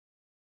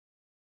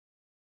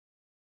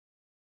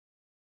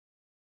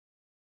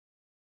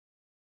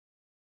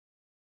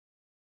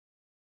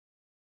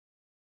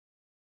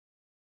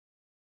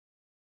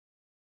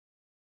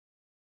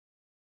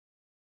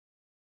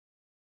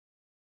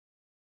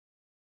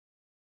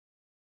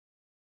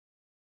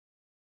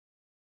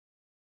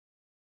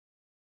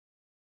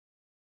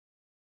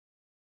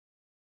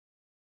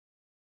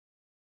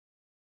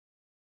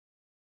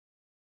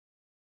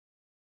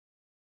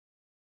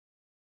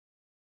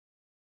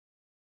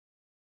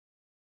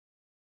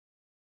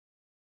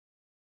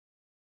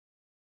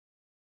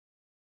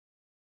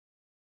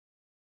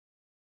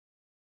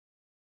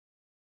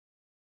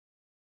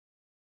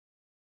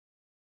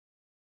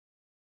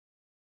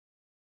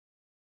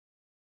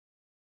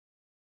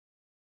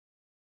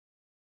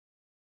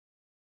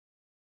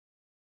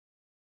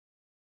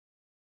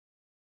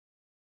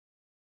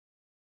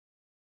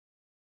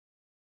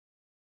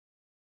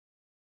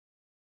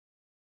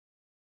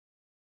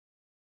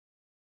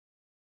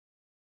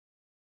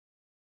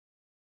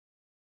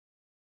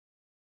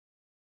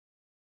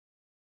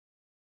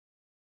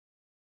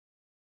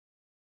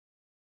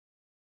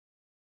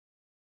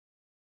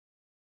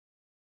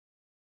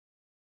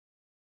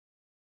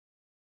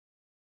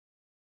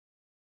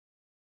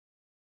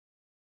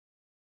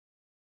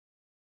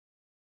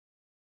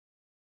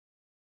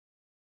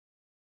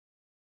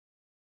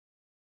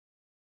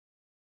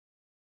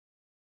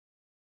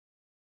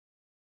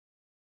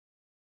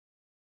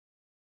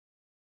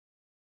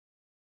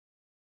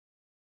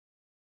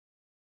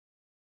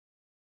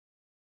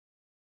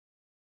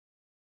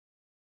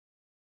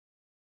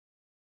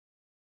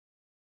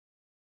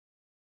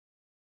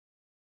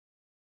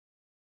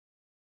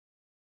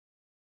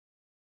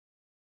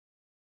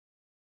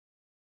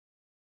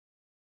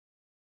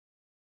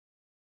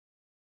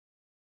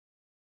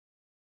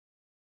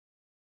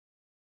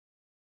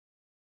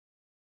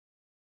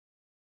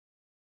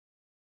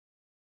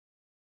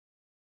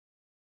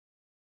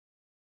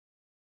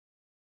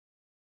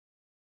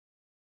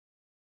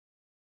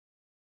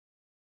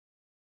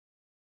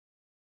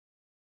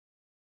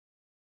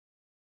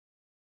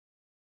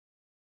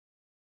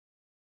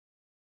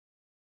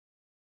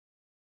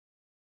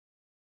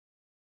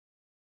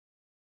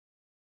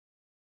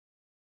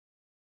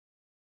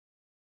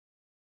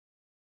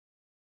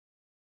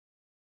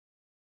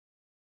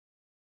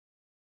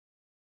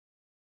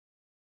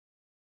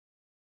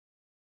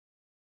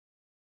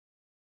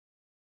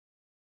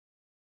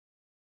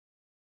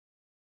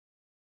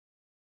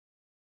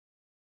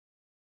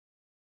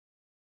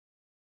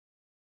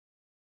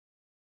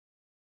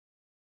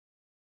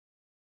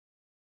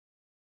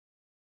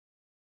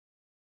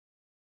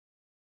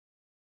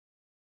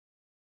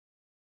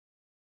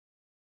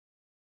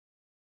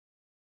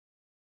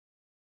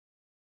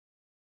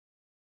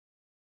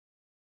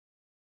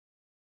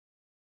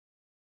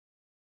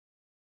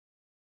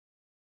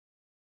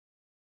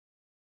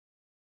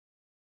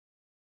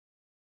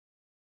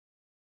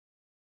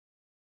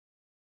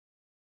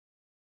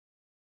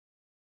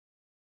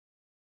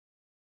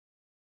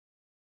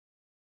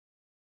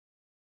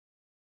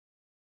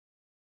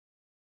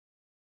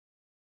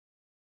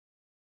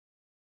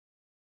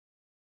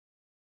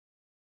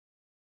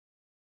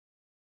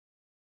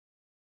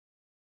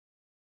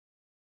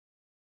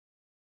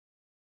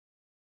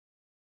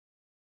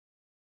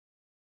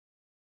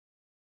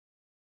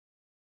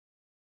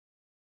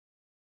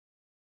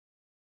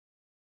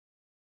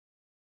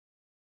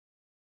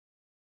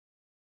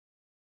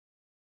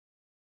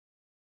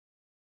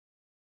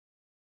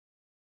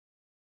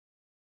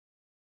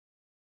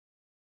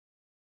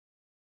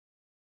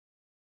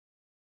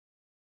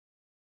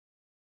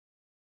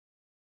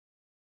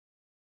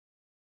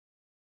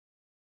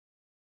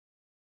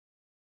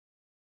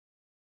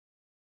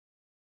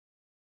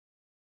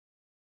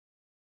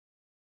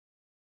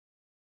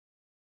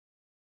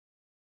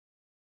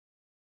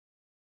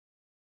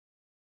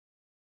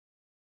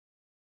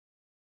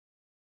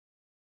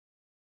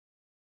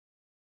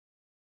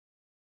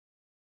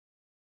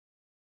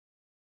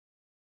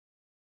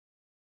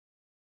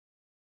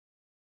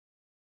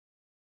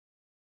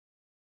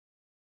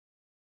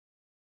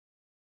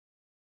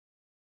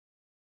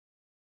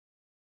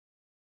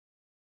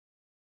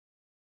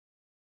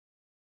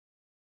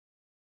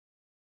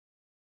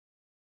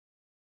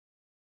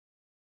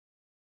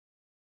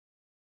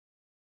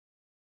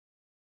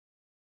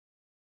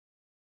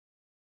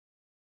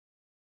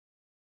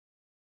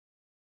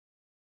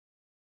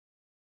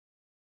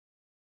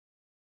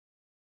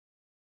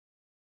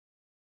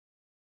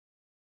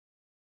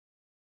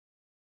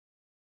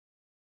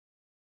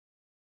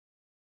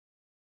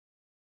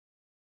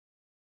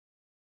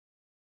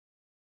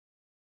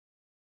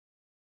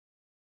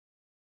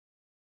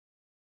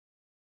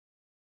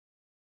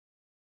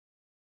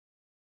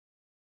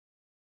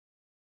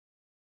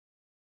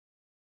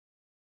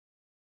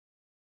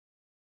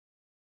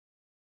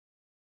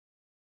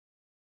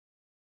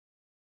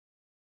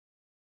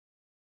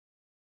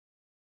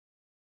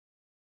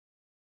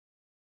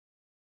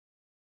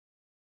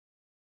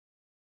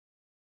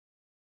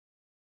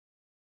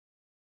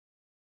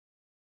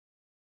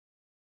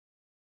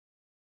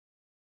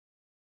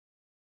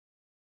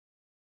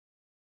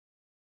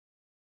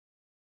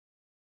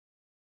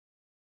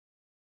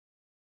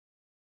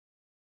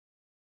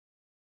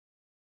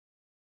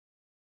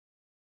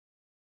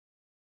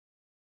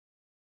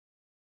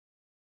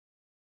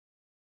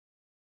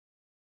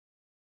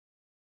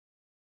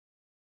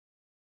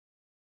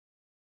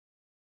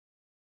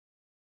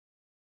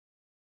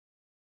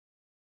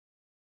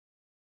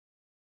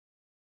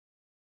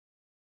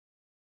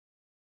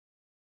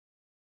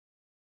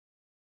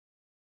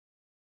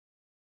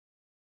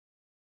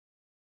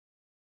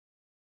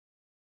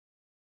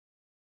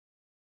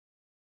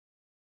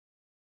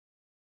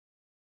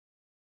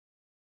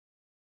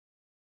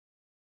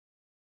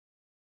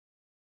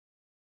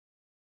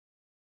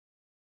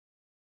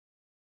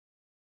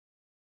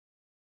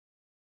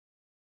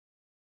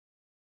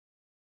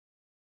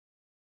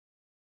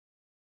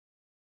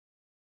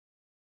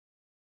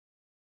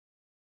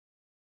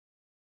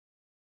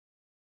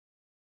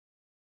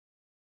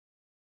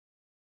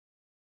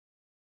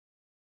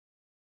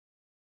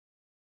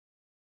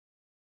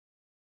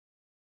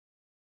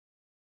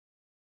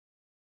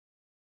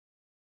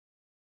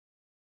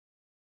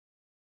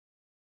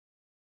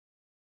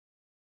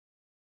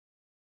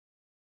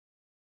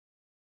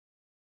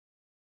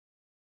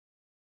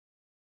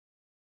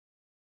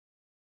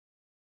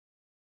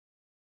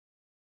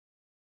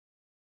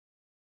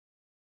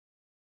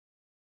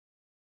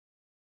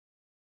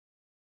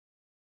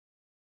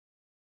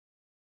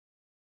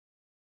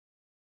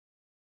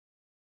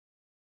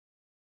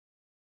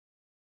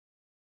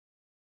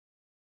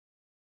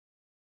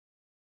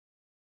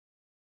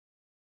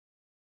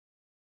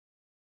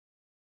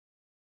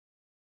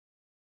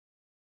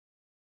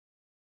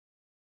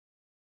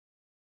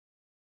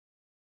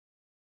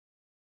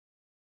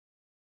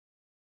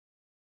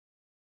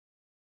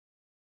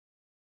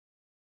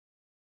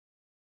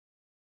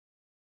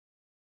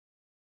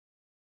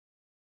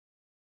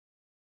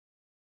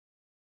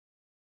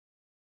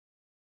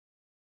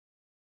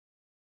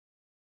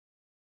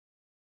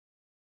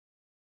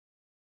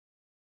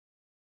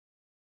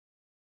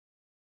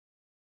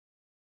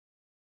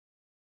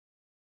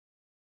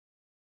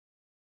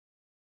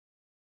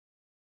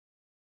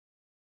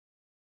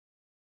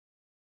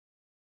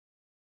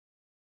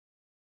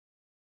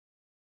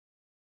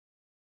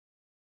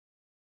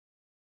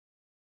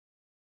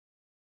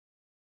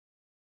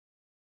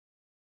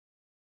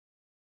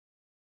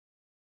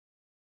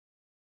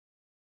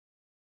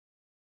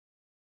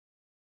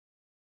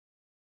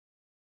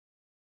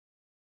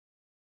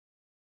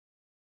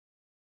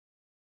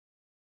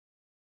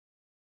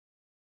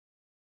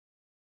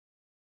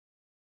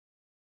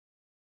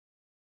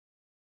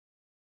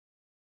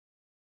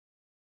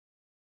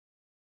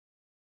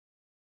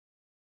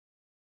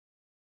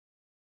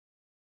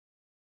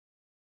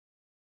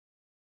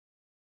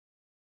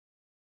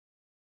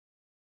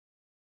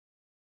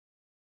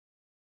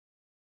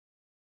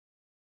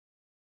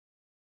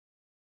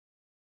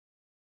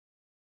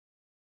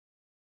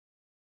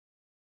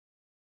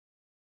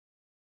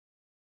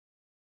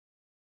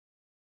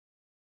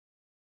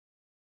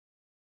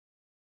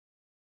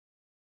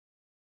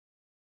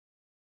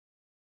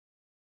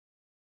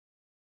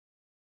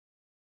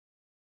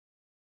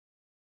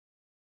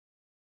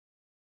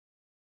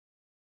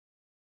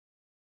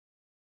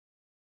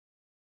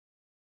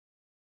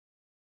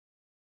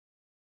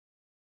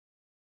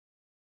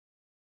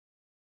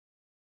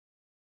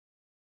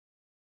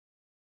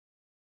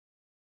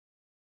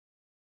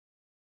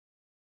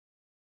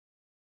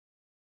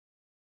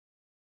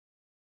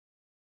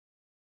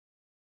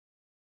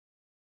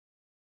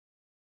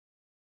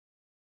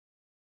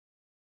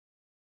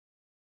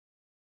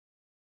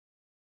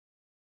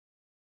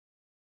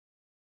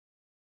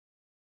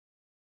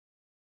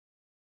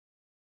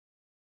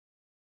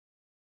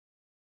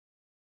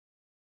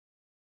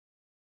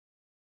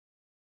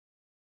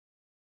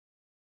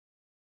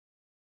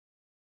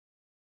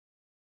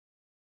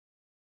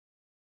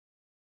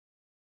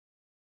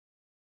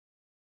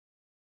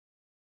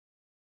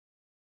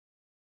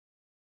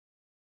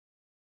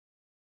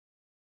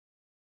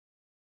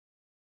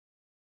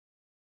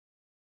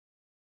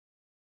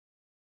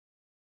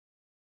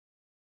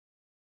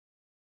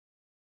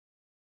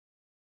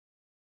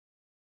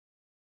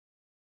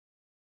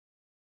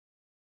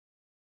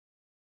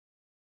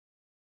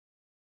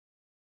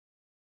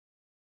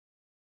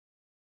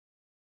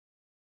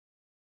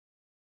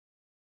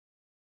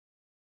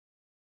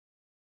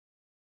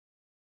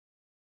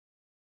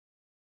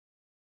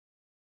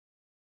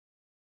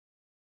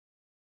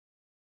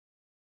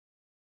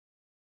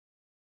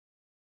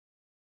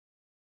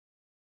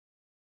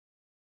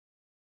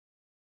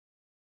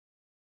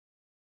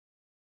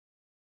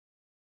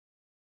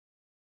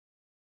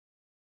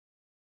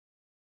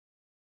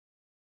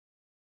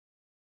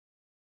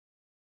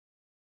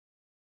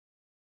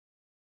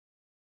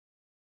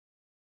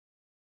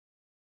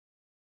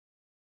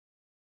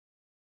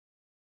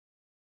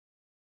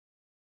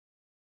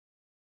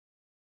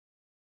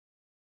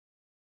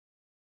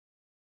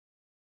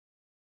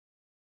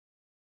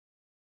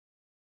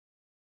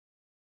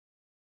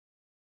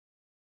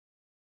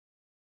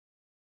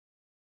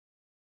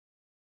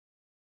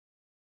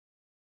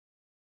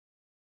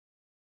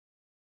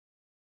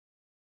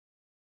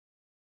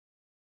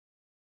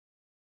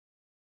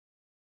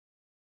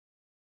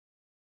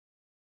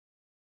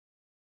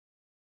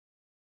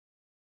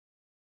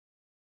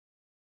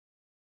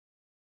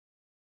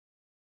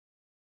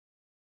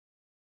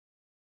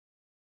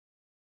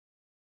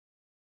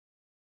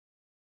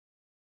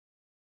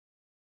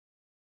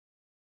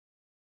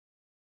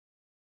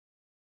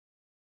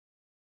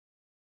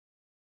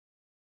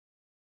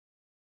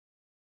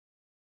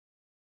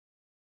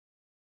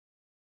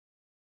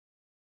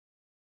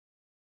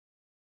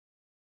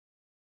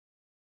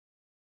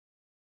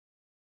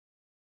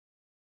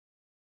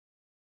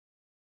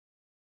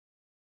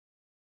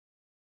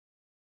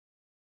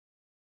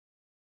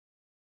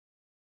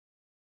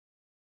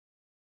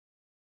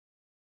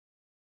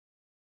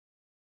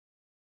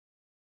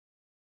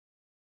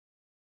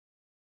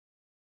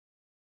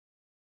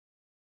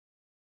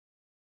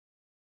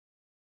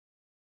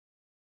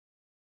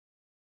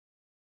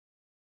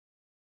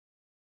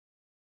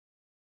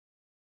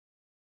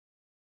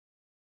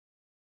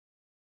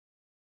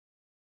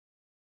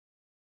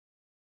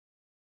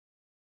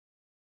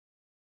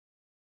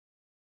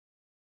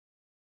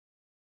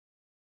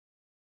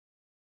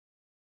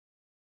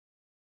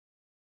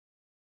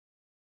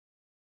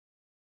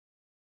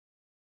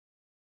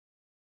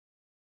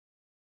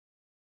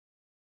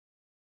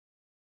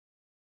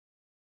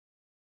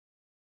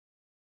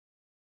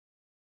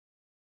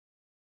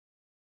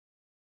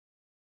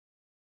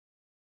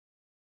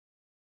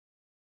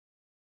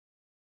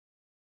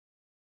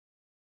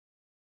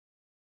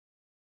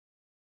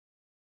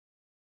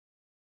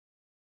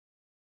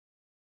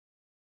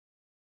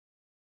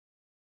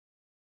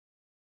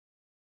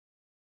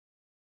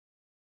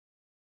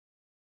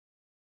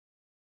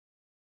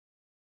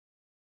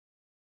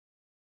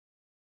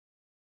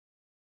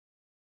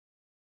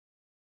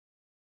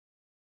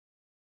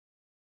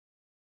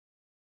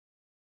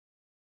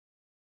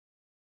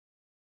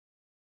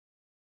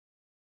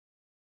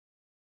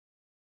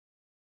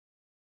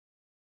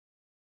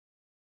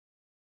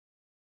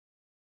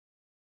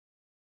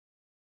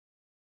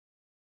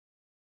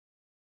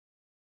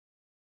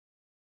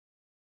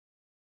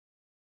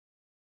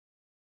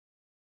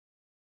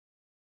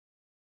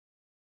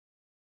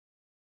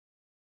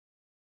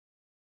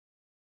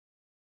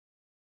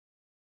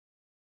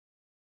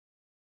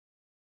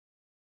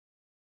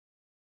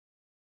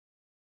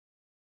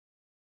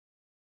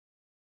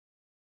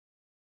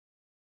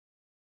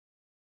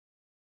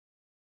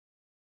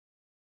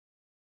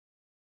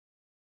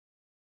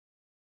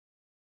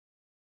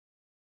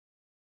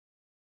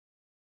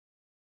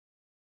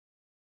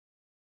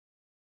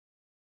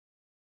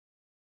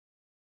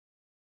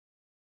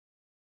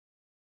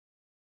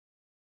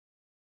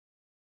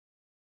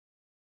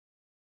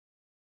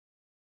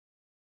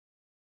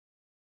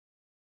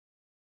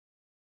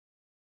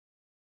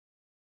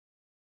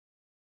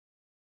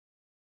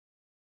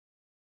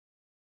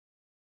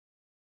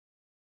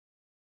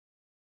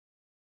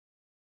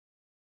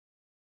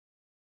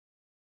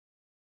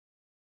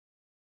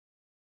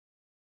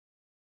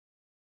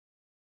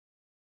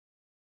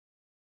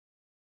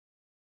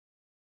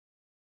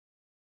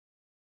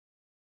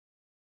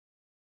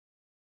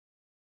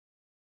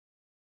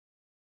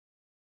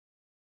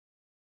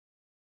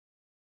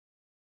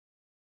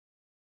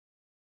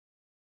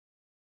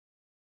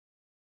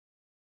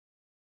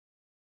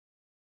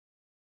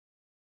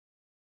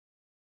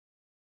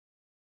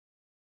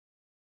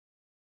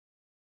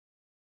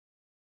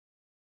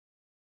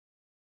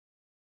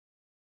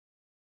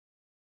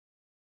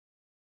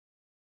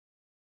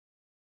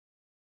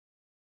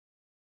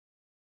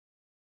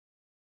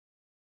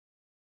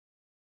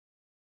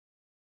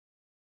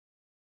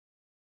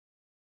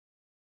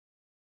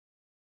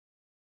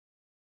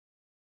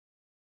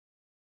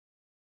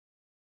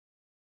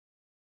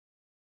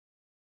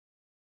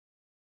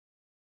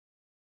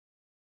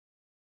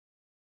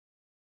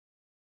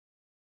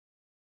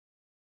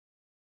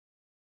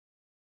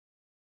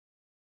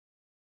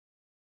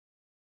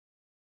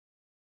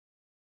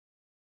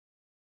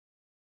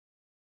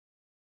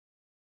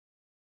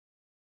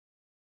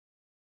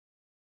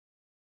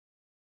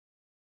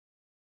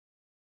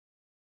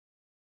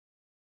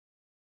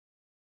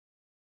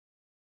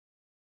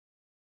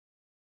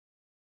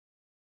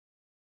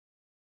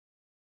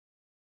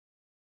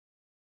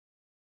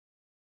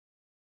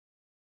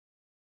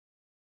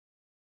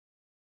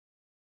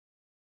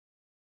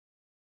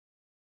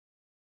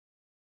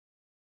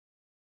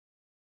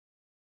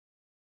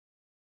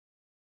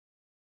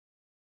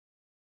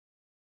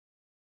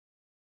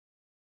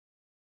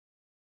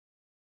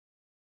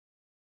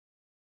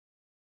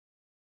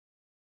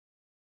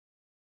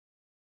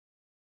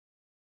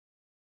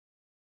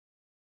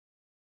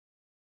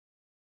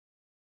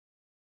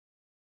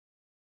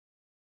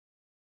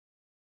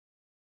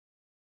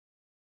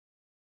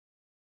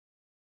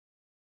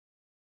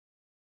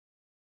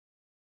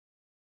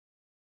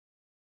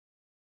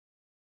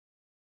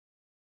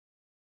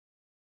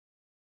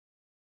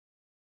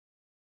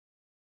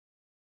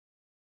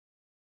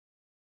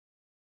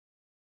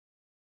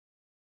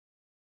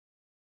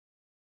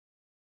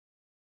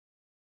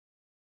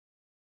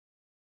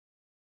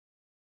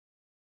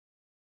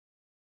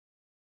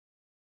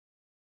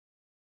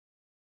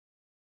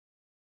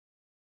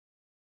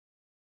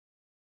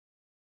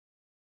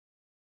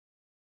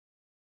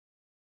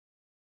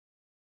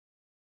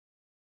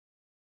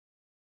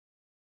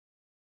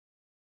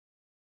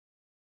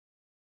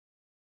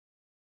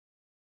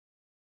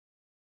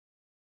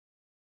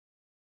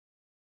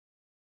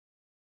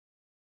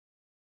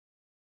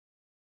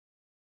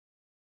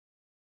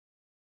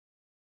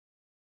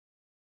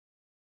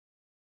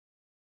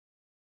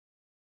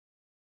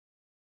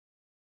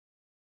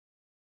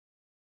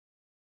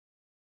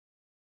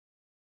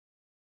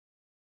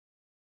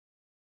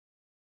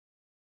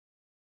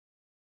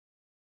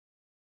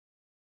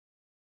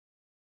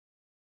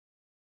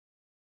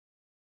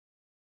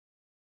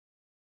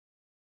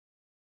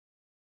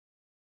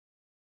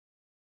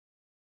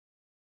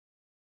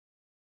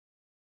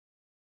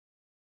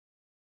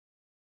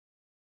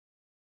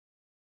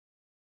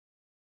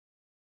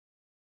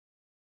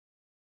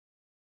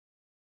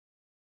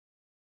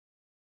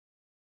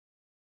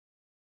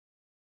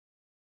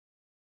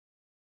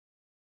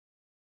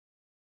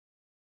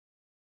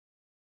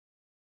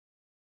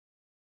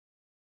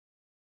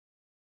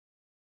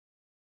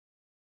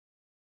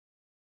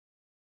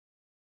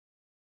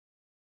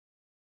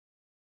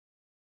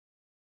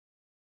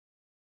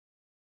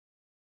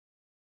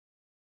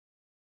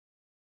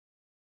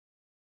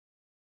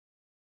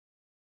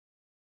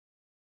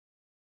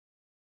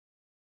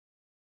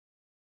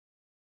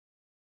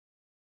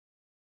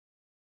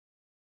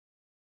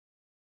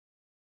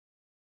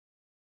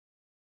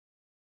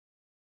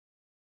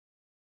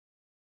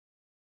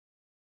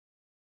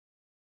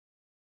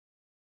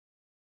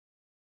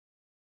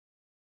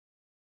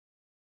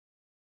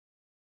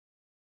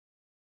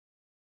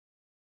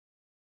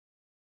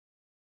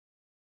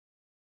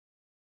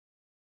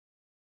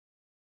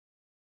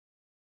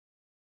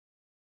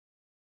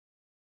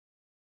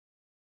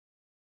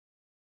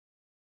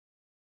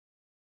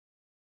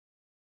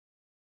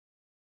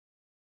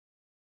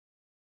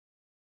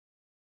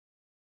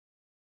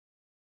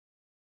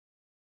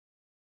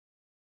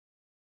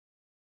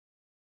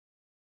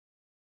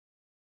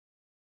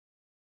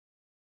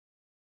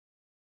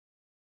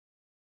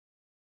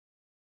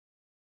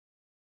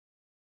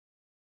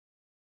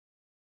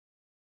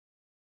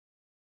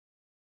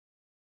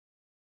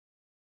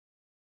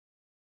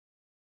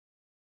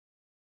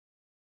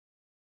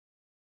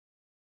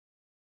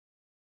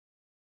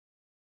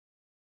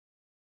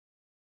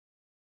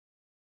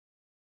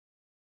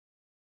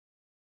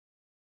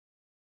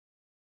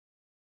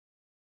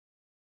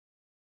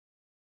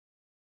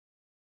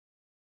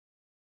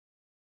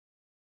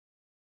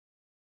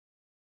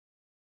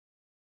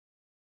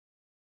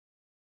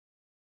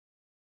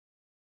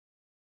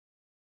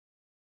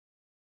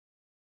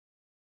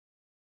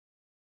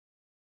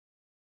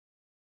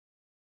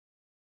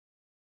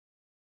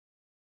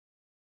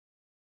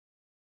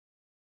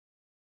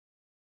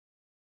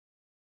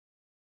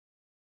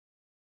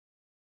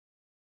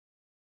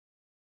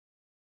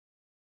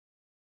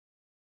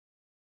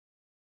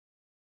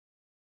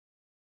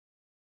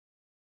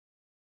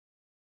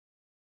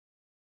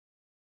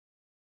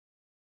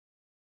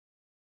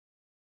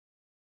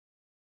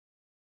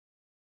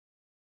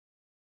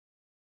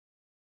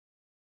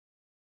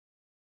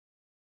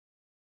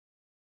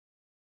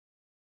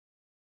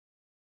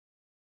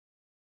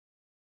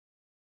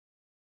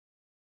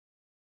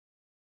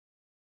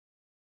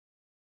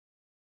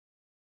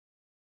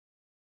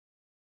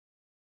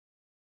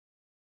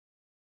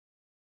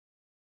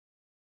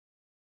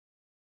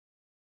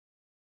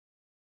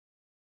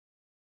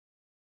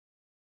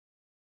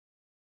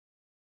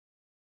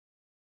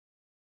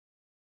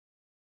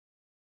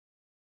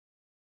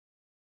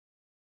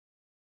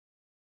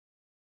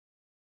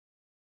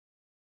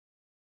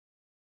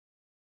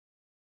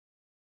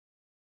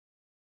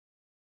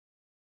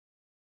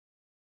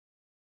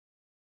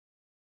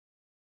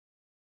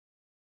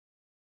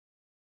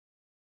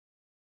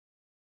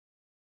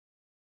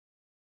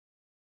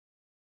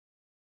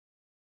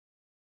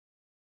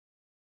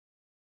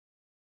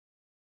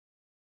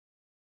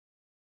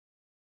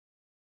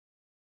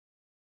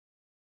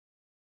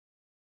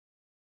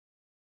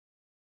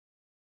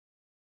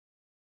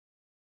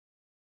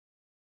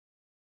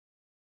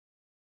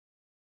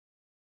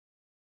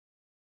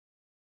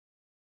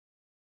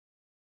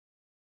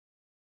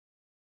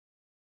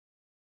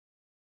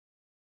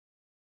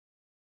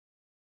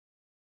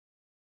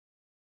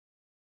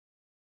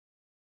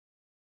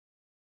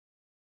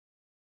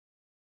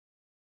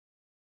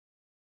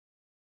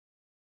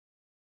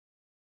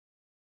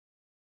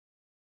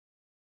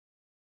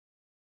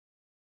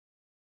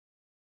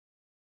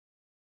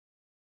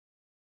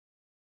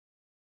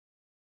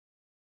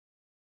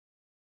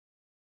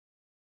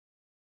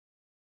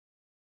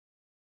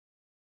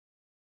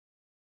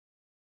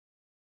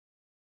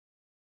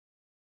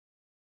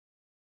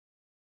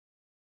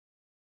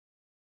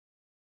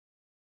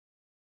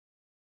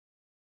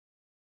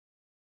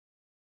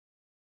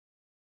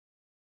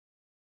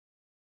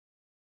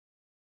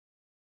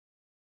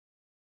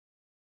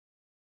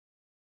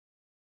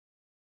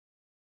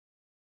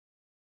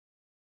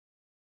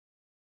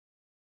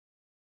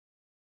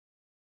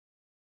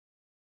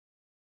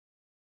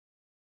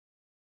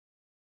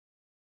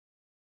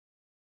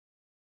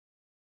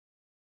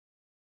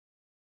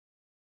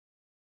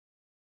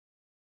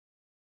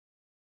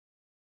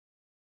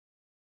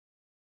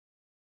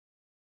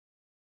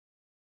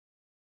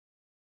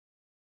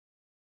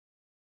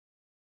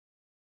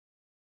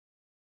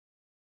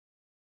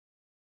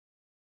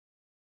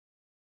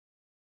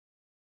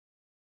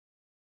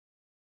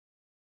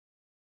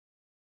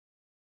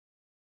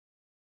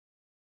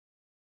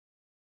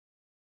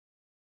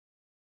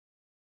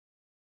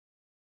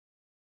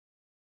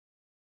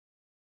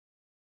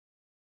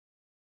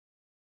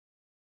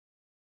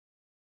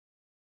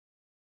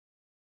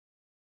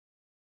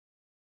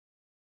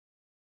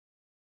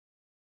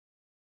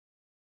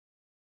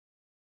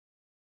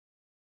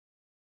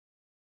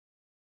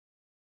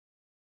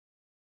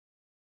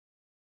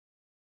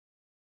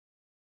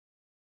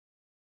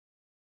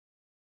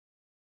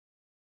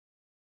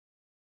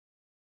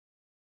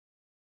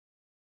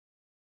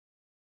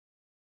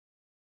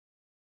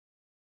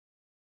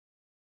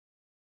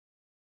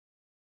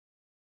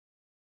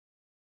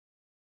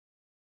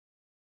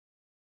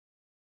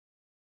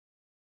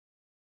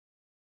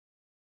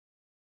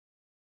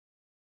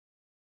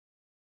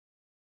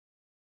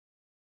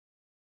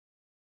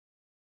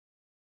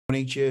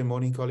Morning, Chair.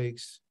 Morning,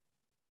 colleagues.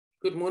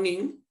 Good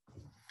morning.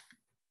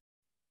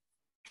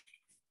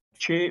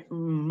 Chair,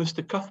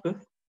 Mr. Cuthbert.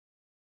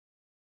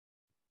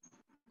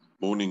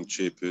 Morning,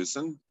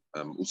 Chairperson.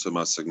 Also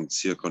my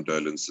sincere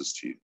condolences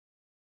to you.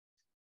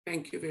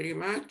 Thank you very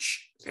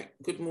much.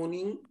 Good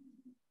morning.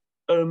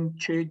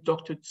 Chair,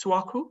 Dr.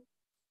 Tswaku.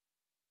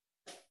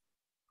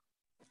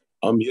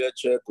 I'm here,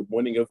 Chair. Good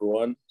morning,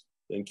 everyone.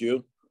 Thank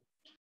you.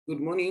 Good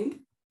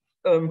morning.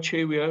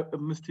 Chair, we have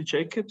Mr.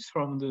 Jacobs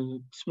from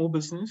the small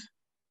business.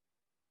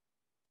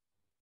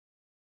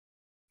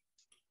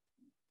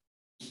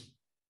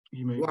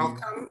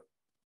 Welcome.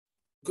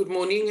 Good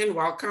morning and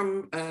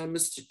welcome,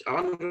 Mr.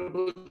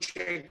 Honorable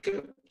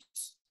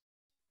Jacobs.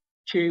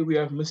 Chair, we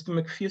have Mr.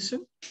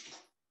 McPherson.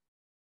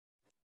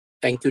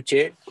 Thank you,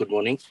 Chair. Good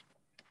morning.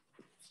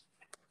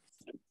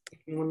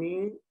 Good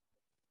morning.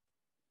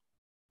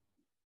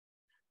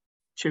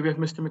 Chair, we have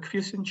Mr.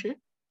 McPherson, Chair.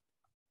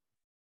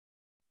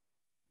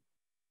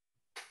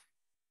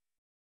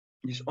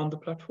 He's on the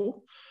platform.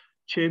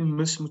 Chair,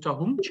 Ms.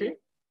 Mutahum, Chair.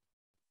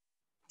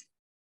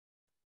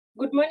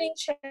 Good morning,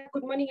 Chair.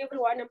 Good morning,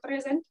 everyone. I'm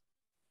present.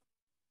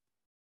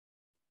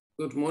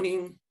 Good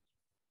morning.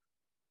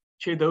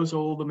 Chair, those are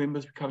all the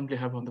members we currently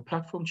have on the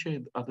platform, Chair.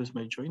 Others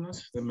may join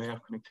us. They may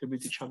have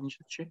connectivity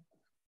challenges, Chair.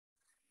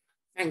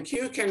 Thank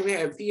you. Can we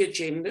have the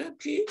agenda,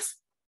 please?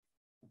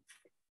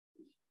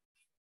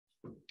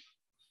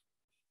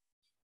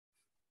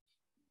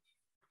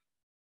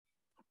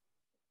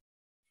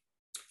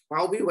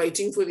 While we're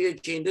waiting for the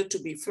agenda to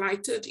be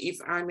flighted, if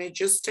I may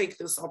just take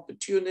this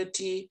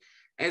opportunity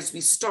as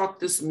we start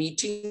this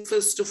meeting,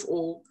 first of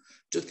all,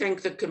 to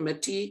thank the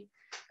committee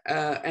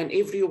and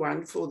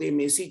everyone for their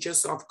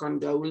messages of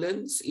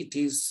condolence. It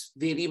is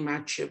very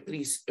much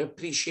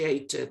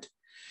appreciated.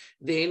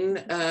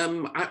 Then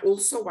I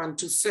also want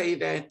to say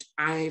that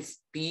I've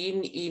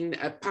been in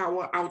a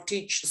power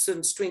outage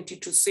since 20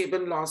 to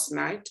 7 last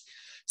night.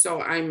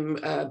 So I'm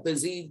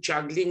busy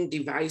juggling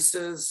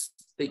devices.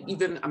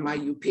 Even my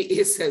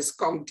UPS has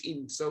conked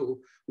in, so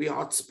we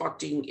are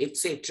hotspotting,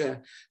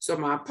 etc. So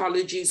my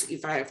apologies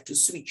if I have to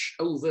switch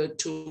over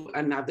to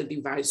another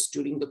device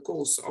during the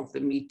course of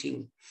the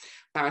meeting.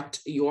 But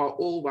you are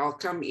all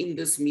welcome in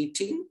this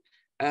meeting.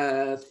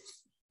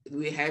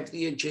 We have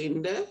the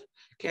agenda.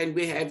 Can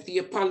we have the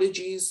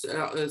apologies,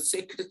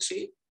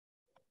 Secretary?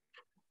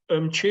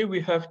 Chair,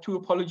 we have 2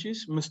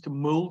 apologies. Mr.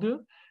 Mulder,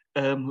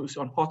 who's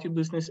on party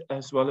business,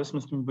 as well as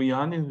Mr.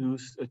 Mbuyane,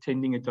 who's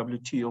attending a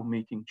WTO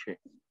meeting, Chair.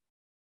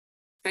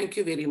 Thank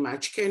you very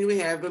much. Can we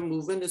have a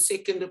move and a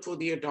seconder for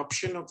the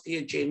adoption of the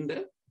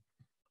agenda?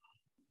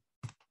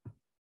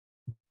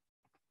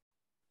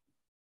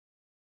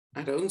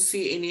 I don't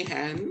see any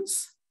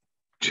hands.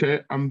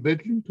 Chair, I'm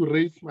begging to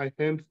raise my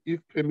hand.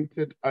 If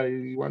permitted,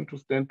 I want to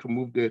stand to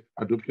move the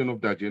adoption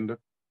of the agenda.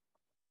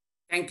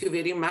 Thank you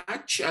very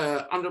much,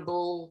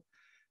 Honorable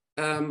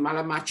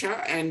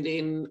Malamacha, and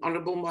then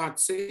Honorable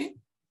Matse.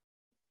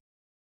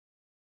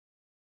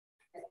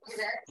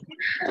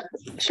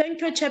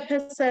 Thank you,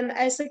 Chairperson.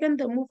 I second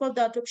the move of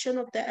the adoption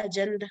of the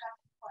agenda.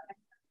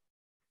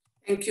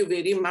 Thank you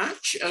very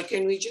much.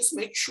 Can we just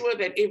make sure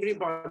that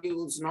everybody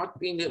who's not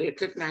been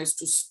recognized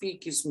to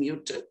speak is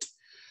muted?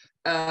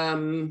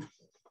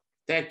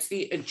 That's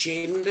the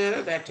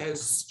agenda that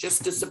has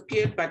just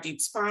disappeared, but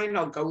it's fine.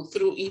 I'll go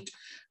through it.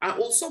 I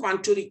also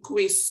want to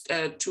request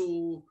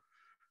to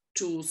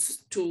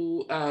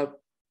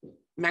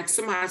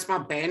maximize my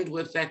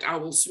bandwidth, that I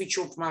will switch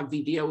off my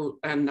video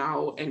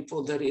now and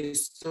for the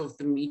rest of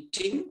the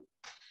meeting.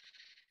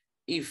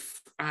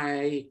 If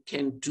I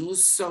can do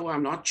so,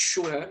 I'm not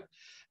sure.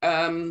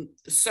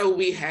 So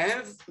we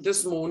have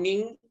this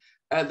morning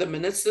the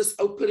minister's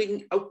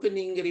opening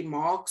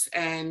remarks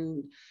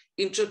and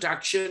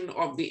introduction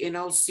of the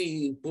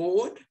NLC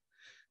board.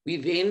 We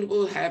then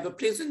will have a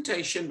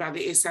presentation by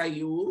the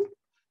SIU,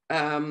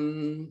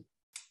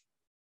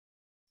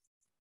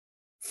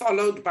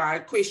 followed by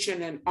a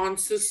question and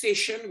answer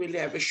session. We'll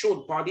have a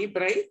short body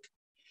break.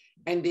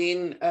 And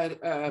then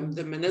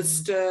the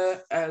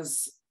minister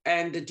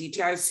and the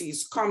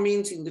DTIC's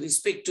comments in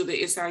respect to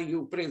the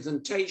SIU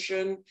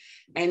presentation,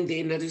 and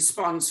then a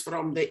response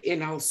from the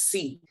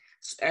NLC.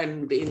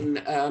 And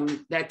then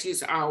that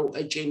is our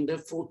agenda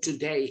for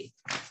today.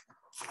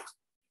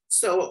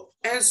 So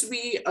as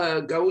we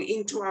go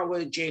into our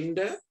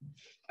agenda,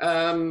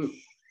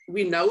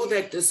 we know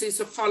that this is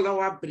a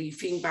follow-up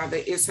briefing by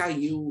the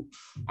SIU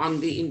on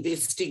the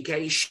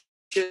investigation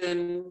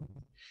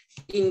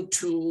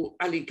into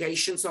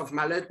allegations of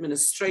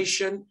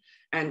maladministration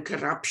and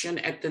corruption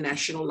at the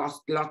National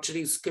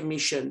Lotteries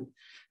Commission.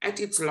 At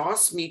its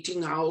last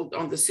meeting held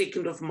on the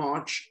 2nd of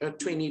March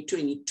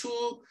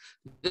 2022,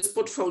 this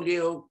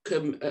portfolio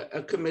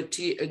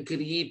committee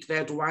agreed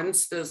that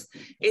once the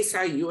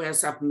SIU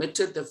has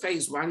submitted the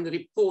phase 1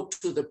 report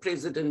to the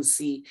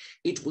presidency,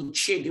 it would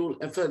schedule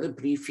a further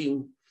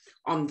briefing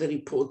on the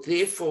report.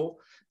 Therefore,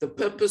 the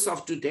purpose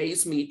of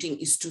today's meeting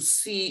is to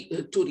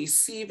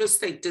receive a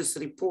status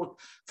report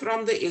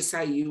from the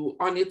SIU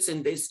on its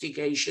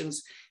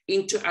investigations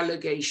into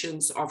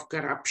allegations of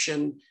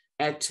corruption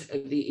at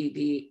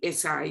the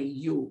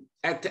SIU,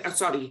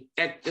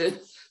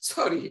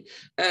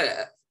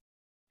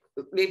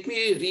 let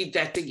me read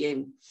that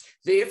again.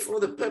 Therefore,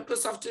 the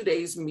purpose of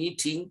today's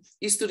meeting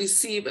is to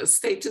receive a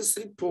status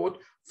report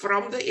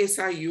from the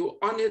SIU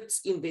on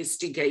its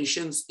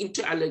investigations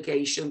into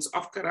allegations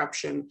of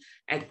corruption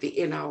at the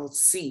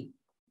NLC.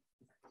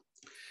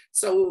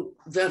 So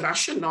the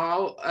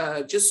rationale,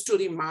 just to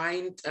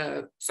remind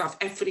South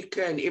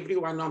Africa and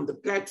everyone on the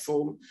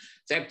platform,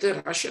 that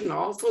the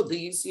rationale for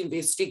these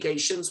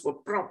investigations were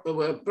prompted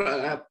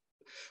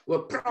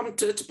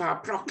by a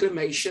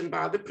proclamation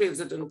by the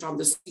President on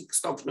the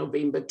 6th of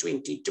November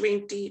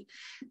 2020,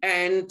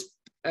 and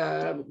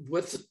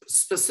with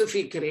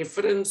specific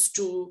reference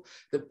to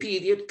the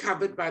period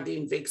covered by the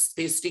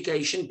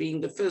investigation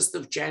being the 1st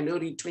of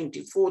January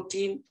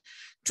 2014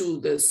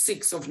 to the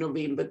 6th of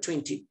November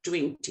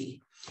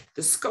 2020.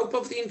 The scope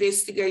of the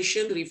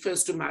investigation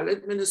refers to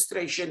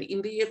maladministration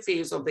in the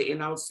affairs of the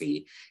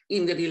NLC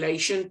in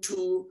relation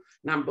to,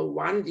 number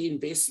one, the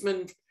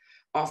investment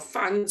of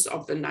funds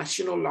of the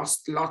National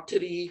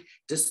Lottery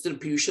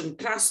Distribution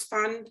Trust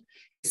Fund,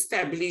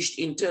 established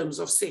in terms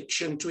of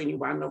Section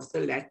 21 of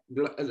the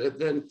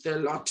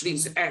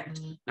Lotteries Act,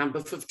 number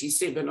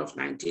 57 of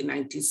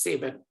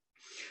 1997.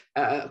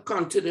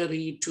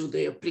 Contrary to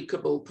the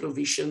applicable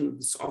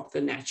provisions of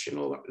the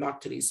National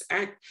Lotteries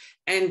Act,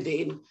 and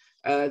then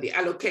the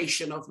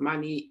allocation of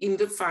money in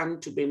the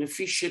fund to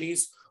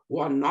beneficiaries who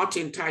are not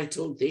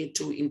entitled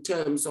thereto in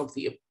terms of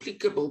the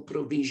applicable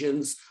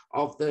provisions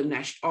of the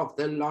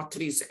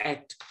Lotteries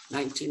Act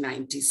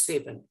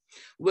 1997.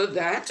 With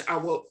that, I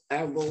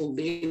will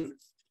then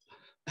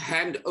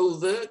hand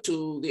over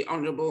to the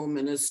Honorable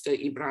Minister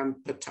Ibrahim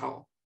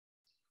Patel.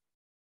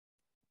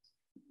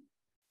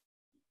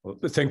 Well,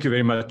 thank you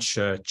very much,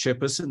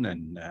 Chairperson,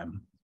 and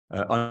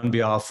on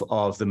behalf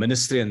of the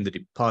Ministry and the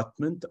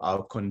Department,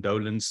 our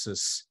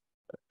condolences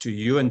to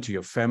you and to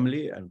your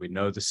family, and we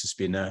know this has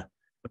been a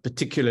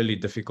particularly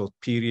difficult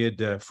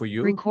period for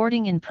you.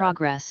 Recording in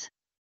progress.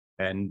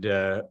 And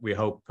we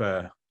hope,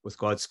 with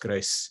God's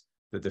grace,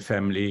 that the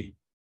family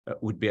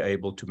would be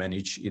able to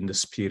manage in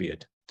this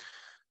period.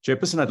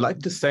 Chairperson, I'd like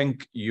to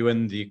thank you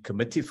and the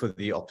committee for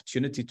the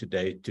opportunity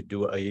today to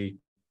do a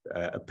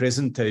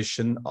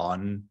presentation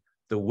on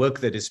the work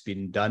that has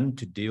been done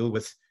to deal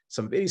with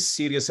some very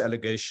serious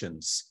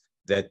allegations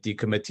that the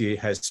committee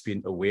has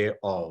been aware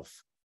of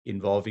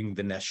involving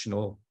the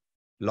National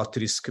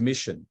Lotteries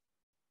Commission.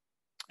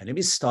 And let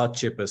me start,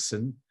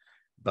 Chairperson,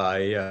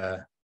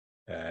 by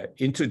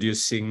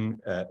introducing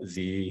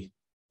the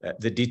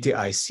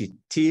DTIC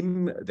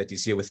team that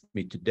is here with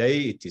me today.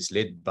 It is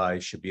led by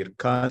Shabir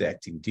Khan, the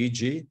acting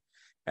DG,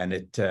 and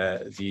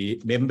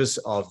the members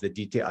of the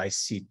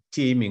DTIC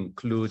team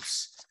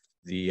includes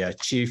the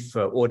Chief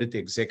Audit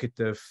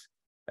Executive,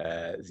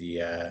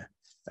 the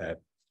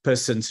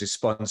persons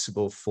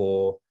responsible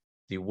for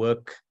the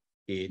work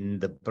in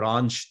the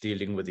branch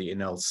dealing with the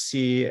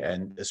NLC,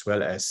 and as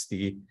well as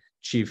the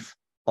Chief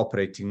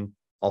Operating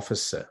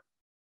Officer.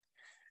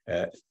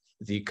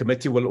 The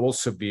committee will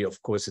also be,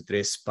 of course,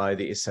 addressed by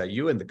the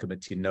SIU, and the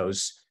committee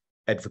knows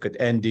Advocate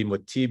Andy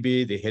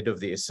Motibi, the head of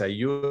the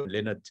SIU,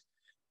 Leonard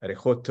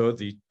Rejoto,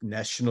 the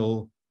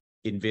National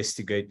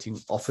Investigating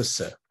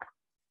Officer.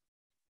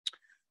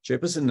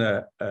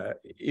 Chairperson,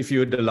 if you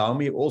would allow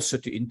me also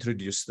to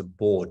introduce the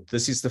board.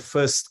 This is the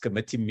first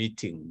committee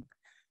meeting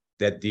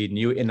that the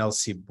new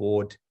NLC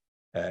board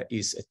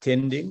is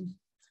attending,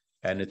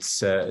 and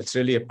it's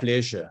really a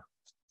pleasure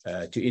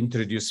to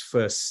introduce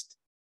first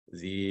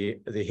the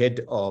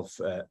head of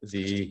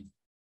the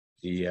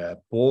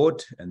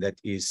board, and that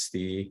is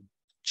the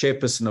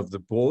chairperson of the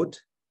board,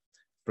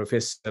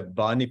 Professor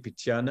Bani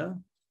Pityana.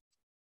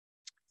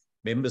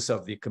 Members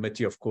of the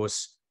committee, of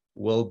course,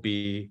 will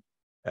be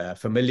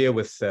familiar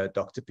with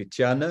Dr.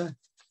 Pityana.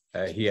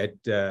 He had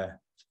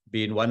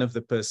been one of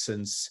the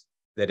persons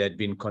that had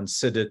been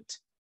considered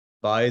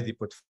by the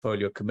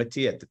Portfolio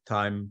Committee at the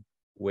time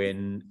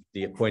when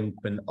the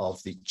appointment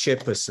of the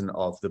chairperson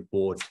of the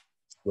board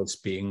was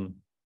being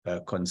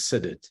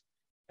considered.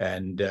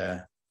 And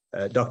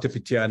Dr.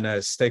 Pityana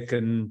has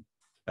taken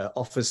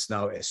office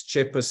now as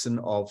chairperson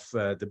of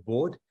the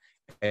board,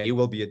 and he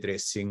will be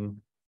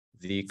addressing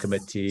the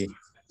committee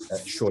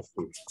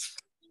shortly.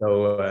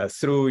 So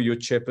through your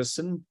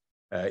chairperson,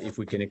 if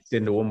we can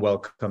extend a warm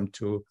welcome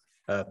to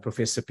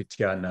Professor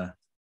Pityana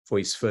for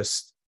his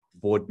first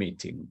board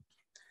meeting.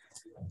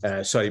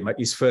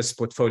 His first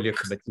portfolio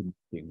committee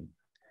meeting.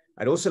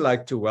 I'd also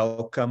like to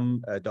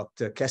welcome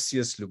Dr.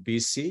 Cassius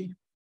Lubisi.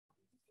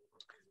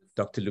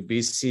 Dr.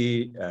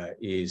 Lubisi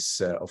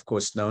is, of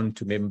course, known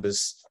to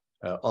members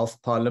of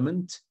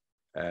Parliament,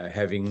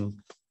 having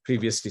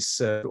previously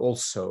served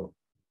also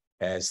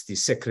as the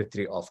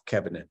Secretary of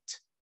Cabinet.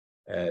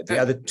 The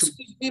other two...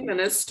 Excuse me,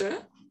 Minister,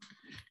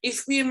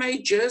 if we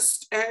may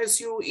just, as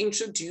you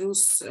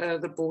introduce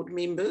the board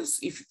members,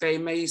 if they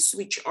may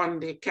switch on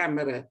their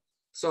camera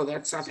so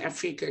that South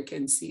Africa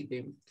can see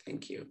them.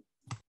 Thank you.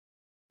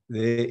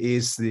 There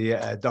is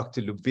the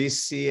Dr.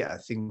 Lubisi, I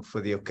think for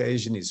the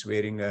occasion, is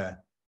wearing a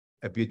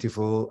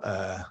beautiful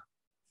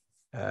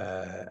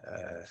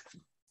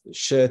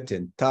shirt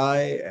and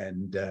tie,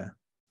 and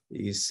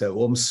his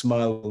warm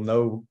smile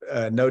will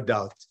no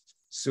doubt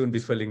soon be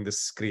filling the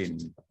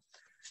screen.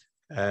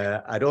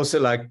 I'd also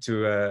like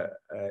to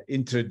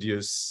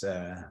introduce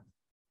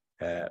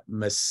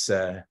Ms.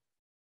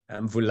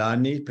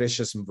 Mvulani,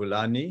 Precious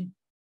Mvulani.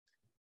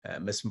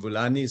 Ms.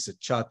 Mvulani is a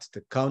chartered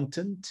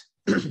accountant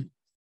and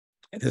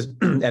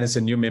is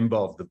a new member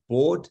of the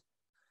board.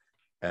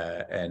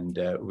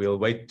 We'll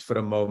wait for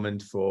a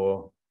moment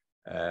for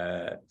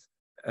her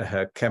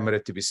camera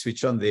to be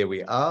switched on. There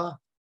we are.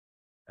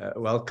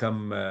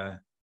 Welcome,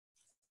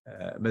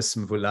 Ms.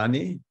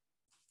 Mvulani.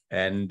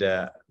 And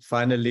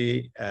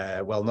finally,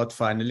 well, not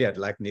finally, I'd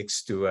like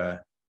next to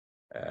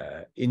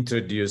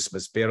introduce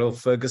Ms. Beryl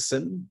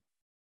Ferguson.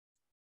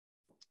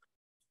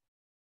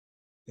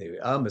 There we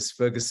are. Ms.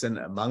 Ferguson,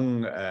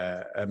 among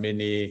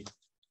many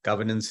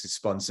governance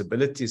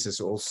responsibilities, has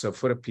also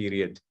for a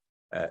period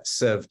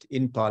served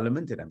in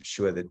Parliament, and I'm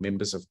sure that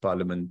members of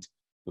Parliament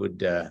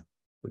would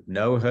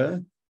know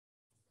her.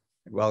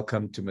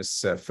 Welcome to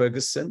Ms.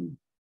 Ferguson.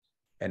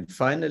 And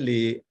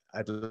finally,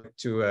 I'd like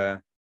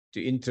to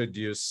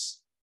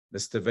introduce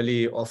Mr.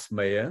 Willie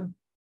Hofmeyer.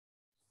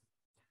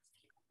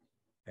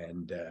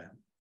 And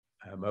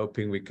I'm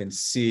hoping we can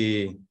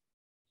see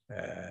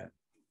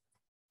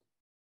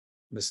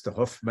Mr.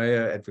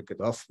 Hofmeyer, Advocate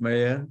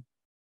Hofmeyer.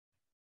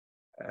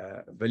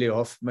 Willie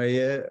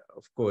Hofmeyer,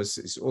 of course,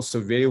 is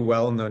also very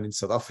well known in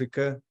South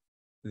Africa.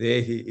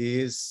 There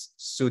he is,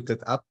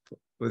 suited up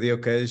for the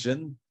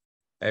occasion,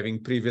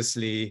 having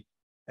previously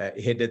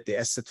headed the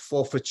asset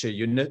forfeiture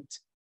unit,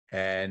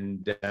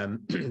 and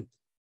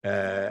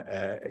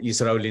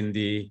his role in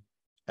the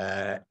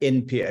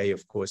NPA,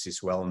 of course,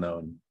 is well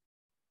known.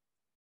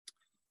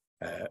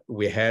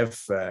 We have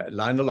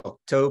Lionel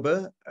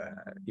October.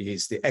 He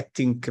is the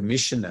acting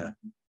commissioner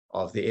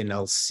of the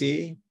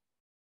NLC.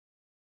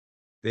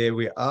 There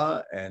we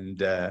are.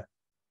 And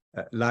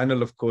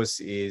Lionel, of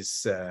course,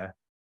 is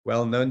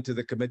well known to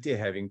the committee,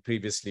 having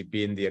previously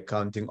been the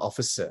accounting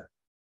officer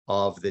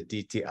of the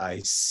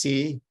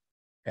DTIC.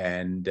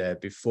 And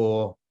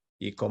before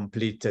he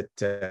completed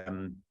a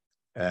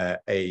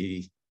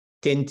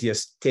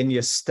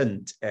 10-year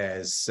stint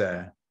as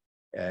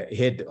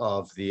head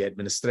of the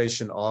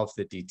administration of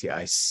the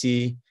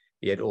DTIC,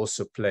 he had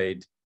also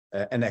played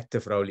an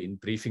active role in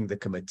briefing the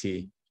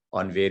committee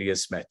on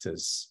various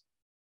matters.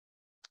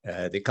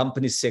 The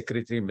company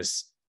secretary,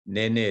 Ms.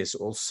 Nene, is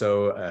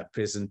also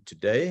present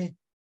today.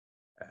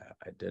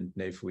 I don't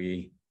know if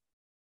we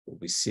will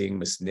be seeing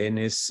Ms.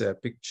 Nene's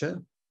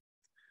picture.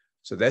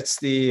 So that's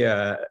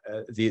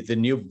the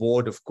new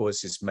board, of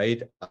course, is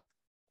made up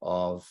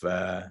of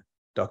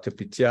Dr.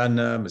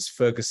 Pitiana, Ms.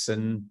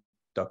 Ferguson,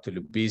 Dr.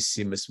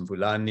 Lubisi, Ms.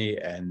 Mvulani,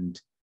 and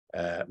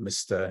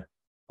Mr.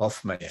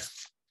 Hofmeyer.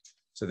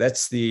 So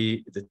that's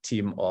the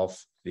team of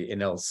the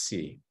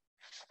NLC.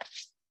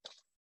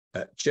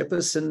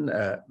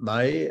 Chairperson,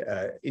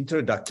 my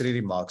introductory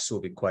remarks will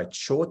be quite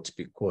short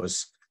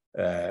because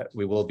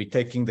we will be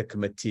taking the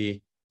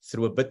committee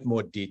through a bit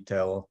more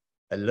detail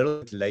a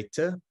little bit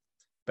later.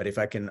 But if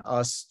I can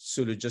ask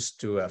Sulu just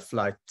to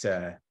flight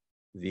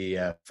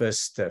the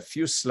first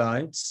few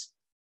slides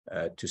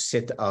to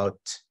set out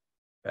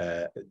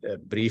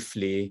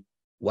briefly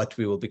what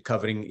we will be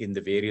covering in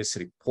the various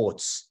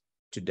reports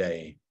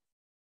today.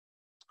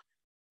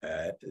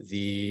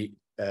 The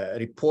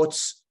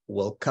reports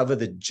will cover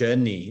the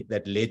journey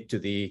that led to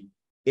the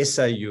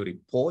SIU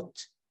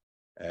report,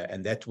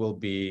 and that will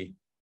be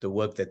the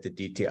work that the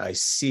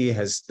DTIC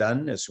has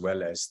done, as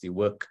well as the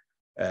work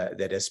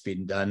that has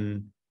been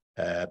done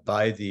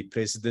by the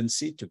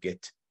presidency to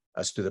get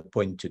us to the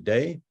point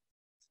today.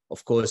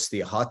 Of course,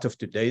 the heart of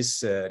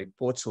today's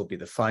reports will be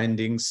the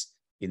findings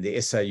in the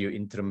SIU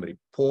interim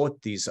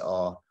report. These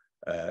are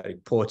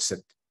reports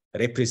that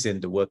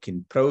represent the work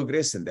in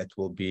progress, and that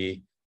will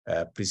be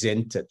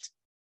presented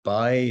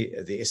by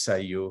the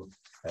SIU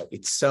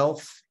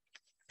itself.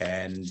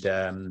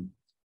 And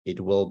it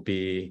will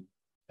be,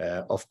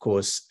 of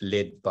course,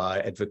 led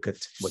by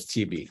Advocate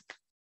Motibi.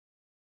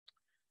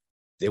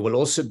 There will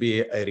also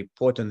be a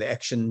report on the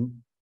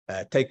action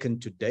taken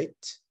to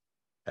date,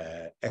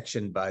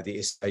 action by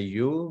the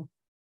SIU,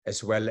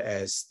 as well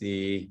as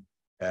the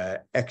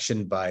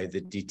action by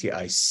the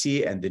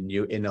DTIC and the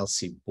new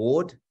NLC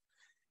board.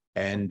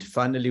 And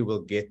finally,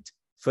 we'll get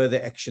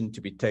further action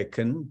to be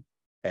taken,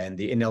 and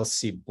the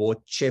NLC board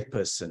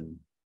chairperson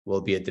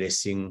will be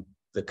addressing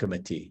the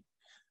committee.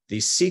 The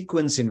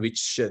sequence in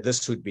which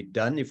this would be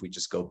done, if we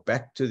just go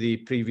back to the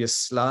previous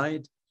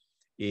slide,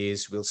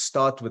 is we'll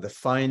start with the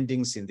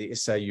findings in the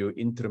SIU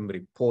interim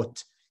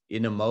report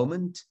in a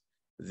moment,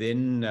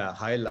 then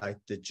highlight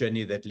the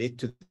journey that led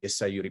to the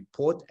SIU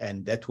report,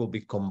 and that will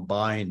be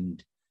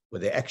combined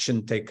with the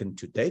action taken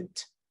to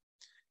date.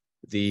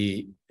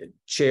 The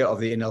chair of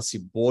the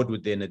NLC board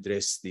would then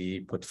address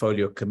the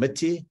portfolio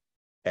committee,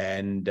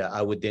 and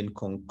I would then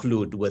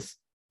conclude with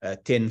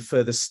 10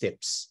 further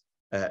steps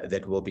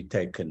that will be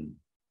taken.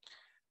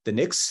 The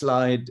next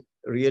slide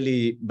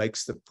really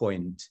makes the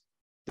point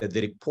that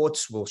the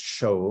reports will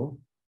show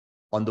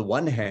on the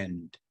one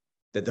hand,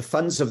 that the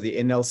funds of the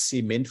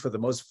NLC meant for the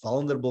most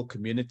vulnerable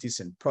communities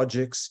and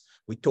projects.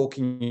 We're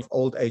talking of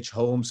old age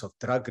homes, of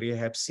drug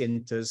rehab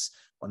centers,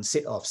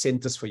 of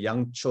centers for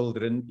young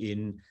children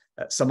in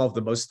some of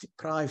the most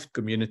deprived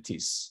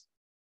communities.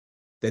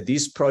 That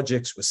these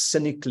projects were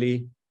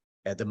cynically,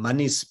 the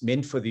monies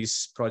meant for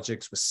these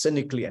projects were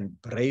cynically and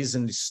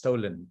brazenly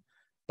stolen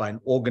by an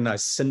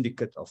organized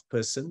syndicate of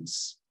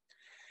persons.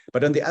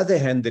 But on the other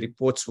hand, the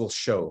reports will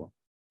show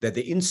that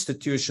the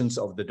institutions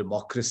of the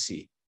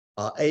democracy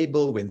are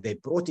able, when they're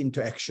brought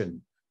into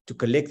action, to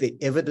collect the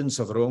evidence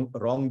of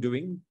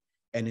wrongdoing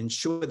and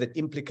ensure that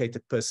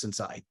implicated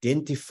persons are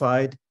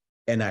identified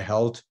and are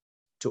held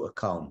to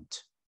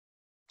account.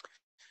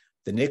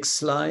 The next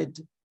slide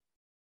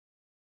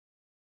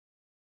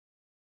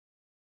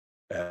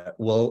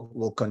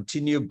will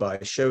continue by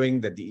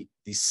showing that the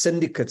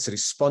syndicates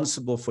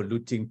responsible for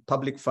looting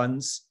public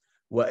funds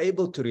were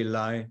able to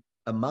rely,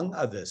 among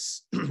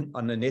others,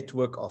 on a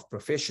network of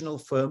professional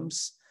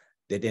firms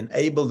that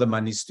enable the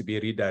monies to be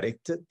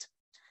redirected,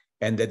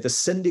 and that the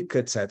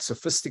syndicates had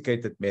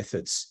sophisticated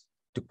methods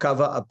to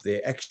cover up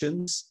their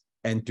actions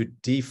and to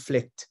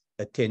deflect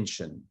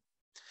attention.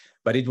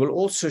 But it will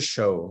also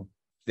show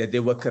that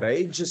there were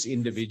courageous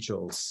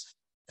individuals,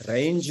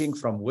 ranging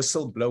from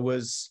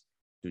whistleblowers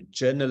to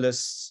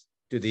journalists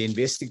to the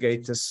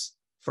investigators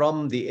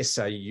from the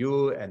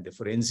SIU and the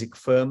forensic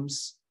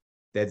firms,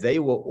 that they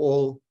were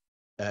all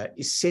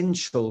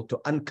essential to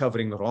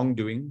uncovering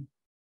wrongdoing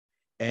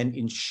and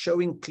in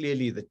showing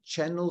clearly the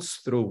channels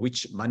through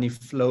which money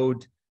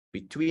flowed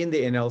between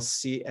the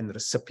NLC and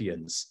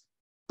recipients,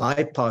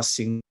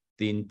 bypassing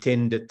the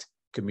intended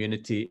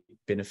community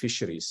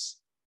beneficiaries.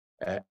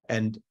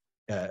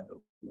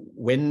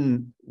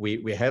 When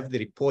we have the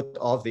report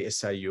of the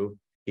SIU,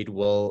 it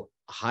will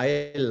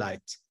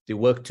highlight the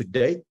work to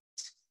date.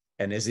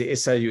 And as the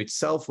SIU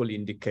itself will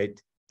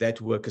indicate, that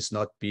work has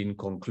not been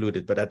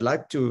concluded. But I'd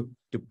like to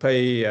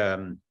pay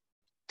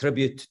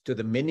tribute to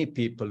the many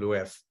people who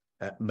have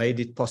made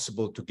it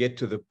possible to get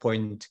to the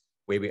point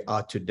where we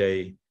are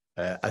today.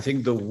 I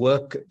think the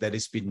work that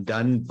has been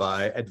done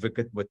by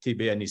Advocate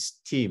Motibe and his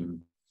team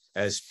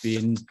has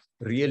been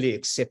really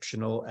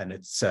exceptional, and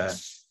it's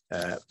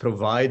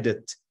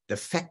provided the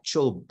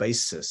factual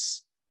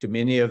basis to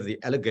many of the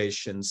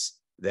allegations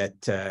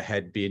that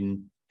had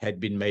been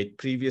made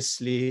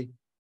previously.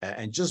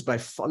 And just by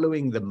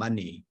following the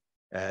money,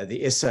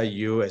 the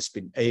SIU has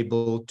been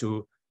able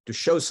to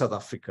show South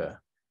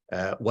Africa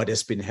what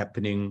has been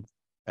happening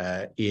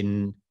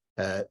in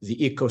the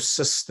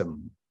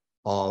ecosystem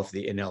of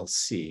the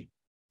NLC.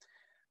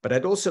 But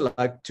I'd also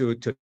like to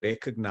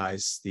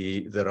recognize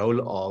the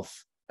role of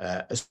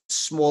a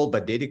small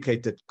but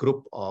dedicated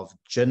group of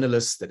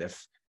journalists that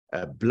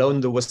have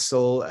blown the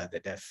whistle,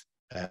 that have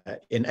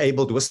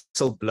enabled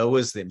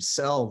whistleblowers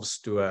themselves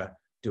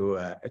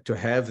to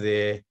have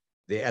their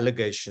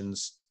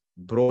allegations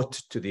brought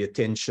to the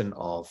attention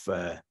of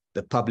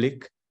the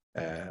public.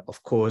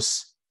 Of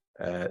course,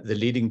 the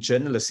leading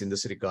journalist in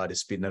this regard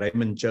has been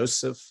Raymond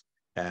Joseph,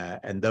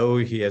 and though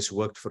he has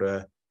worked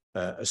for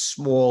a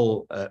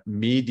small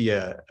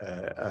media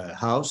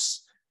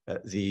house,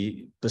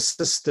 the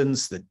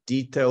persistence, the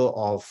detail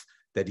of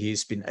that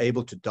he's been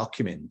able to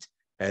document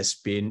has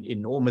been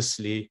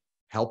enormously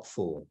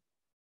helpful.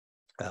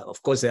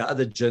 Of course, there are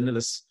other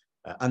journalists,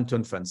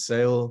 Anton van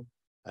Zyl,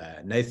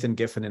 Nathan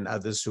Geffen, and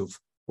others who've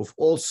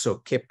also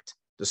kept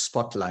the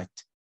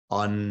spotlight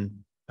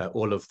on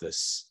all of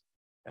this.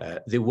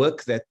 The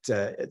work that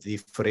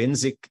the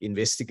forensic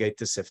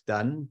investigators have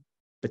done,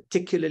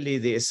 particularly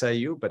the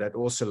SIU, but I'd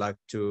also like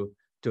to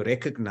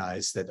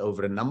recognize that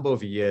over a number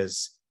of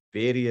years,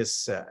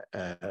 various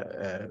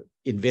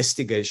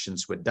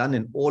investigations were done,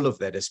 and all of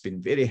that has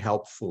been very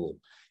helpful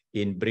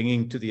in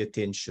bringing to the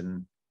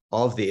attention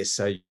of the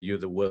SIU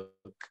the work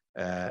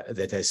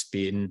that has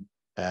been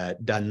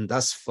done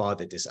thus far,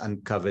 that has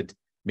uncovered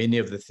many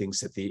of the things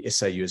that the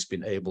SIU has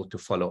been able to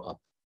follow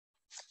up.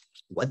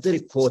 What the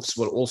reports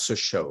will also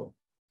show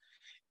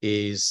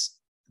is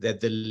that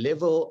the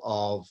level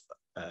of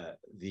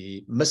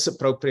the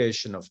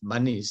misappropriation of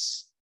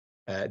monies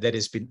that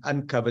has been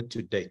uncovered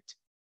to date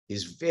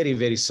is very,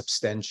 very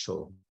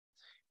substantial,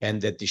 and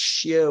that the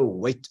sheer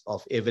weight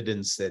of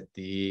evidence that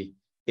the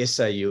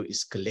SIU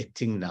is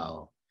collecting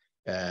now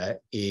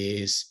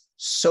is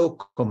so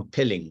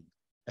compelling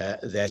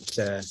that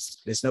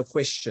there's no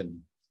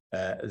question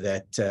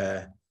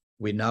that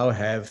we now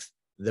have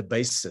the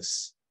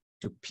basis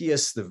to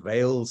pierce the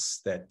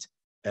veils that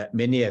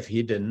many have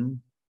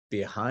hidden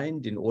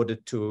behind in order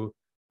to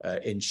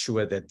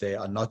ensure that they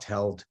are not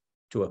held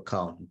to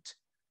account.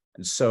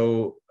 And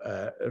so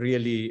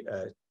really,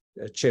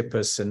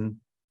 Chairperson,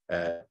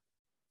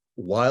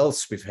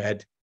 whilst we've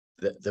had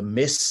the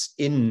mess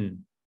in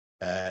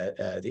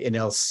the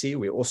NLC,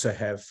 we also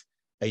have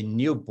a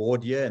new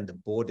board here, and the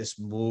board has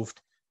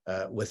moved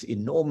with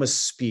enormous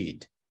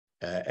speed,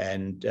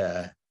 and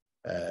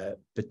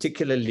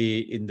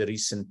particularly in the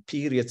recent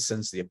period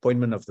since the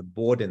appointment of the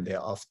board and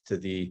thereafter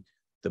the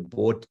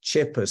board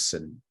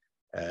chairperson,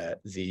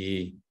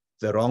 the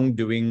the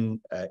wrongdoing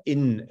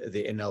in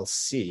the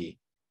NLC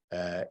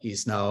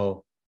is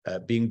now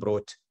being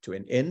brought to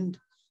an end,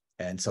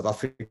 and South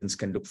Africans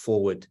can look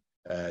forward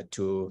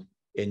to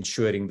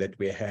ensuring that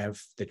we are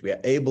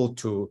able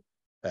to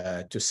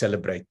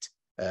celebrate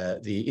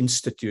the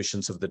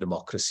institutions of the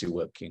democracy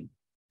working.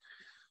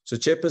 So,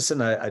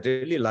 Chairperson, I'd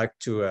really like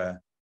to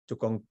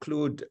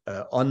conclude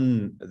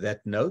on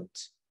that note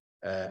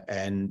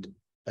and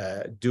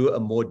do a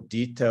more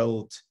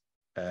detailed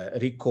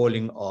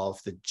recalling of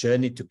the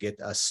journey to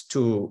get us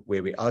to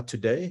where we are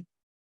today,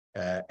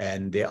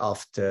 and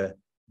thereafter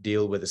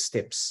deal with the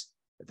steps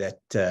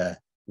that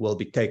will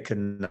be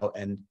taken now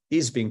and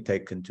is being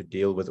taken to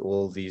deal with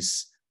all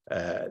these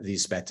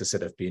matters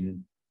that have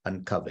been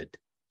uncovered.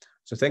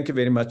 So thank you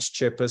very much,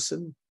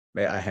 Chairperson.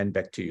 May I hand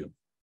back to you.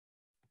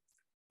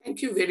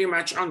 Thank you very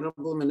much,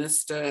 Honourable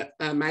Minister.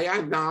 May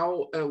I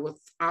now,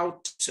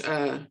 without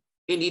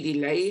any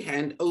delay,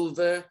 hand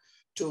over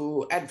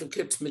to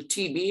Advocate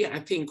Matibi, I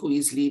think, who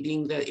is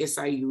leading the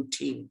SIU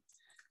team,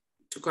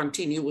 to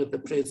continue with the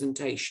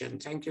presentation.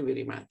 Thank you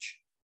very much.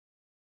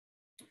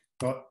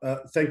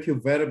 Thank you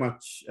very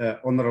much,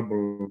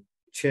 Honourable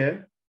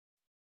Chair.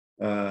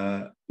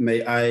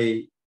 May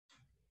I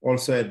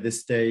also at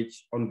this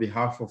stage, on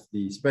behalf of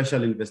the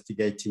Special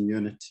Investigating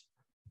Unit,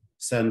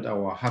 send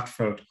our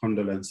heartfelt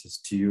condolences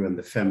to you and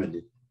the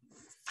family.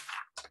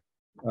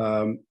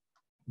 Honourable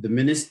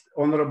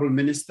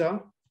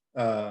Minister,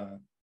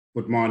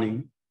 good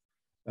morning.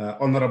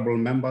 Honourable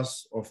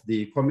members of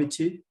the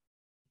committee,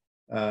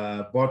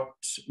 board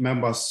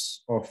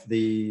members of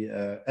the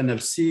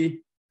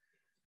NLC,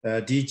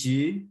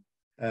 DG,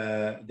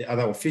 the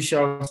other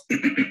officials,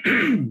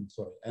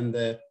 sorry, and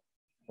the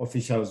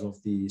officials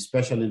of the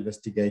Special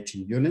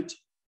Investigating Unit.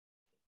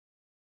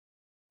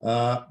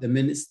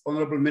 The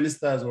Honourable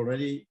Minister has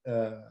already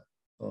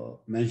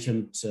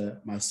mentioned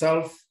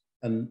myself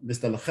and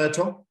Mr.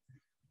 Lekgetho.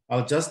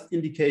 I'll just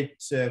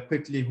indicate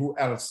quickly who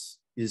else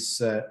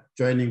is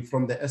joining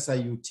from the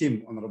SIU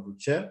team, Honourable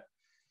Chair.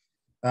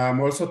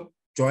 I'm also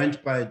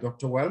joined by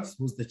Dr. Wells,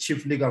 who's the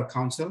Chief Legal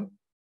Counsel,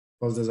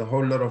 because there's a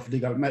whole lot of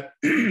legal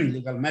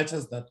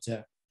matters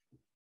that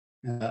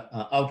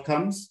are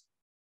outcomes.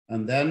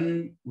 And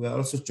then we're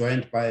also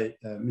joined by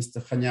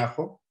Mr.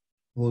 Khanyago,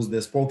 who's the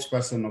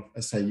spokesperson of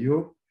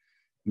SIU,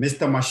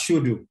 Mr.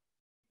 Mashudu,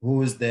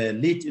 who is the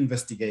lead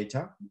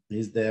investigator.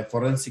 He's the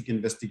forensic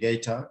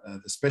investigator,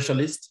 the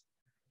specialist.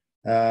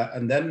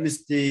 And then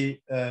Mr.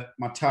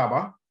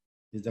 Mataba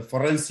is the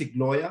forensic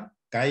lawyer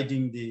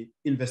guiding the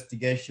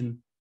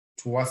investigation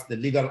towards the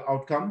legal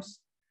outcomes.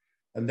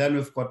 And then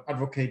we've got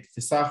Advocate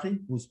Fisachi,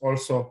 who's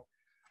also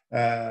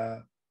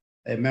a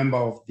member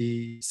of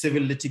the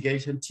civil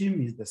litigation team.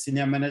 He's the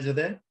senior manager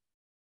there,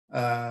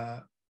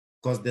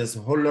 because there's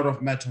a whole lot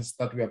of matters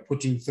that we are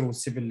putting through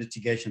civil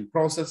litigation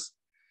process.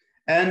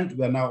 And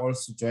we're now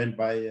also joined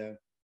by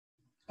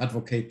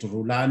Advocate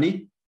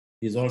Rulani.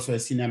 He's also a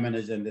senior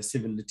manager in the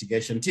civil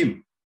litigation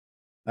team.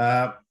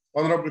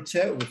 Honorable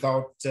Chair,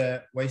 without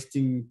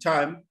wasting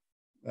time,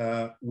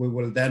 we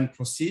will then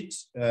proceed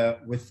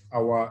with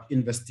our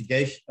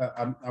investigation,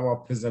 our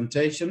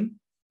presentation.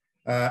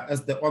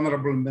 As the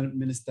Honorable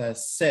Minister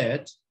has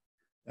said,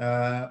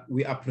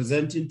 we are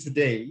presenting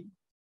today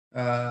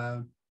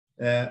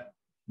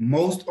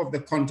most of the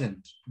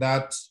content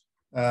that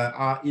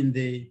are in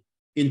the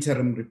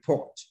interim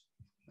report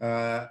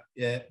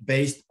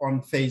based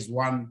on phase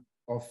 1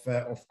 of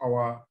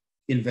our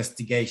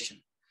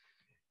investigation.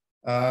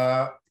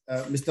 Mr.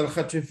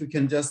 Lekgetho, if we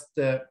can just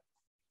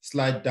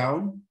slide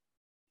down.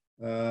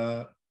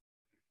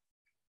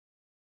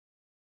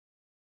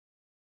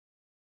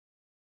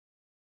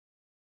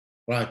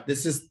 Right,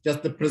 this is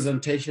just the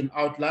presentation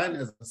outline.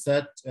 As I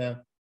said,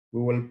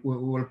 we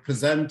will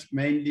present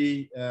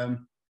mainly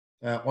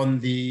on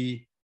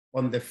the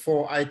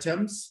 4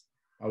 items.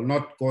 I'll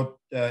not go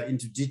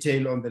into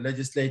detail on the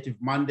legislative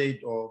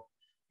mandate or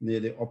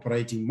the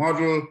operating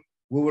model.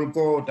 We will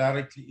go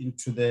directly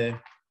into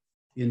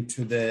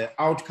the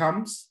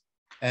outcomes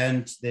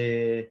and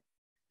the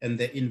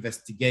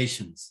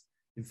investigations.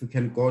 If we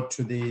can go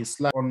to the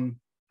slide on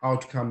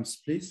outcomes,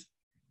 please.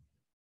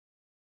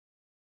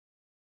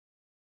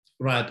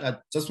 Right, I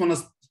just want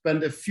to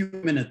spend a few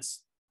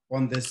minutes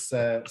on this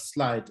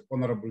slide,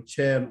 Honorable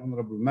Chair and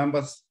Honorable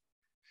members.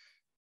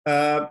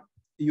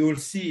 You will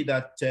see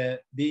that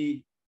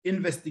the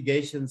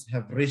investigations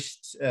have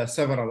reached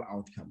several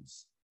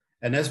outcomes.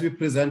 And as we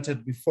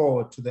presented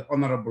before to the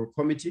Honorable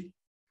Committee,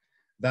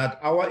 that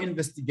our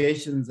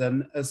investigations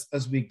and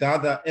as we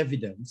gather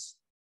evidence,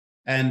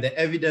 and the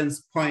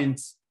evidence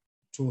points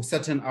to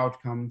certain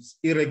outcomes,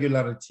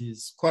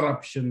 irregularities,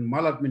 corruption,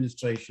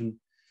 maladministration,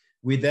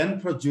 we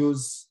then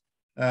produce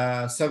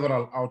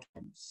several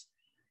outcomes.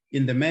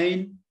 In the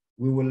main,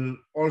 we will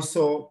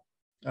also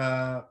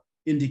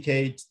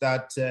indicate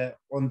that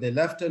on the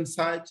left-hand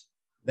side,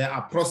 there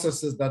are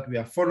processes that we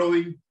are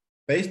following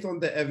based on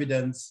the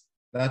evidence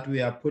that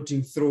we are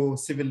putting through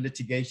civil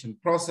litigation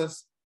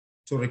process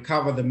to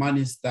recover the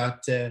monies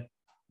that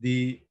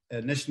the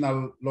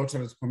National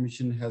Lotteries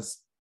Commission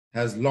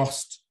has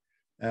lost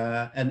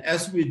And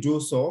as we do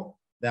so,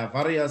 there are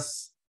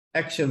various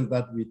actions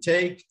that we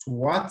take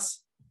towards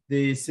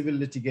the civil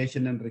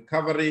litigation and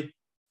recovery.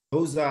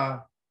 Those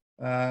are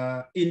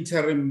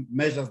interim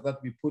measures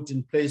that we put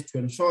in place to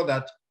ensure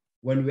that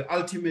when we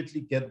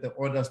ultimately get the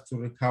orders to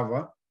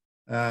recover,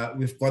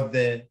 we've got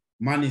the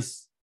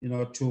monies,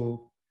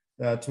 to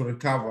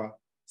recover,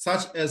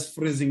 such as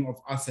freezing of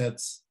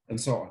assets and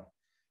so on.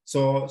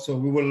 So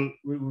we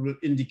will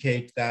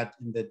indicate that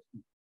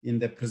in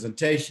the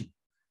presentation.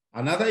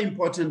 Another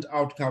important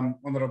outcome,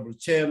 Honorable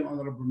Chair and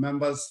Honorable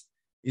Members,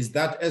 is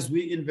that as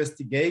we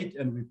investigate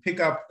and we pick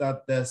up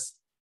that there's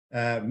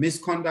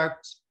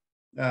misconduct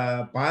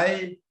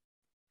by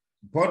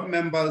board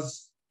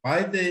members,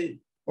 by the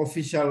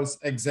officials,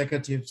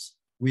 executives,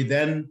 we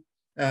then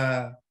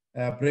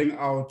bring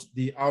out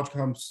the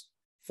outcomes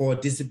for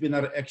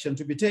disciplinary action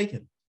to be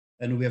taken.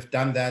 And we have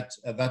done that.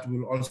 That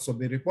will also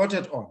be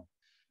reported on.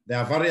 There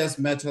are various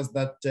matters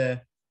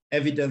that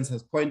evidence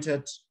has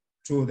pointed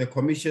to the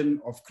commission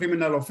of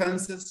criminal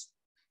offenses.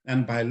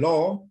 And by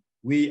law,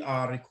 we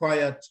are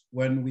required,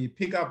 when we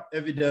pick up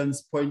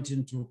evidence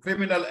pointing to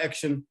criminal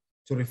action,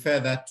 to refer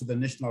that to the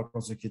National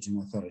Prosecuting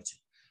Authority.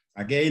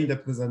 Again, the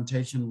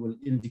presentation will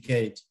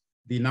indicate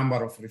the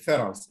number of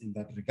referrals in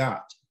that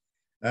regard.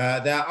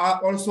 There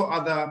are also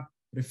other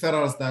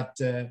referrals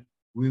that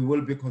we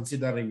will be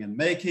considering and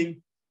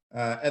making.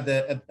 At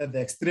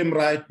the extreme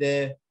right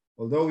there,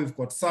 although we've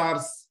got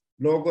SARS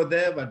logo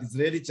there, but it's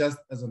really just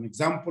as an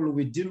example,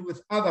 we deal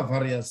with other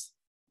various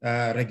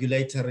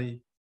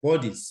regulatory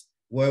bodies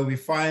where we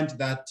find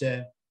that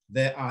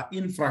there are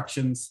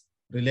infractions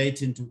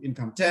relating to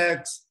income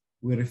tax.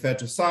 We refer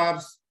to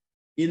SARS.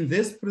 In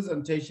this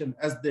presentation,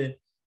 as the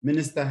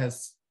Minister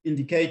has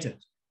indicated,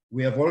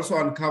 we have also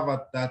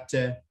uncovered that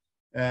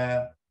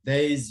there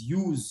is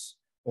use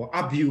or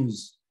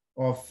abuse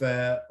of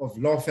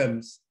law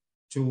firms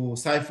to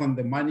siphon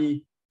the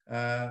money.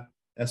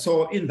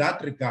 So in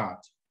that regard,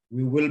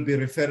 we will be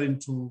referring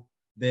to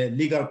the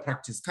Legal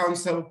Practice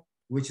Council,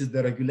 which is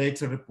the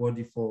regulatory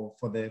body for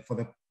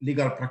the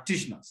legal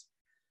practitioners.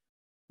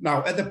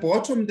 Now, at the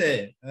bottom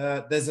there,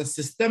 there's a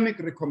systemic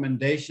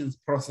recommendations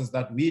process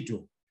that we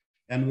do.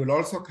 And we'll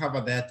also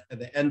cover that at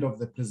the end of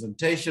the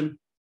presentation,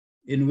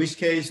 in which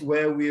case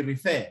where we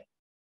refer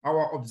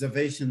our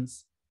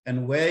observations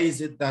and where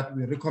is it that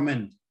we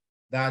recommend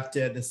that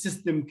the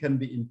system can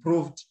be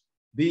improved,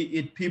 be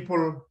it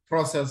people,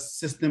 process,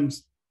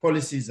 systems,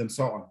 policies, and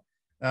so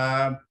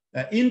on,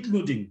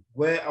 including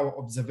where our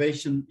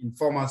observation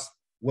inform us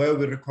where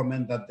we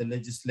recommend that the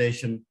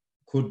legislation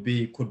could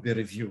be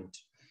reviewed.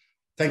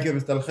 Thank you,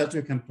 Mr. Lekgetho.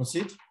 You can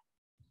proceed.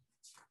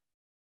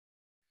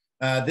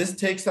 This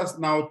takes us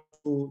now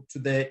to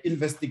the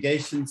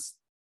investigations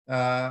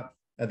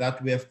that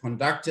we have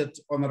conducted,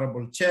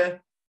 Honorable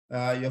Chair.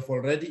 You have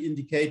already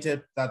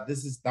indicated that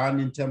this is done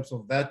in terms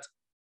of that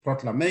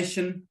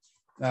proclamation.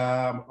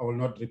 I will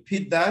not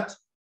repeat that,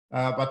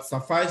 but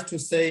suffice to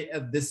say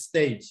at this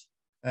stage,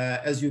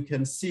 as you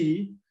can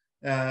see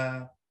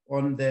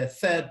on the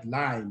third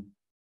line,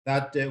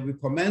 that we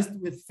commenced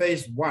with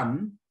phase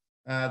one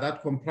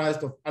that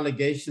comprised of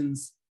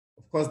allegations,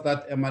 of course,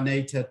 that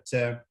emanated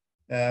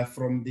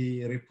from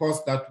the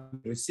reports that we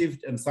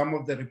received, and some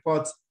of the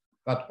reports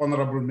that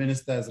Honorable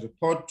Minister has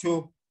reported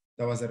to.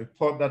 There was a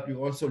report that we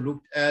also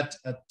looked at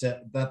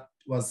that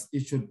was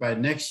issued by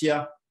next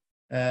year,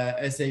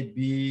 SAB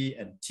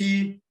and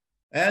T.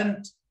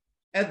 And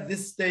at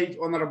this stage,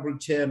 Honorable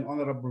Chair and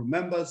Honorable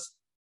Members,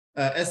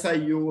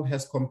 SIU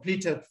has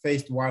completed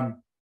phase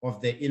one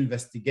of the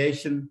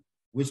investigation,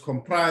 which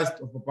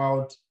comprised of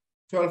about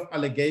 12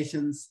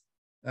 allegations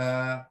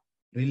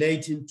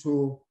relating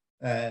to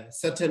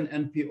certain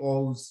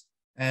NPOs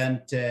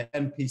and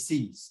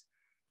NPCs.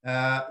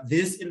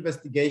 This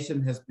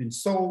investigation has been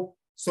so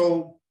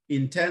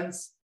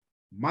intense,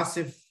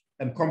 massive,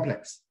 and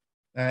complex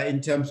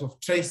in terms of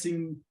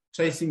tracing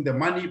the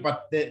money,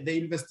 but the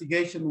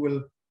investigation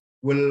will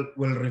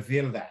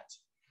reveal that.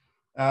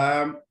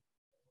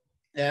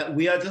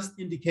 We are just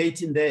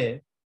indicating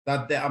there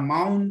that the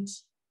amount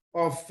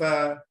of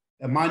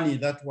money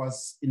that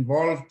was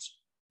involved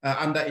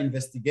under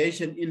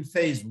investigation in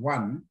phase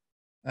one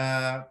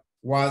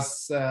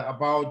was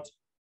about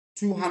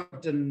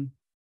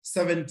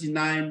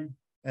 279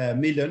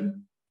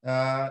 million.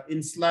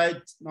 In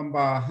slide number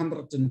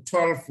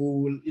 112, we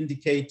will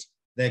indicate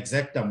the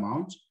exact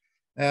amount.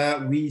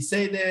 We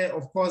say there,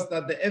 of course,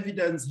 that the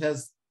evidence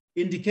has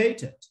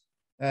indicated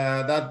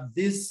that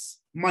this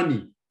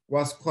money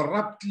was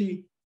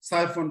corruptly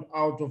siphoned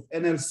out of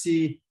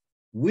NLC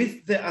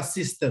with the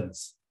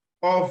assistance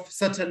of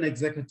certain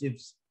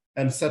executives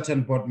and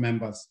certain board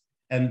members.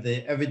 And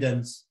the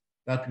evidence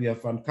that we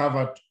have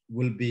uncovered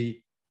will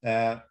be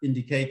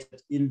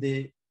indicated in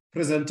the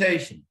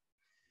presentation.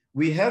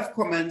 We have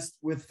commenced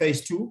with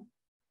phase two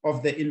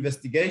of the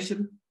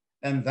investigation,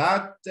 and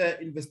that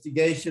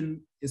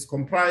investigation is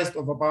comprised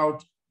of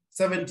about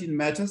 17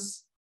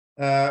 matters.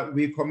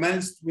 We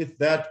commenced with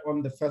that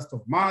on the 1st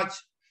of March,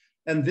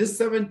 and these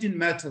 17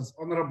 matters,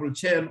 Honorable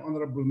Chair and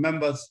Honorable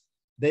Members,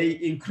 they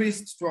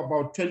increased to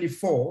about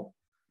 24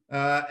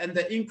 And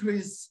the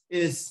increase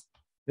is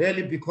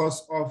really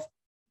because of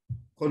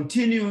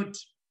continued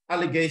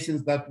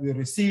allegations that we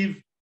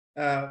receive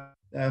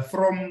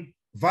from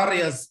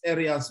various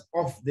areas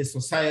of the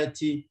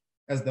society,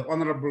 as the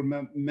Honorable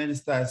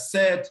Minister has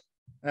said,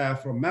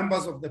 from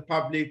members of the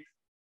public,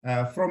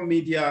 from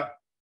media,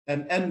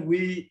 and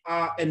we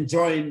are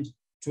enjoined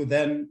to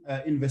then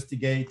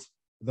investigate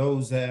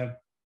those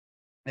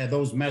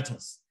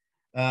matters.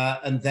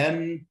 And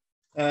then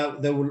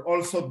there will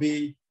also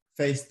be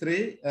phase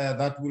 3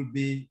 that will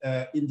be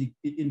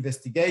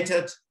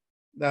investigated,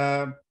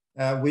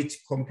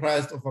 which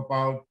comprised of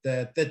about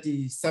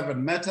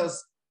 37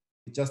 matters.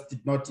 We just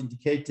did not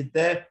indicate it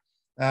there,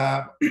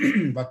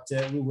 but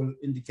we will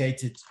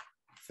indicate it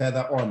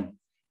further on.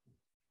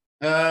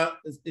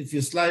 If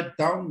you slide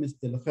down,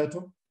 Mr.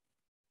 Lekgetho.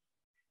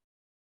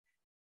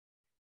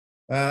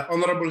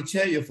 Honorable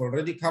Chair, you've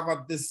already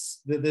covered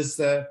this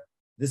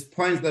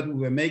points that we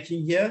were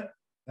making here,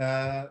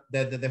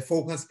 the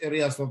focus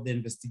areas of the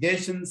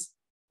investigations,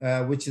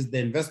 which is the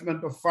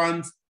investment of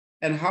funds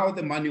and how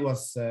the money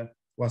was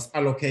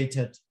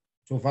allocated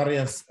to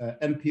various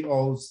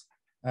NPOs,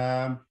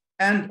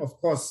 and of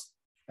course,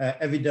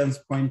 evidence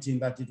pointing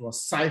that it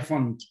was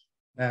siphoned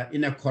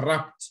in a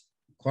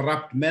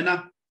corrupt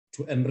manner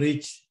to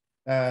enrich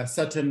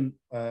certain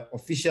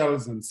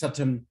officials and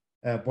certain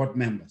board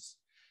members.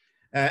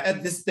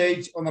 At this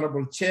stage,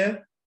 Honorable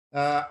Chair,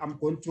 I'm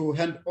going to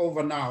hand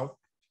over now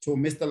to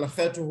Mr.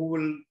 Lekgetho, who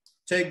will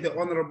take the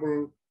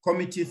Honorable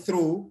Committee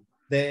through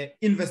the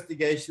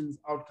investigations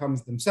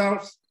outcomes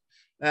themselves.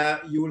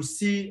 You will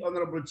see,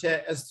 Honorable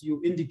Chair, as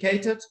you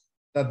indicated,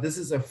 that this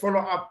is a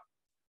follow-up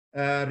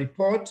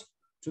report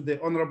to the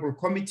Honorable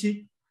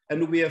Committee,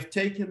 and we have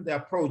taken the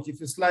approach.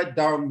 If you slide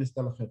down,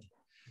 Mr. Lekgetho,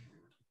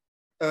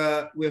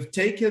 we have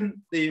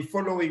taken the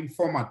following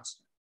format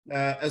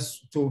as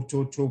to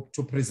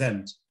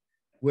present.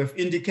 We have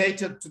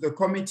indicated to the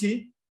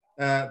committee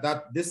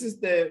that this is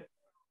the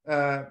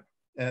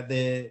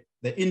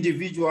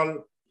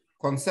individual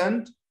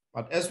consent,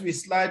 but as we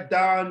slide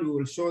down, we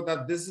will show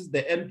that this is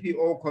the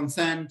NPO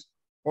consent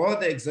or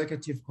the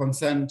executive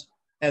consent,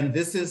 and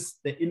this is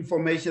the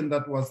information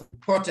that was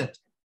reported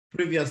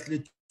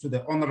previously to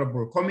the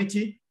Honorable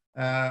Committee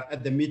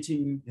at the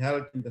meeting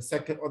held on the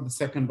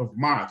 2nd of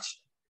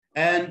March.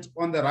 And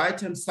on the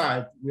right-hand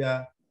side, we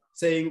are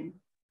saying,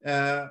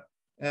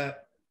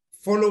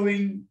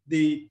 following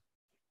the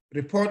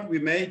report we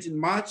made in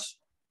March,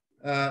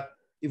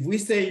 if we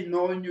say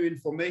no new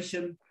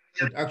information,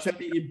 it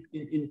actually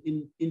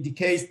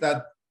indicates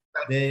that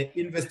the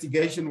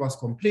investigation was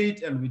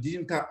complete and we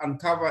didn't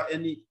uncover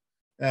any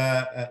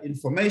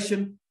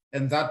information,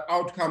 and that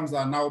outcomes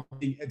are now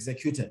being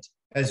executed.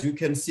 As you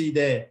can see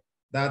there,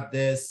 that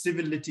the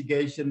civil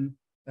litigation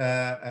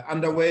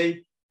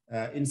underway.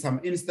 In some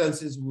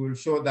instances, we will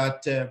show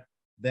that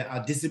there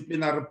are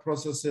disciplinary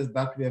processes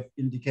that we have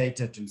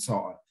indicated and so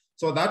on.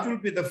 So that will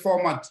be the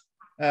format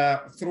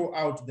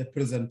throughout the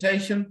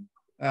presentation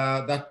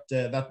that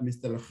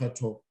Mr.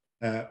 Lekgetho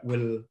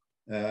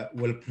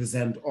will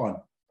present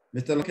on.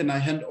 Mr. Lekgetho, can I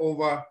hand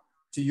over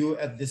to you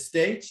at this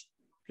stage,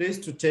 please,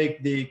 to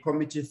take the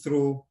committee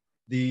through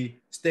the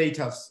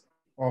status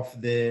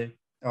of the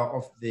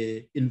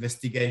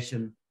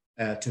investigation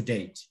to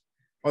date.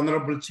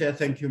 Honorable Chair,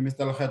 thank you.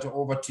 Mr. Lekgetho,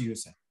 over to you,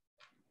 sir.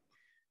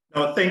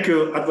 No, thank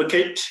you,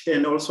 Advocate.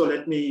 And also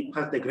let me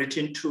pass the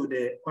greeting to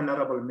the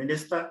Honorable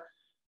Minister,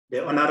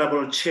 the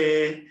Honorable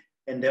Chair,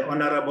 and the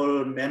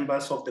Honorable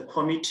members of the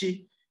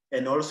committee,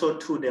 and also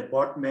to the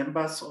board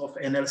members of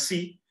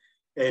NLC,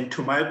 and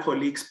to my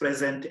colleagues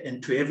present,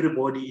 and to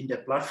everybody in the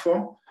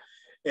platform.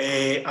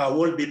 I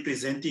will be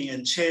presenting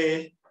and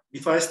chair.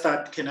 Before I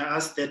start, can I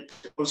ask that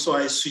also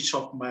I switch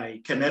off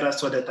my camera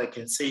so that I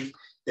can save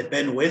the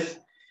bandwidth?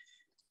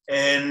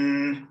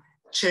 And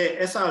Chair,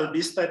 as I'll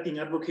be starting,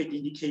 Advocate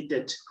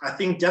indicated, I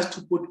think just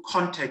to put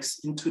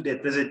context into the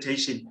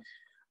presentation,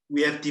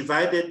 we have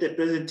divided the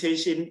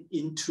presentation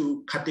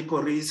into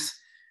categories.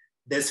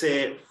 There's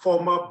a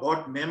former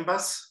board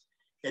members,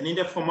 and in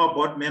the former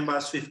board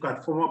members, we've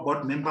got former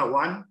board member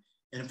 1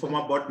 and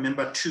former board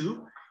member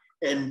 2.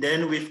 And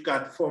then we've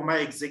got former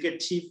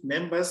executive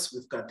members.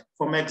 We've got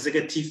former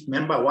executive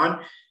member 1,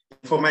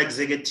 former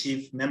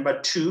executive member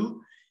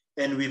 2.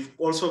 And we've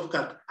also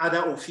got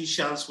other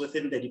officials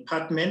within the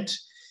department.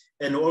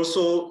 And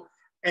also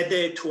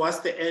towards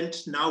the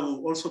end, now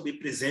we'll also be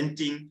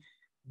presenting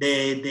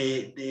the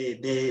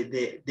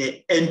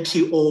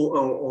NPO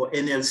or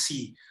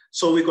NLC.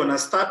 So we're gonna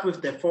start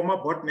with the former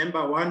board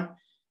member 1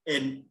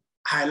 and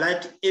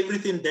highlight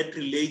everything that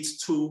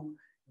relates to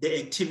the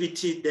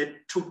activity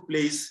that took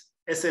place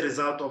as a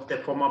result of the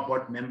former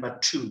board member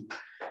 2.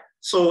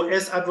 So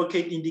as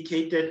Advocate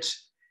indicated,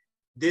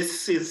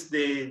 this is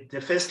the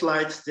first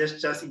slide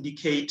just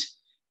indicate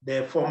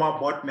the former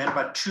board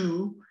member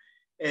 2.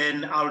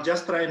 And I'll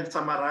just try and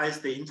summarize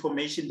the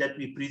information that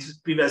we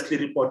previously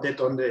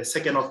reported on the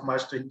 2nd of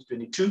March,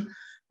 2022.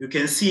 You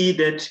can see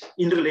that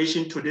in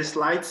relation to these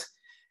slides,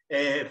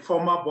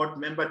 former board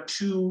member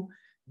 2,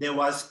 there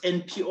was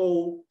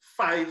NPO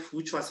 5,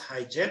 which was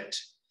hijacked.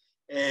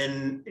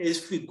 And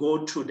if we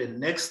go to the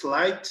next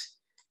slide,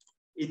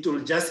 it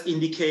will just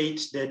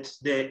indicate that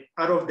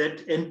out of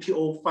that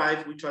NPO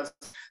 5, which was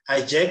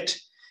hijacked,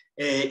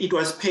 it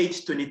was paid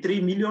 23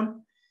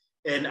 million.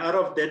 And out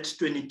of that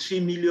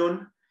 23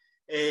 million,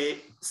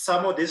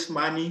 some of this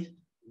money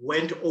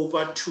went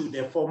over to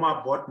the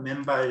former board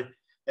member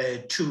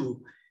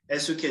too.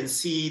 As you can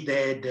see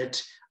there,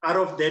 that out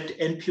of that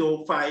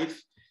NPO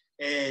 5,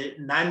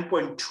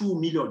 9.2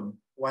 million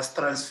was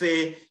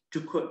transferred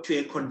to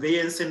a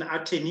conveyancing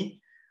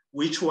attorney,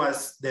 which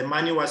was, the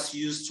money was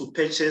used to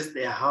purchase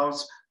their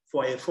house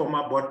for a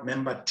former board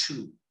member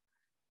too.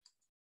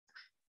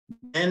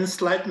 And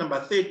slide number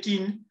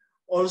 13,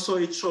 also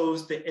it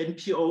shows the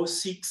NPO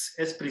 6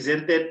 as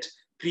presented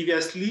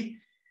previously.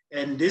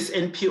 And this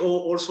NPO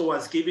also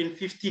was given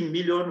 15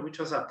 million, which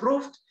was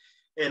approved.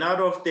 And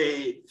out of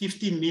the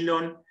 15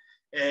 million,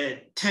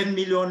 10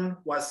 million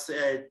was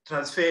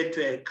transferred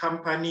to a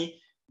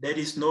company that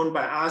is known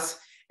by us.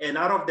 And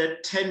out of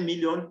that 10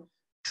 million,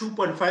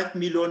 2.5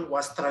 million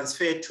was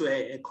transferred to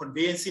a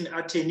conveyancing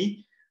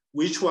attorney,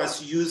 which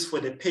was used for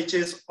the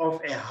purchase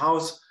of a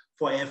house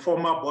for a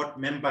former board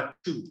member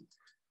too.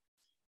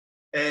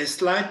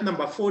 Slide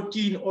number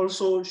 14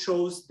 also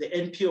shows the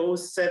NPO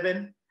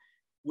 7,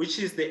 which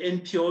is the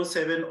NPO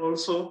 7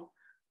 also,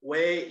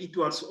 where it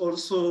was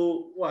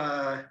also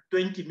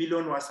 20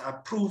 million was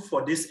approved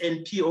for this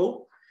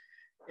NPO.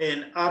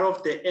 And out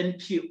of the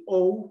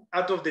NPO,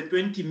 out of the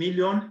 20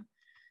 million,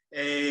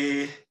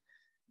 the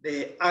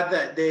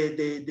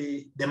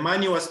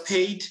money was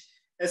paid.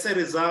 As a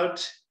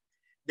result,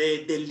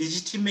 the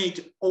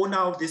legitimate owner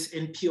of this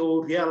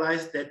NPO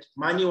realized that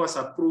money was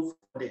approved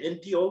for the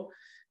NPO.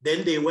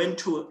 Then they went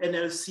to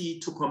NLC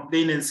to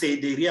complain and say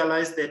they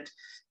realized that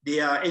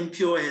their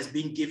NPO has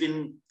been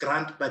given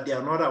grant, but they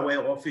are not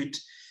aware of it.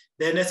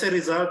 Then as a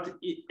result,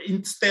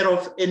 instead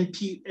of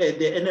the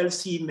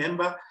NLC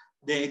member,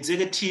 the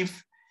executive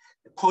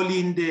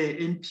calling the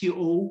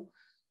NPO,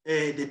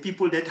 the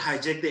people that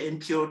hijacked the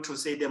NPO to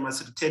say they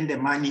must return the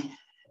money,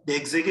 the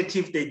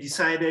executive, they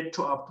decided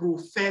to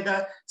approve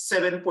further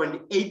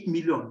 7.8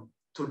 million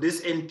to this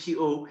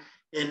NPO.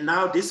 And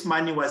now this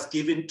money was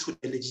given to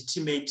the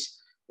legitimate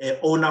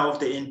owner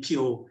of the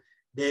NPO.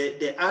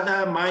 The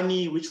other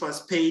money which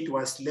was paid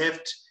was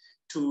left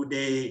to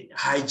the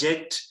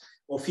hijacked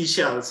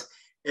officials.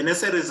 And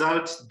as a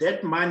result,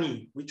 that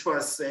money which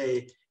was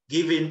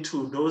given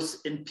to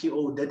those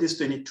NPO, that is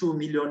 22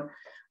 million,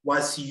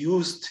 was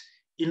used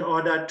in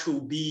order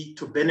to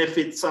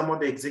benefit some of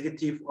the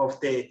executive of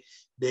the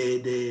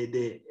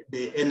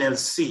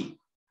NLC.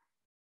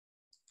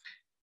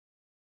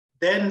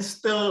 Then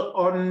still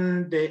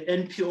on the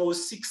NPO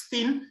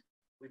 16,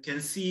 we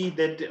can see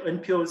that the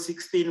NPO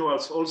 16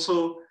 was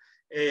also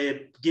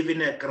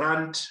given a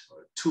grant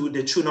to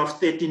the tune of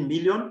 13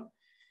 million.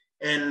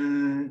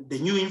 And the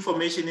new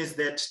information is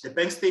that the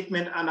bank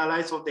statement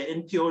analysis of the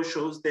NPO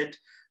shows that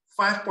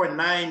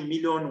 5.9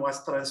 million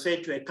was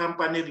transferred to a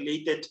company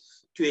related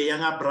to a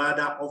younger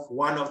brother of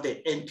one of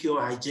the NPO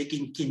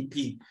hijacking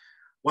kingpin.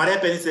 What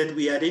happened is that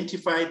we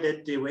identified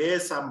that there were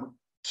some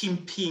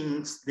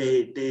kingpins,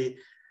 the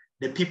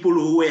people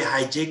who were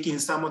hijacking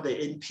some of the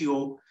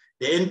NPO.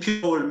 The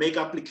NPO will make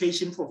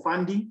application for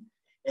funding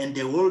and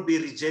they will be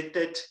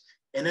rejected.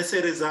 And as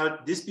a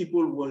result, these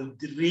people will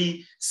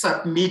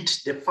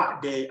resubmit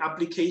the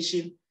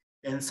application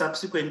and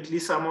subsequently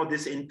some of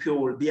this NPO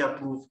will be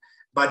approved,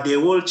 but they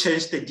will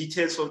change the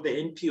details of the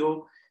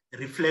NPO,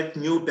 reflect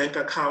new bank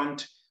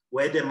account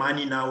where the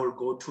money now will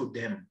go to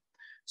them.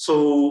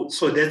 So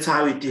that's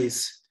how it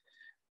is.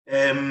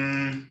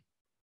 Then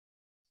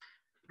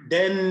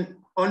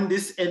on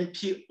this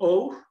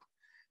NPO,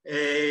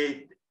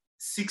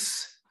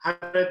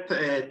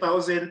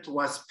 600,000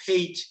 was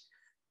paid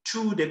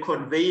to the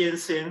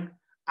conveyancing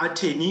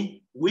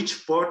attorney,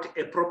 which bought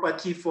a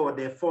property for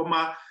the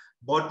former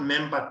board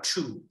member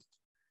too.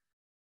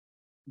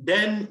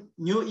 Then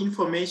new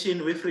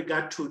information with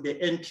regard to the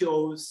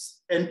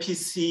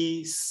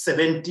NPC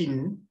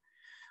 17.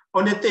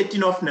 On the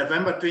 13th of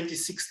November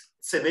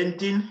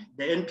 2017,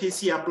 the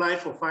NPC applied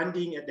for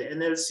funding at the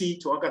NLC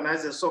to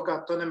organize a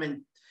soccer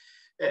tournament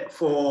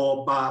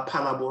for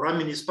Palabora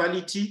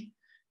municipality.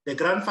 The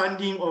grant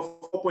funding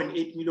of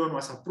 4.8 million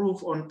was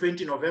approved on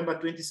 20 November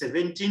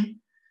 2017.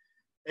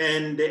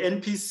 And the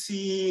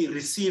NPC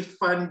received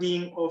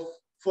funding of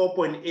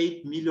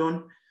 4.8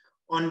 million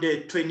on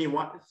the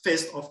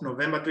 21st of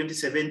November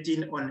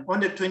 2017. On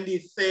the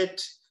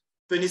 22nd,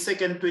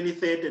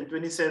 23rd, and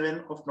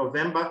 27th of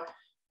November,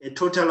 a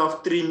total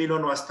of 3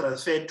 million was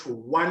transferred to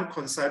one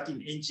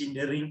consulting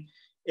engineering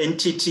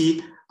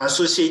entity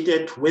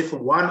associated with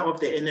one of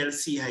the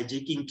NLC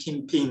hijacking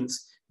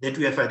kingpins that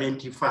we have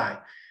identified.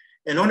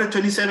 And on the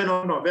 27th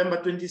of November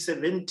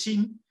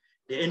 2017,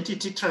 the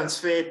entity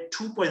transferred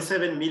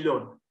 2.7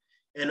 million.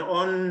 And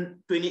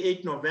on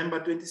 28 November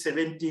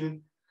 2017,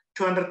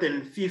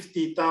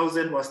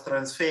 250,000 was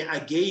transferred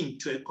again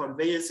to a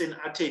conveyancing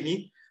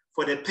attorney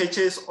for the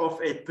purchase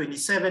of a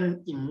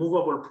 27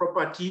 immovable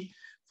property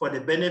for the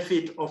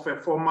benefit of a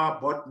former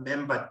board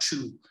member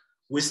too,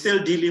 We're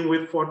still dealing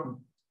with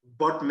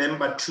board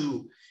member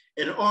 2.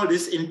 And all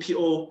this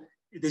NPO,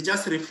 they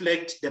just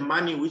reflect the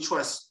money which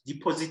was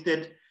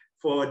deposited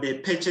for the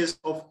purchase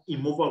of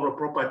immovable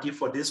property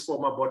for this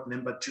former board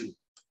member 2.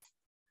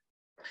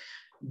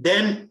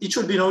 Then it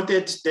should be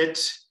noted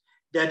that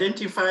they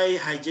identify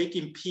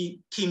hijacking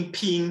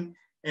kingpin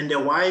and the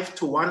wife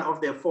to one of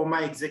the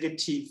former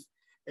executive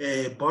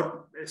of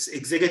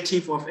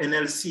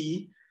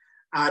NLC,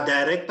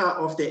 director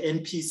of the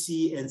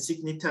NPC and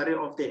signatory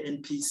of the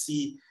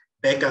NPC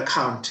bank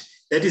account.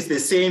 That is the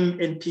same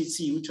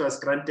NPC which was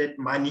granted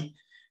money.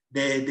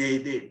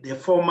 The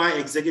former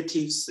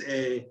executives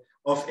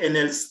of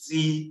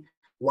NLC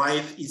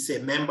wife is a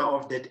member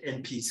of that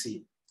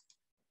NPC.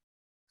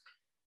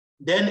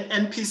 Then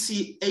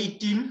NPC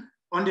 18,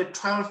 on the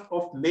 12th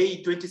of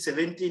May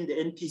 2017, the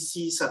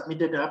NPC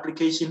submitted an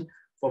application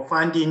for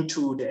funding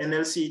to the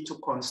NLC to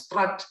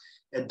construct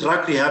a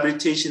drug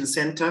rehabilitation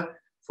center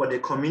for the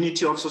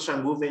community of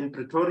Soshanguve in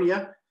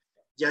Pretoria.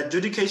 The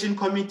adjudication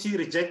committee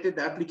rejected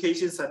the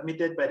application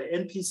submitted by the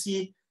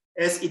NPC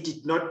as it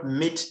did not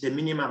meet the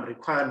minimum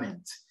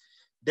requirements.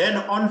 Then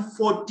on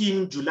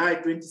 14 July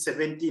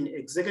 2017,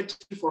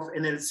 executive of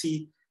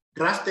NLC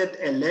drafted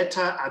a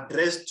letter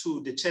addressed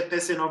to the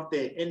chairperson of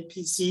the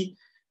NPC,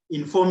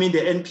 informing the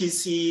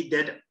NPC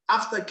that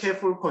after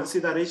careful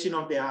consideration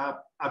of their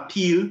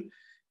appeal,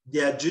 the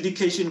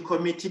adjudication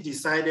committee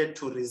decided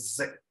to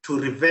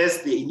reverse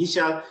the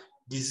initial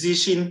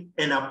decision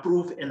and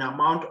approve an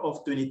amount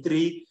of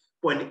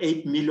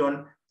 23.8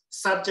 million,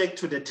 subject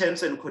to the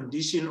terms and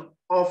conditions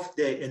of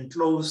the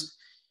enclosed,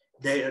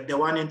 the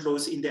one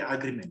enclosed in the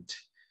agreement.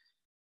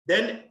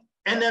 Then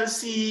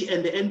NLC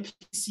and the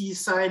NPC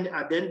signed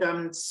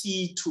addendum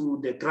C to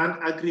the grant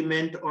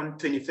agreement on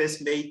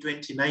 21st May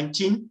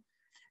 2019.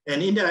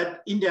 And in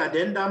the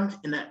addendum,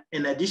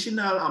 an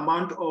additional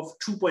amount of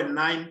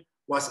 2.9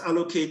 was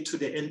allocated to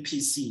the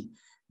NPC.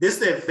 This is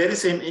the very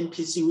same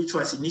NPC which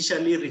was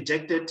initially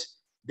rejected.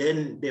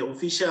 Then the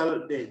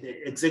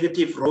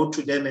executive wrote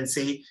to them and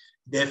say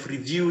they've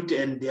reviewed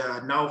and they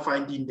are now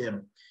finding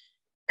them.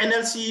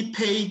 NLC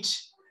paid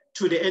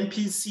to the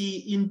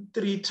NPC in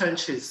 3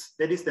 tranches.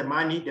 That is the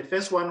money. The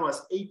first one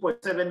was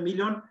 8.7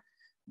 million.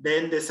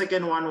 Then the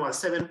second one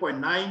was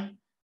 7.9.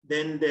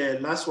 Then the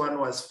last one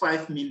was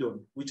 5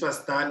 million, which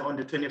was done on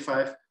the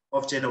 25th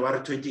of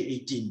January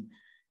 2018.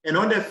 And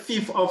on the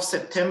 5th of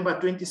September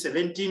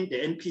 2017, the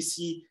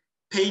NPC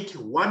paid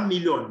 1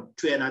 million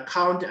to an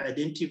account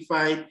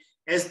identified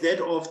as that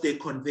of the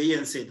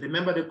conveyancing.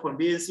 Remember the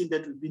conveyancing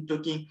that we've been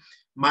talking,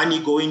 money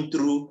going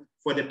through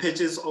for the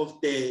purchase of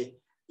the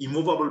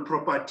immovable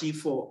property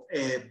for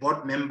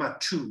board member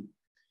 2.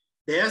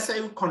 The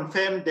SI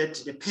confirmed that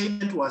the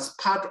payment was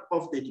part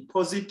of the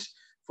deposit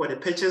for the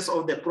purchase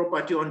of the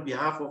property on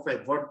behalf of a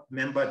board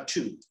member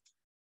 2.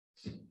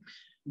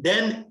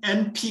 Then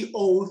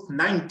NPO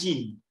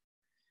 19.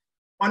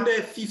 On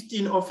the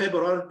 15th of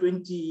February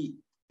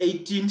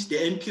 2018,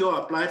 the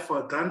NPO applied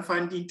for grant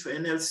funding to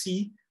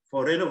NLC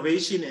for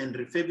renovation and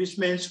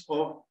refurbishment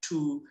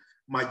to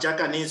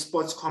Majakane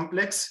Sports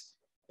Complex.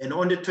 And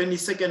on the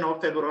 22nd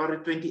of February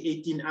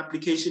 2018,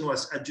 application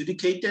was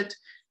adjudicated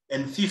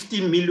and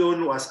 15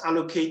 million was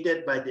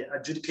allocated by the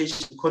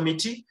adjudication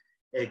committee.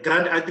 A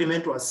grant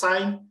agreement was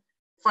signed.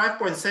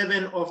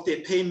 5.7 of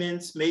the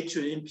payments made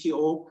to the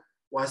NPO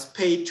was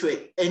paid to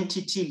an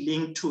entity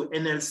linked to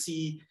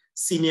NLC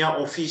senior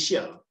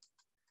official.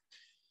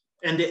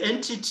 And the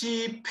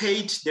entity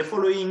paid the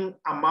following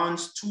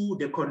amounts to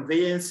the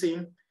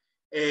conveyancing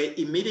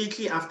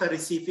immediately after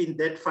receiving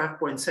that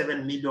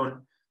 5.7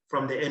 million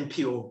from the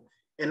NPO.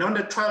 And on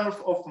the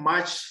 12th of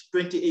March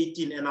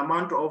 2018, an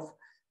amount of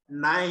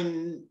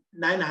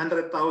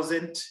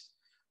 900,000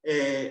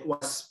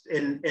 was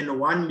and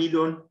 1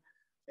 million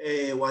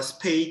was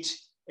paid,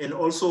 and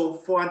also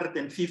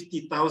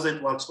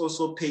 450,000 was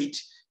also paid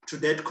to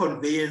that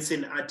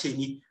conveyancing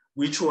attorney,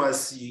 which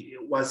was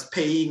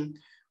paying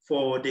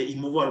for the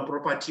immovable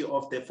property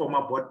of the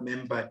former board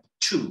member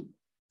 2.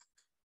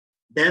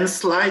 Then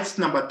slides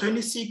number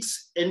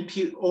 26,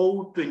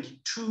 NPO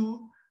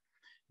 22.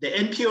 The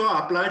NPO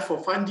applied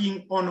for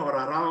funding on or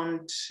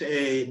around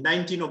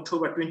 19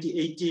 October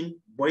 2018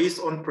 based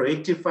on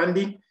proactive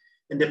funding.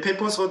 And the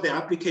purpose of the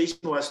application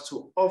was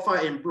to offer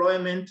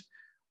employment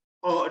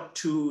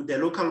to the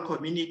local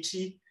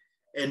community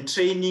and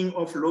training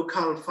of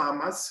local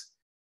farmers.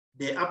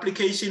 The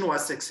application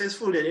was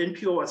successful. The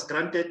NPO was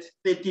granted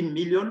 13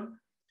 million.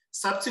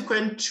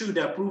 Subsequent to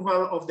the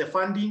approval of the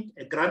funding,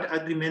 a grant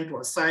agreement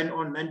was signed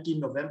on 19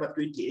 November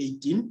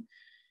 2018.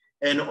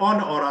 And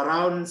on or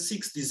around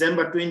 6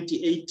 December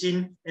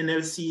 2018,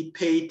 NLC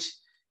paid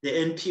the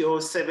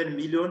NPO 7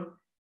 million.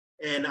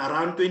 And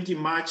around 20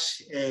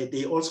 March,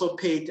 they also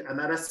paid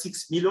another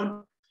 6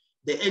 million.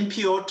 The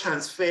NPO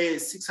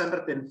transferred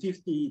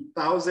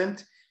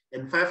 650,000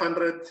 and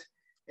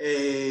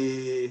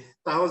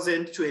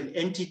 500,000 to an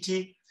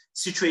entity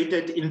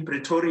situated in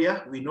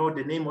Pretoria. We know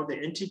the name of the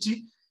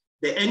entity.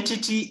 The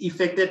entity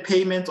effected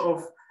payment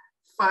of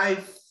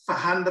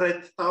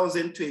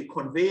 500,000 to a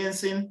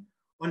conveyancing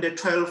on the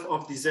 12th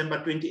of December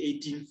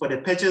 2018 for the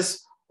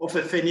purchase of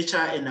a furniture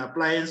and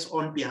appliance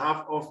on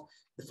behalf of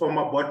the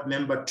former board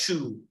member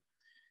 2.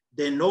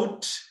 The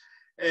note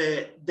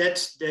for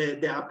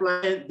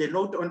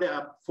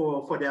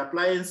the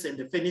appliance and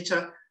the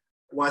furniture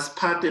was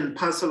part and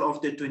parcel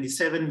of the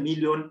 27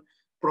 million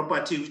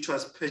property which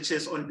was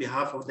purchased on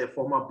behalf of the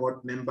former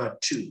board member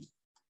 2.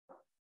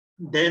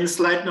 Then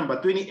slide number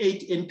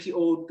 28,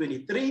 NPO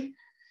 23.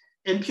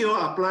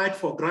 NPO applied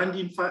for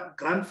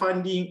grant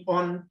funding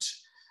on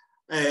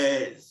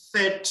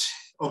 3rd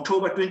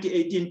October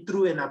 2018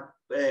 through an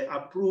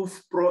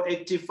approved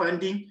proactive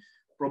funding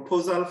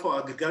proposal for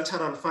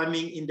agricultural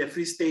farming in the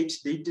Free State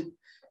dated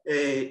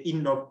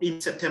in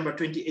September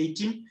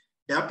 2018.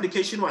 The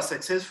application was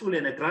successful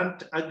and a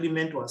grant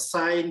agreement was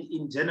signed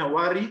in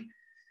January,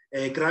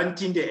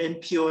 granting the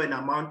NPO an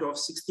amount of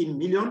 16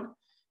 million.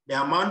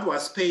 The amount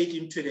was paid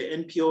into the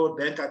NPO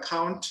bank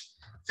account.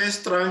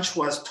 First tranche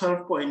was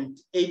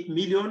 12.8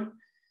 million,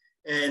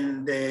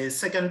 and the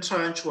second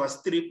tranche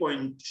was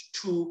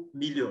 3.2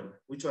 million,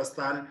 which was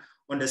done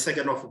on the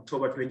 2nd of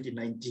October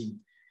 2019.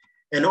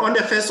 And on the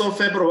 1st of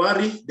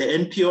February, the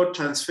NPO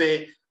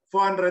transferred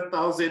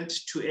 400,000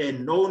 to a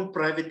known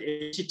private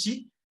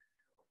entity.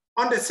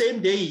 On the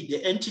same day,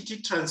 the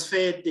entity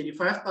transferred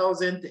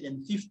 35,000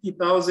 and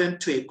 50,000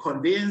 to a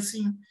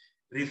conveyancing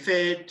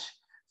referred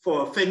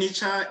for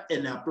furniture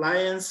and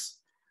appliance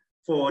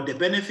for the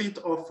benefit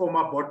of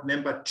former board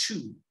member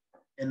 2.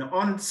 And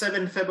on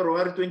 7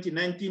 February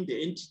 2019,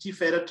 the entity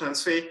further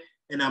transferred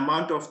an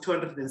amount of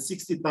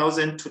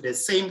 260,000 to the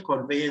same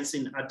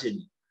conveyancing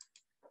attorney.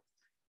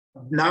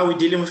 Now we're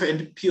dealing with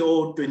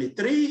NPO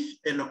 23,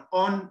 and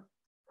on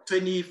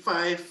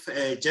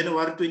 25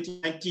 January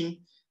 2019,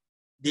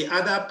 the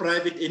other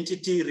private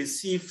entity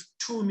received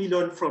 2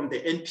 million from the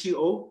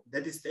NPO,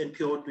 that is the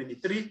NPO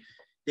 23.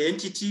 The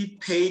entity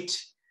paid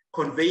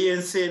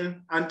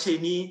conveyancing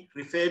attorney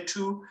referred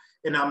to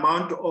an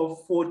amount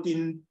of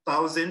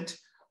 14,000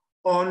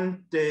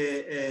 on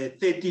the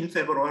 13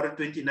 February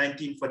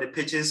 2019 for the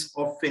purchase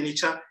of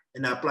furniture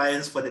and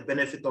appliance for the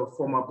benefit of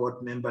former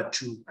board member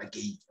 2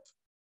 again.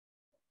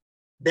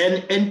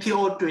 Then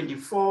NPO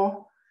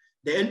 24,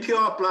 the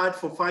NPO applied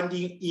for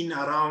funding in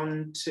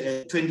around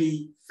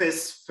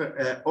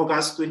 21st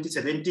August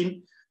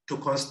 2017 to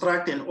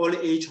construct an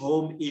all-age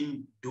home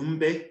in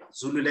Dumbe,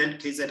 Zululand,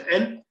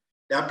 KZN.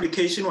 The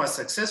application was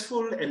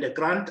successful and the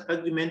grant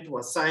agreement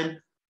was signed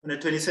on the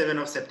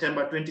 27th of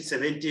September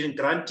 2017,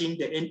 granting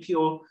the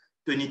NPO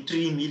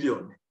 23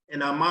 million.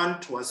 An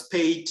amount was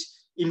paid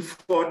in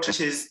 4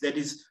 tranches, that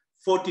is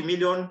 40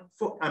 million,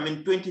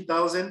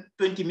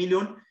 20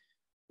 million,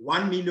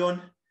 1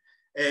 million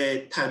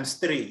times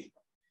 3.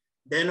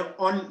 Then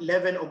on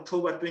 11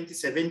 October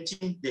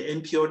 2017,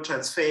 the NPO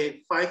transferred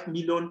 5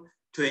 million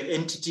to an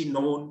entity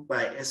known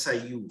by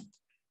SIU.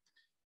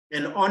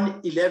 And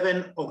on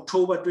 11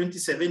 October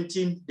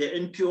 2017, the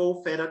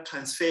NPO further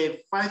transferred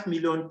 5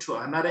 million to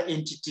another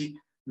entity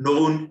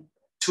known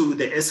to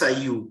the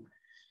SIU.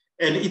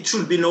 And it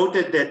should be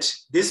noted that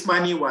this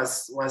money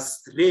was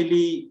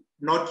really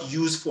not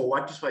used for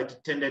what it was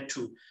intended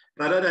to.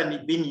 Rather than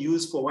it being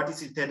used for what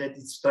it's intended,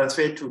 it's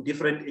transferred to a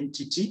different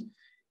entity.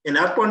 And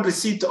upon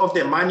receipt of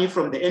the money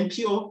from the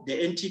NPO, the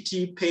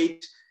entity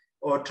paid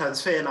or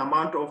transferred an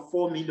amount of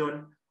 4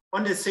 million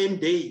on the same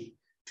day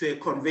to a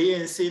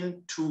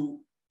conveyancing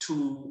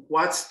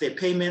towards the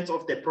payment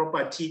of the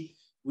property,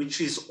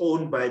 which is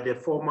owned by the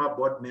former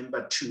board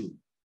member 2.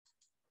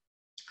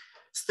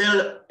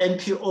 Still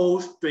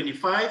NPO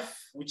 25,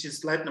 which is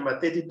slide number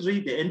 33,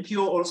 the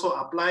NPO also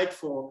applied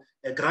for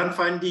a grant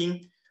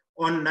funding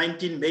on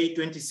 19 May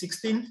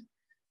 2016.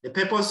 The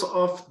purpose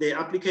of the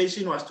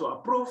application was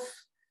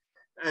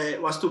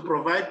to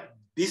provide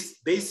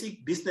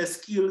basic business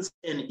skills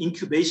and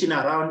incubation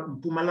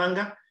around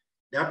Mpumalanga.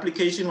 The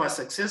application was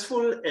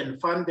successful and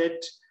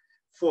funded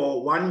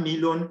for 1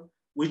 million,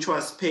 which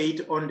was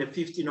paid on the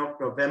 15th of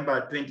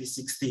November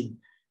 2016.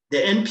 The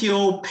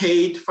NPO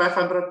paid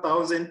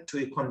 500,000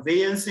 to a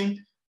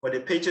conveyancing for the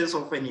purchase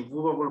of an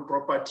immovable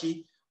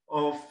property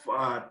of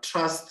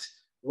trust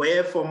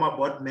where former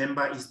board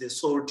member is the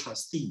sole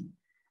trustee.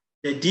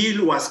 The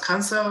deal was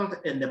canceled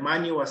and the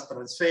money was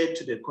transferred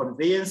to the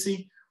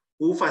conveyancing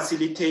who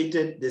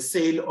facilitated the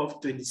sale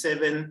of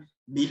 27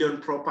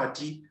 million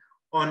property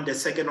on the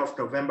 2nd of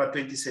November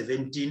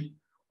 2017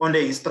 on the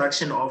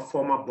instruction of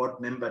former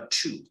board member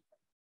 2.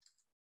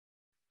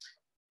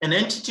 An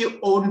entity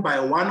owned by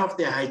one of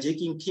the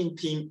hijacking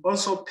kingpin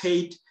also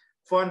paid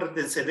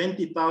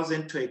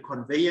 470,000 to a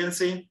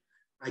conveyancing.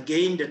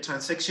 Again, the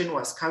transaction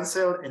was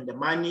canceled and the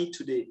money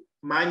to the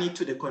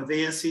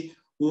conveyancing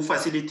who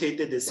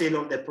facilitated the sale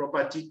of the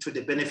property to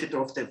the benefit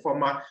of the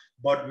former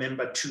board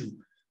member 2.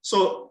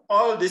 So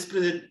all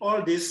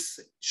this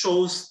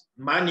shows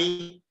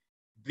money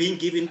being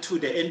given to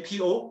the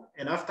NPO,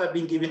 and after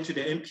being given to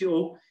the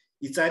NPO,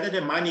 it's either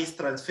the money is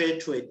transferred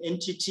to an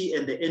entity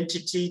and the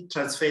entity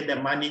transferred the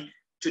money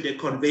to the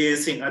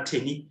conveyancing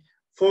attorney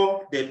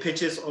for the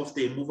purchase of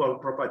the immovable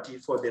property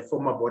for the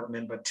former board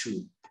member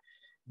 2.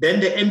 Then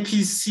the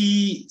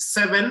NPC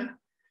 7,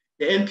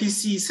 The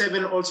NPC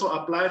 7 also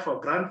applied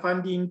for grant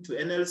funding to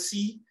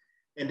NLC,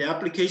 and the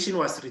application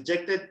was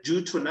rejected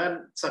due to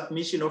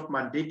non-submission of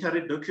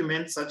mandatory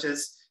documents such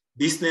as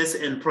business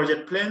and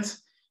project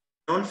plans.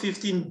 On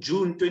 15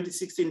 June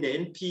 2016, the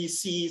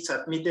NPC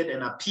submitted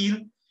an appeal,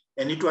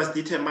 and it was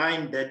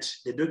determined that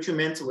the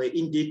documents were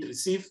indeed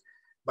received,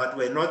 but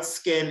were not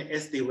scanned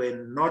as they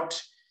were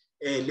not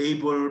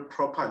labeled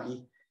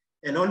properly.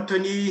 And on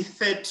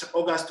 23rd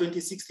August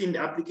 2016, the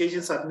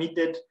application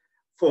submitted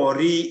for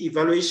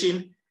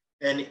re-evaluation,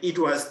 and it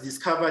was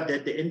discovered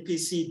that the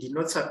NPC did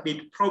not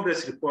submit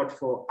progress report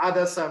for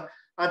other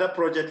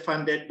project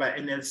funded by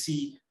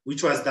NLC,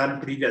 which was done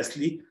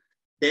previously.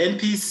 The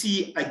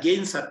NPC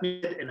again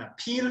submitted an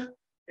appeal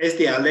as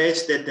they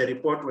alleged that the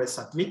report was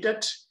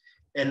submitted.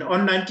 And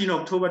on 19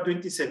 October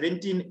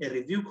 2017, a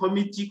review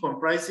committee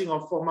comprising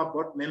of former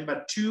board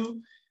member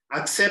 2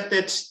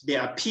 accepted the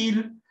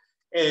appeal,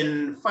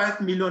 and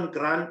 5 million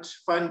grant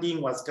funding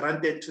was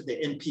granted to the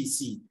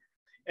NPC.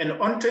 And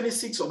on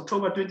 26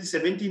 October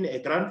 2017, a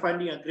grant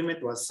funding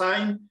agreement was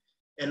signed.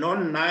 And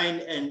on 9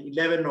 and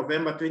 11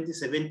 November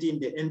 2017,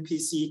 the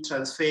NPC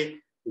transferred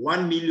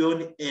 1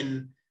 million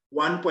and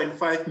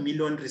 1.5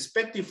 million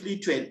respectively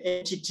to an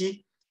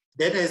entity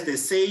that has the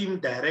same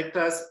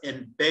directors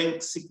and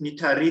bank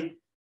signatory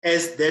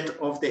as that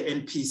of the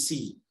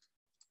NPC.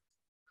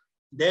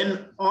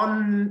 Then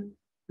on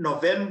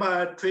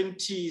November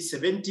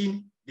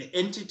 2017, the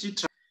entity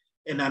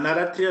and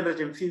another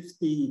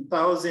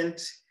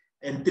 350,000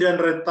 and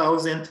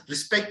 300,000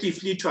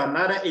 respectively to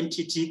another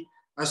entity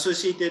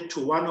associated to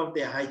one of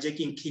the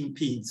hijacking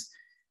kingpins.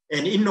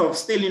 And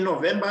still in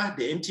November,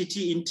 the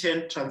entity in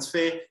turn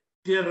transferred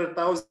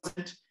 300,000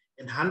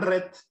 and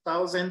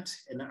 100,000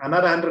 and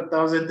another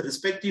 100,000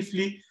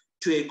 respectively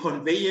to a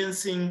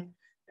conveyancing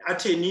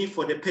attorney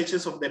for the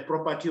purchase of the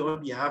property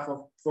on behalf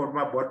of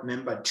former board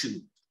member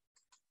 2.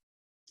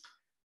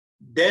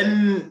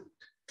 Then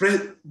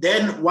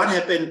what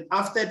happened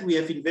after we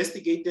have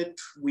investigated,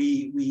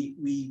 we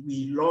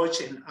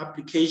launched an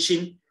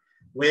application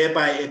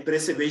whereby a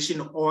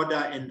preservation order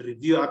and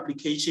review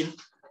application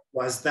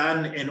was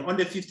done. And on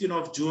the 15th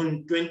of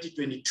June,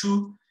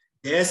 2022,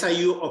 the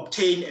SIU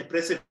obtained a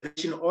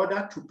preservation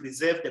order to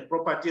preserve the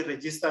property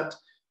registered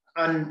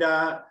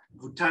under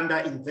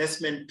Vutanda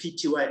Investment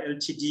Pty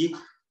Ltd,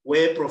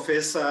 where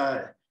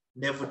Professor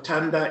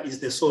Nevutanda is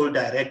the sole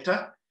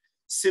director.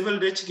 Civil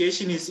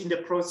litigation is in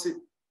the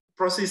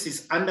process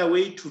is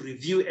underway to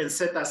review and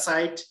set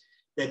aside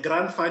the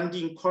grant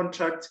funding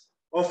contract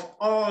of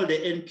all the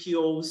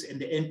NPOs and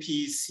the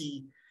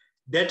NPC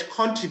that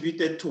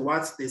contributed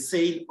towards the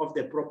sale of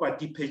the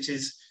property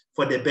purchase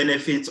for the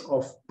benefits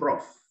of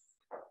Prof.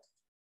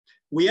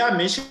 We are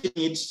mentioning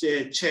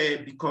it,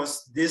 Chair,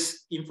 because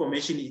this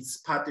information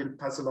is part and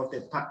parcel of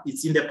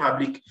it's in the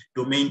public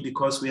domain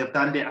because we have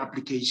done the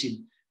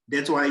application.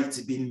 That's why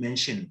it's been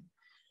mentioned.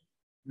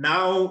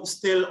 Now,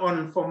 still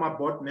on former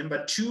board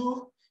member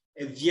 2,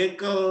 a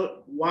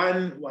vehicle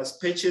 1 was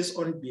purchased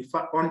on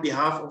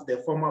behalf of the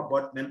former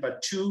board member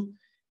 2.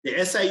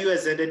 The SIU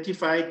has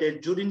identified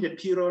that during the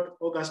period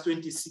August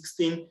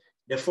 2016,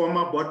 the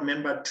former board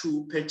member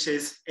 2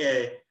 purchased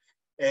a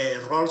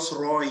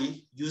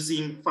Rolls-Royce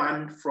using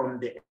fund from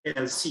the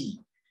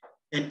NLC.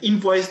 An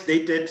invoice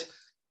dated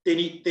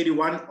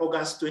 31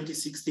 August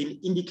 2016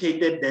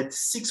 indicated that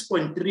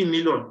 6.3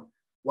 million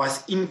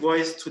was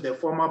invoiced to the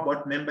former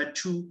board member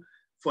 2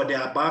 for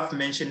the above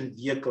mentioned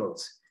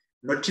vehicles.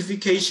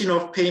 Notification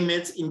of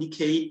payments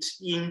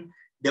indicating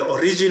the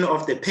origin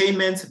of the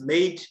payments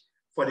made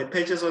for the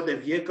purchase of the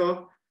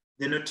vehicle.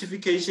 The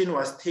notification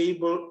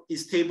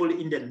is tabled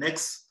in the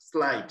next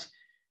slide.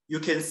 You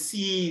can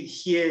see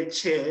here,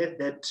 Chair,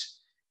 that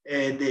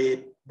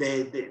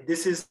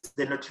this is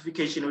the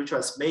notification which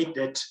was made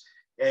that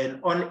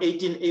on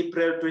 18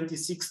 April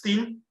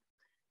 2016,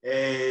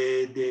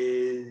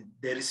 the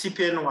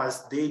recipient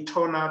was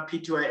Daytona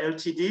Pty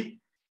Ltd,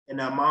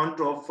 an amount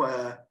of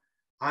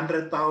 1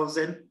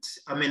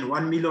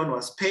 million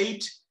was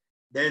paid.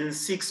 Then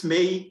 6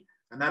 May,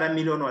 another 1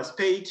 million was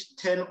paid.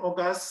 10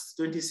 August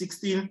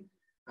 2016,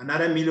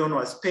 another 1 million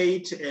was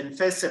paid. And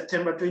 1st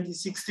September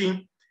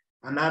 2016,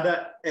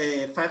 another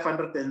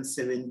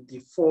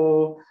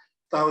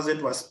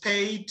 574,000 was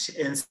paid.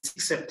 And 6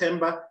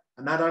 September,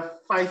 another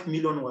 5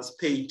 million was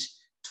paid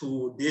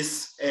to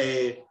this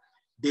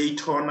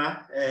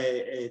Daytona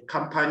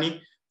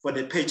company for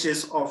the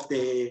purchase of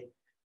the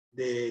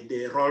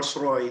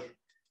Rolls-Royce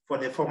for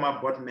the former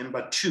board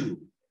member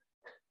 2.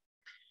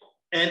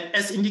 And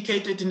as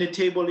indicated in the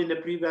table in the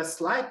previous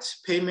slide,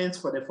 payments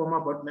for the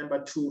former board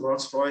member 2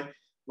 Rolls-Royce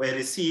were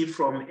received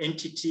from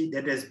entity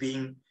that has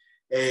been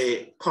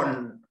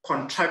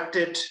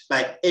contracted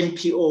by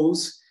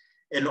NPOs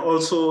and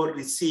also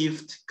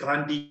received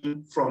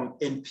granting from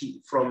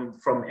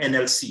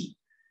NLC.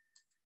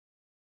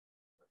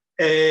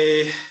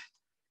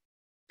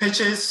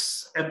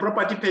 A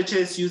property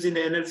purchase using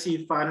the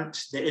NLC fund,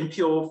 the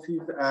NPO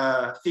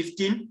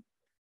 15.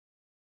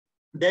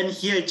 Then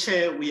here,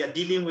 Chair, we are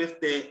dealing with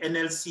the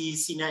NLC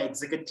senior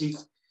executive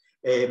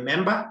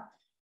member.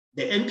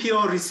 The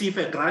NPO received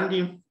a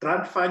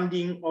grant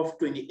funding of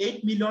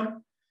 28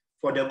 million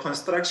for the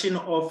construction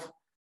of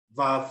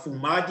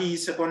Vafumadi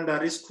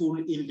Secondary School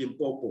in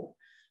Limpopo.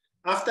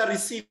 After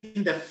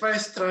receiving the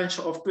first tranche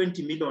of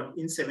 20 million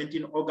in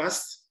 17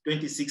 August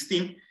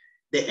 2016,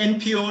 the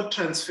NPO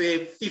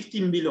transferred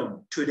 15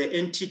 million to the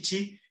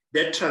entity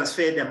that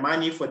transferred the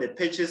money for the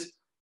purchase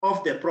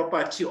of the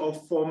property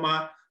of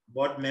former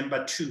board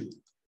member 2.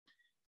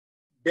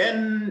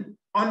 Then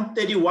on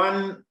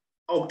 31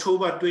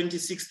 October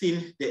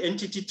 2016, the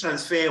entity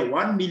transferred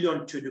 1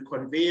 million to the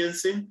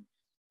conveyancing,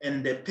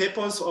 and the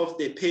purpose of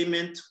the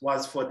payment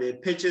was for the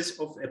purchase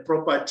of a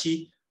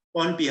property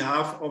on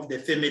behalf of the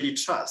family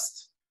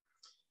trust.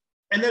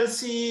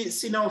 NLC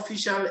senior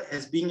official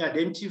has been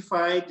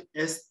identified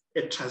as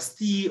a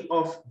trustee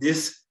of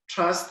this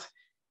trust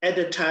at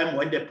the time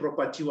when the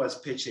property was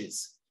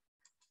purchased.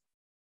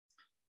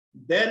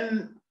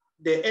 Then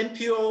the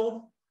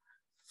NPO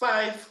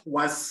 5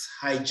 was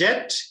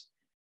hijacked,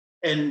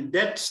 and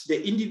that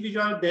the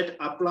individual that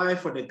apply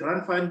for the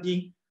grant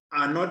funding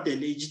are not the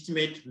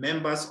legitimate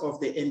members of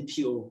the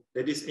NPO,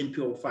 that is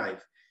NPO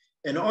 5.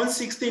 And on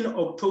 16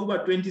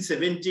 October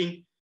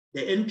 2017,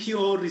 the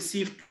NPO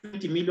received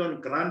 20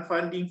 million grant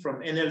funding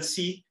from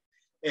NLC.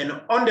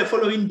 And on the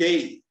following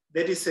day,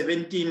 that is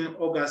 17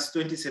 August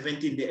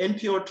 2017, the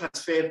NPO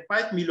transferred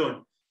 5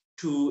 million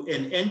to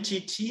an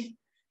entity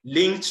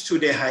linked to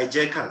the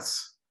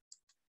hijackers.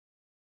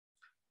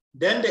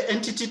 Then the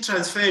entity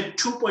transferred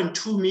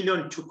 2.2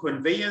 million to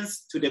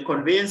the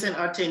conveyancing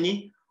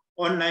attorney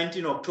on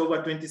 19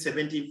 October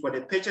 2017 for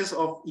the purchase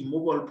of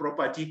immovable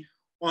property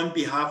on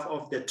behalf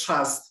of the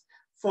trust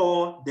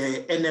for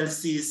the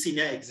NLC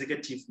senior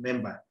executive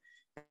member.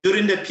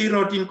 During the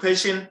period in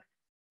question,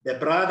 the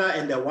brother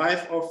and the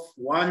wife of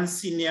one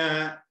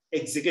senior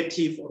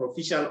executive or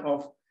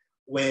official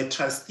were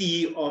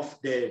trustee of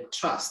the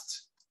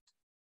trust.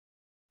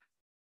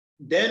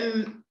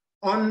 Then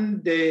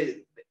on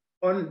the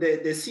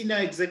senior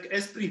exec,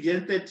 as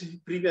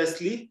presented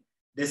previously,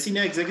 the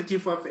senior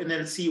executive of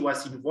NLC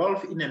was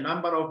involved in a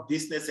number of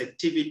business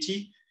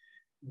activity.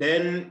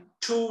 Then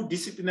 2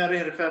 disciplinary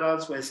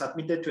referrals were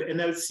submitted to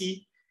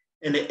NLC,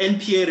 and the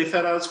NPA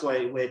referrals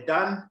were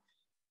done.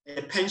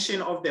 A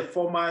pension of the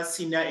former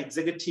senior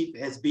executive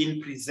has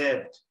been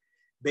preserved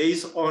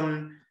based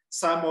on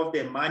some of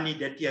the money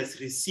that he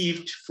has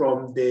received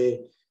from the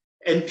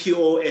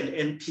NPO and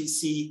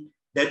NPC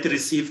that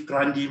received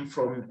granting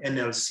from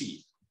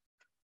NLC.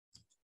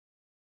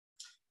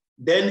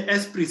 Then,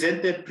 as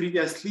presented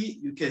previously,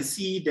 you can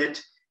see that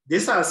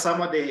these are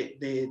some of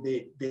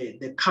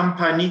the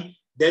company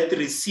that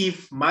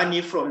receive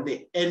money from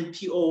the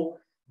NPO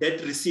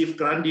that receive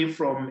granting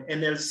from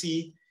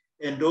NLC,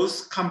 and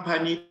those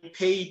company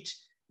paid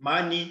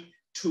money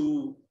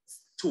to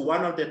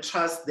one of the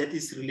trusts that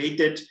is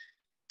related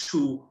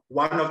to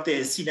one of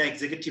the senior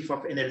executive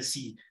of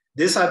NLC.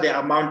 These are the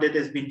amount that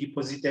has been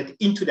deposited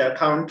into the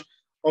account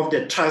of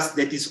the trust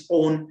that is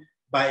owned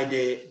by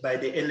the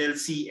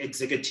NLC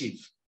executive.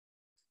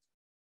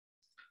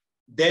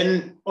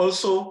 Then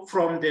also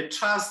from the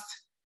trust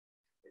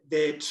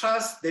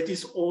that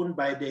is owned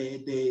by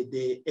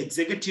the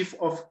executive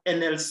of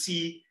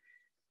NLC,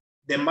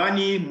 the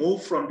money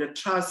moved from the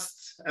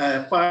trust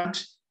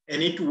fund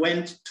and it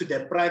went to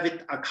the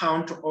private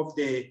account of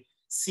the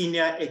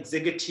senior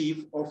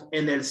executive of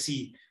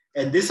NLC.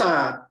 And these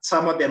are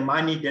some of the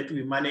money that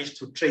we managed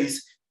to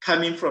trace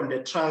coming from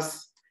the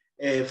trust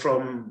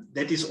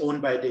that is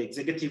owned by the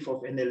executive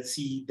of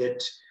NLC.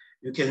 That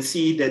you can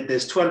see that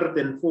there's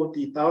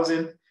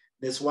 240,000,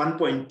 there's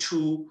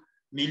 1.2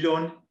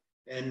 million,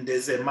 and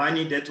there's a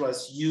money that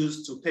was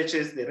used to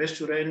purchase the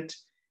restaurant,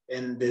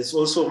 and there's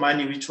also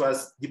money which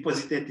was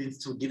deposited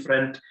into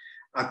different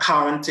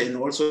accounts and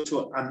also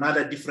to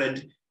another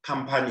different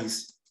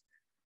companies.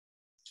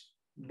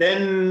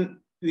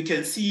 Then we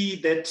can see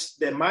that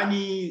the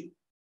money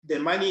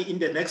in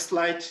the next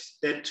slide,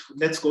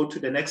 let's go to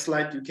the next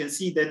slide. You can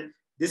see that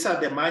these are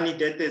the money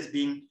that has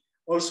been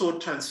also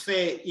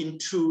transferred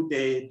into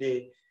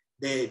the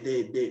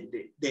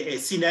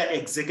senior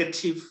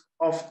executive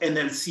of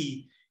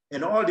NLC.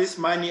 And all this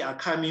money are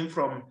coming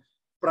from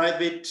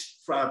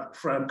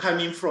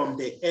coming from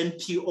the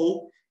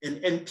NPO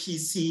and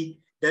NPC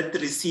that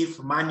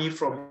receive money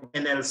from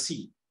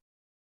NLC.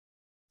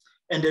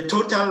 And the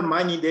total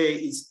money there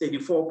is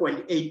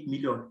 34.8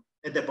 million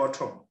at the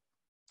bottom.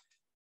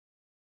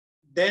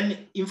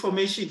 Then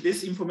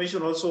this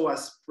information also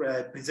was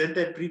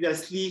presented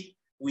previously.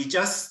 We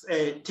just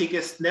take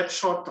a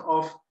snapshot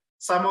of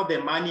some of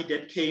the money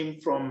that came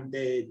from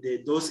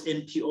those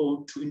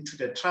NPO into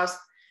the trust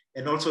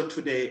and also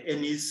to the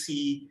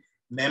NEC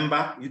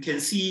member. You can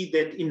see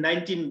that in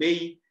 19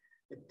 May,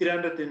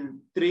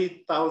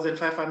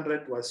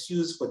 303,500 was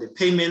used for the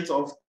payment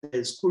of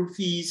the school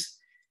fees,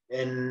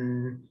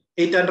 and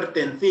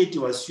 830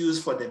 was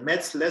used for the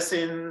maths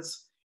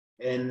lessons,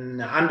 and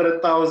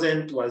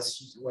 100,000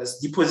 was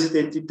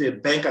deposited into the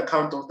bank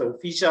account of the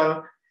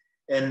official,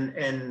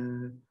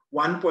 and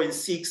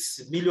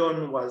 1.6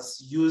 million was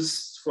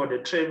used for the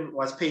travel,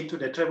 was paid to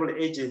the travel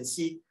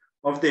agency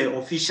of the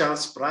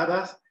officials'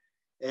 brothers,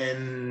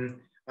 and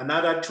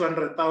another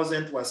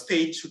 200,000 was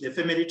paid to the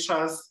family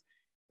trust,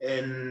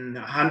 and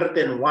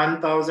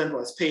 101,000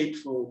 was paid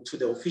to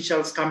the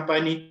officials'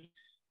 company,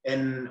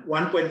 and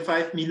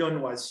 1.5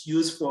 million was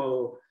used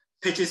for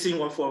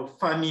purchasing of a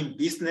farming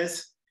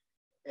business,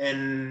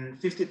 and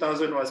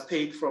 50,000 was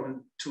paid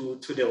to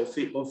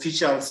the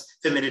officials'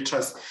 family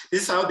trust.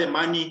 This is how the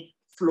money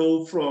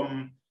flow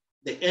from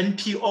the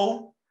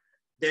NPO,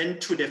 then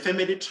to the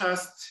family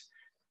trust.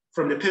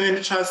 From the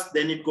family trust,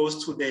 then it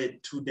goes to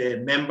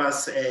the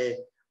members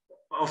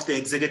of the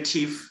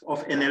executive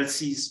of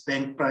NLC's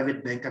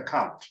private bank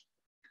account.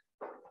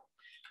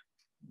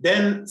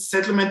 Then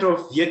settlement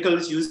of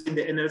vehicles used in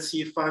the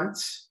NLC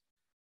funds.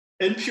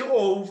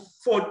 NPO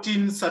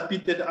 14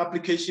 submitted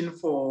application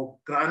for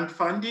grant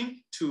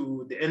funding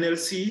to the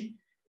NLC,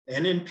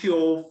 and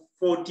NPO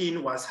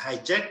 14 was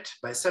hijacked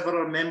by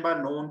several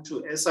members known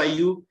to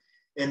SIU,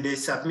 and they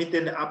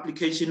submitted an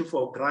application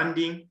for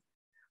granting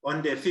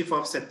on the 5th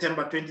of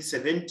September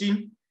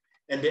 2017,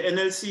 and the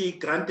NLC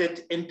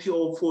granted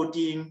NPO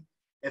 14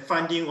 a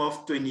funding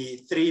of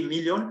 23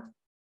 million.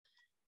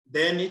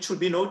 Then it should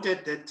be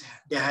noted that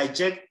the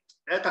hijacked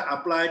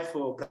applied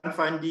for grant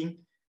funding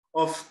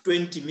of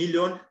 20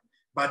 million,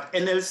 but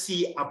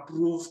NLC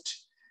approved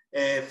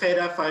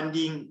further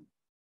funding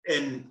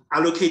and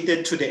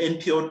allocated to the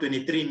NPO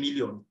 23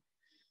 million.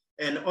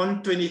 And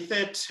on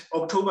 23rd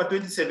October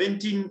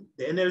 2017,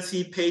 the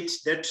NLC paid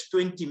that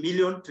 20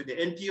 million to the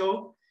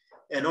NPO.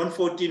 And on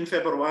 14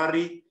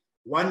 February,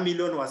 1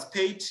 million was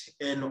paid.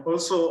 And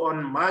also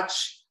on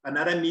March,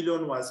 another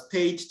million was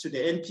paid to the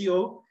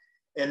NPO.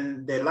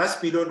 And the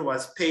last million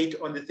was paid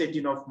on the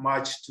 13th of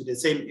March to the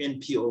same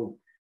NPO.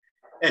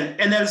 And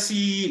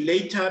NLC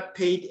later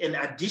paid an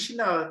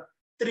additional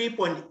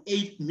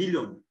 3.8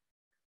 million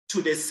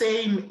to the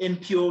same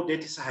NPO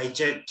that is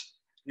hijacked.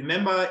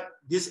 Remember,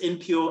 this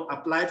NPO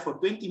applied for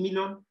 20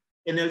 million,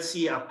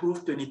 NLC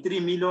approved 23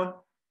 million,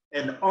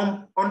 and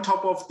on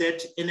top of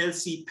that,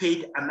 NLC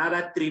paid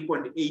another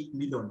 3.8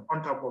 million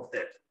on top of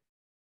that.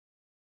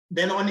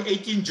 Then on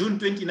 18 June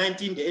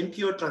 2019, the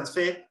NPO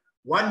transferred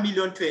 1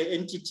 million to an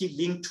entity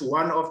linked to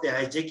one of the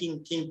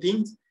hijacking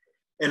kingpins.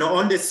 And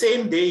on the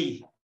same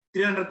day,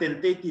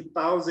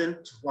 330,000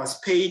 was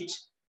paid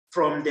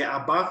from the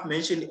above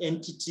mentioned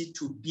entity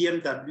to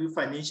BMW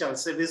Financial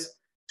Service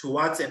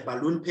towards a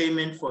balloon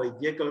payment for a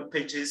vehicle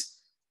purchase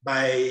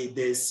by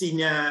the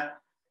senior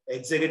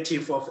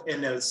executive of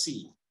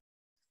NLC.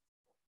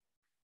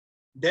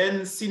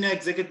 Then senior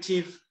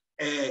executive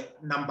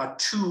number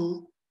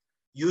 2,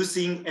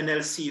 using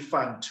NLC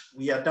fund.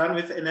 We are done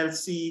with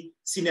NLC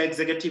senior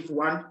executive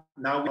 1,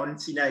 now we're on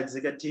senior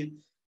executive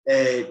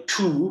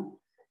 2.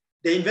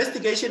 The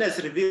investigation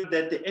has revealed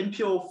that the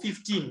NPO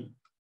 15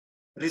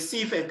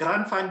 received a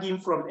grant funding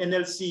from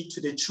NLC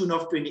to the tune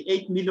of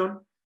 28 million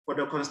for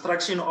the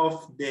construction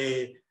of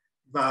the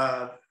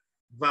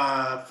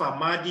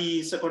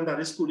Famadi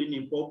Secondary School in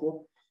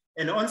Limpopo.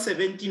 And on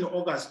 17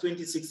 August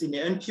 2016, the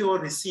NPO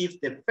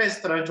received the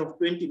first tranche of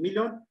 20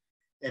 million.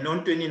 And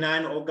on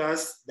 29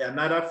 August,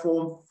 another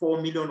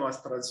 4 million was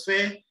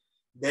transferred.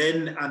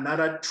 Then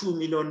another 2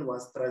 million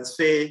was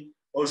transferred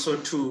also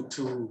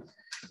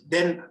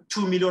then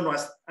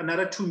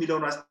another 2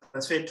 million was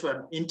transferred to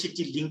an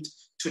entity linked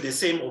to the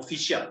same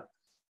official.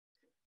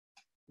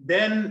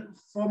 Then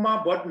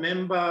former board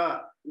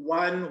member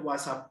 1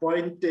 was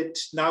appointed.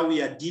 Now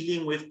we are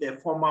dealing with the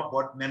former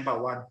board member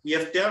 1. We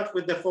have dealt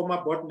with the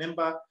former board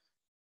member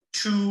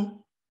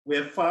 2.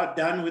 We're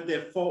done with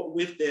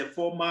the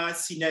former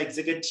senior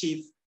executive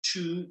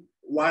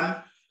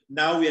 1.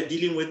 Now we are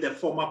dealing with the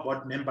former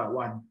board member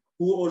 1,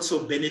 who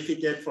also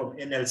benefited from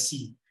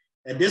NLC.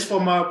 And this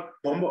former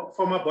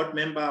board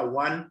member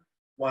 1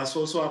 was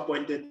also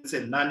appointed as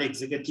a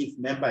non-executive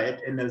member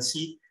at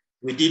NLC.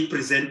 We did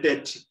present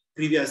it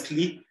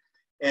previously.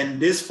 And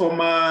this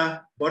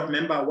former board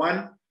member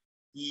 1,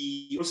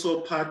 he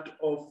also part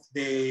of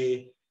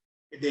the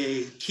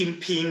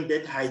kingpin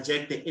that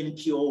hijacked the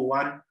NPO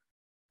 1,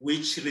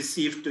 which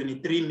received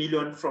 23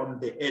 million from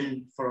the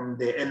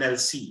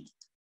NLC.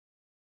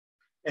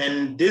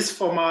 And this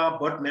former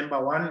board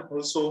member 1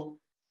 also,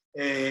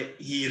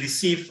 he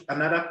received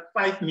another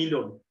 5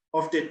 million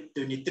of the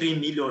 23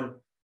 million,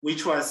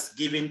 which was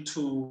given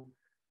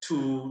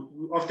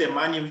of the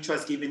money which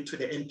was given to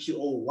the NPO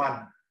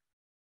 1.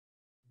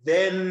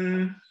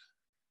 Then,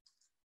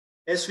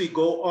 as we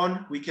go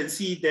on, we can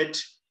see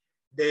that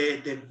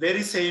the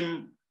very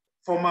same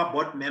former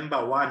board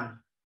member 1,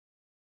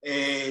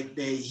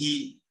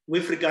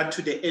 with regard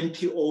to the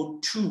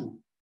NPO 2,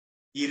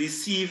 he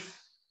received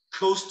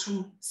close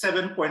to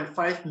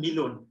 7.5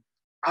 million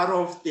out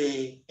of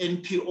the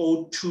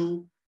NPO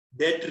 2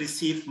 that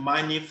received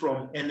money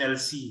from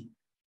NLC.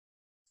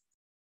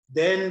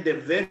 Then the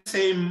very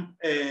same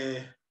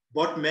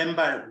board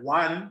member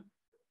 1,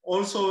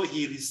 also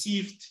he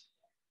received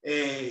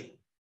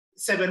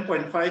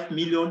 7.5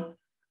 million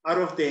out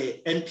of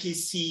the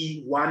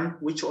NPC 1,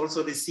 which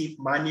also received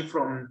money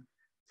from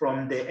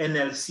the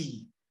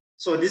NLC.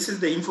 So this is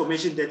the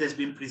information that has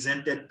been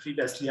presented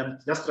previously. I'm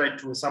just trying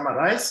to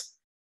summarize.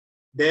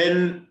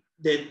 Then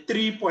the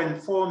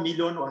 3.4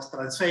 million was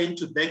transferred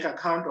into bank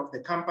account of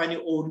the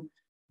company owned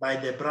by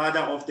the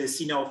brother of the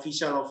senior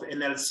official of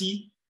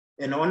NLC.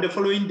 And on the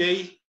following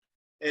day,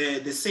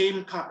 the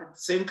same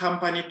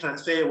company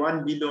transferred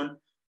 1 million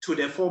to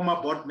the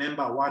former board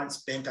member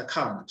one's bank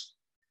account.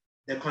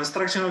 The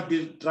construction of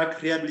the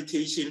drug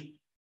rehabilitation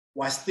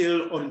was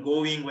still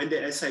ongoing when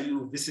the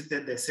SIU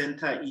visited the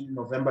center in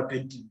November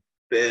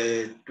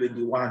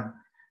 2021.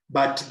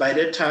 But by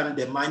that time,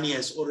 the money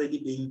has already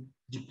been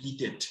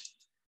depleted.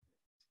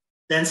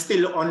 Then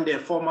still on the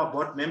former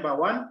board member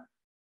one,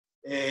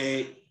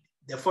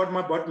 the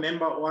former board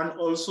member one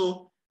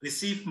also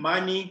received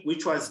money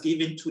which was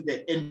given to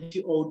the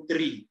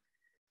NPO3.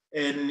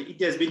 And it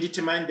has been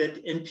determined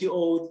that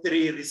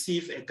NPO3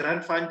 received a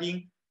grant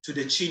funding to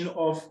the tune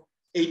of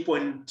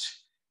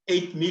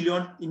 8.8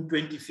 million in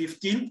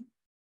 2015.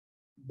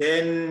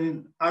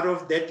 Then out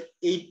of that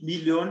 8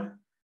 million,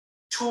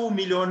 2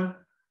 million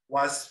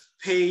was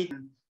paid,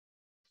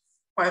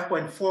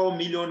 5.4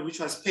 million, which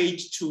was paid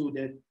to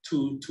the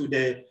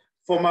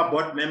former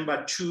board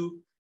member 2,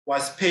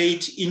 was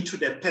paid into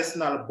the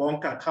personal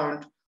bank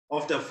account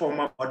of the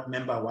former board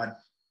member 1,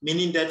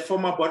 meaning that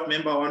former board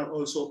member 1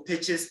 also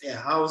purchased a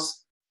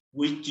house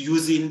with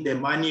using the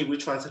money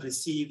which was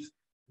received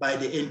by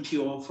the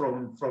NPO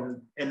from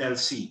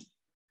NLC.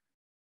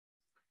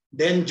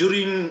 Then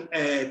during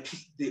the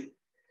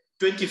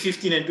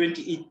 2015 and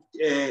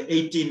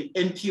 2018,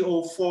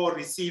 NPO 4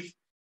 received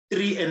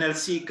 3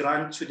 NLC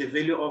grants to the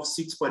value of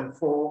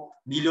 6.4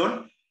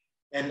 million,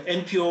 and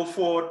NPO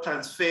 4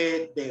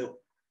 transferred the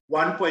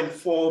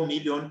 1.4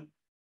 million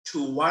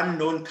to one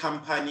known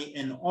company,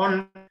 and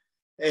on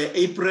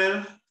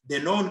April, the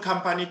known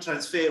company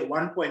transferred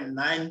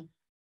 1.9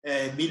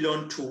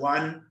 million to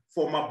one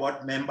former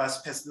board member's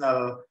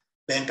personal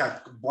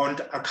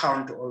bond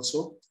account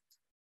also.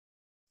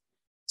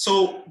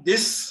 So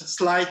this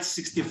slide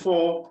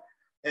 64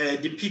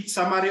 depicts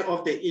summary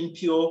of the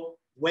NPO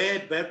where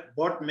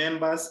board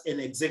members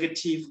and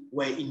executive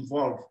were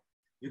involved.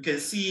 You can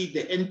see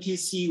the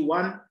NPC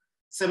 1,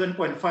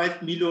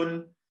 7.5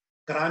 million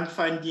grant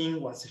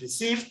funding was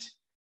received.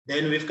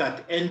 Then we've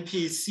got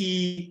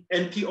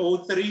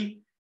NPO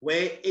 3,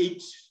 where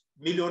 8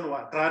 million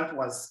grant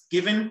was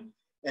given.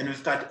 And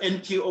we've got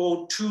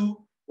NPO 2,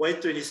 where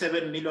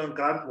 27 million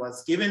grant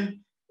was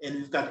given. And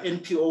we've got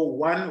NPO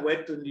 1,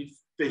 where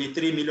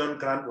 23 million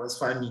grant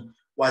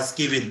was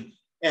given.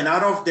 And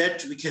out of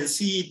that, we can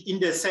see in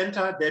the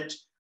center that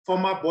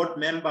former board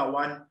member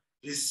 1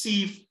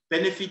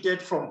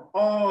 benefited from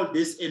all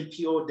this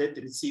NPO that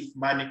received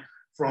money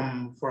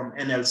from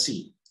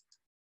NLC.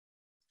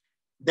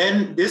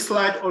 Then this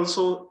slide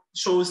also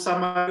shows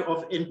summary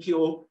of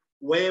NPO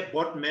where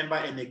board member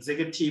and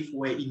executive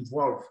were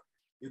involved.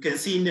 You can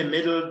see in the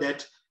middle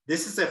that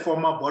this is a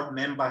former board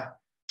member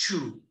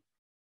 2.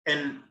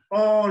 And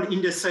all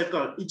in the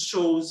circle, it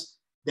shows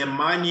the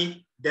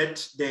money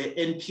that the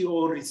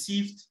NPO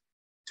received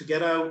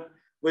together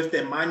with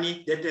the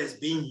money that has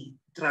been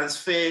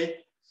transferred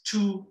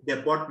to the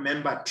board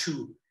member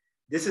 2.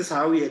 This is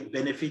how we had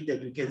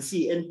benefited. You can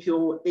see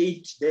NPO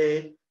 8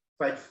 there,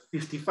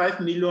 55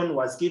 million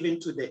was given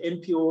to the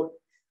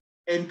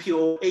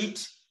NPO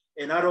 8,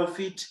 and out of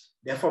it,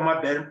 the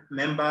former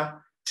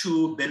member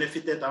 2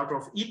 benefited out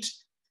of it.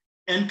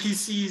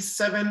 NPC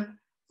 7,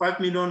 5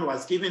 million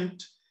was given,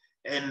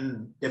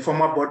 and the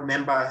former board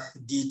member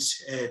did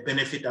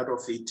benefit out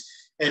of it.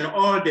 And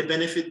all the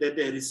benefit that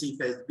they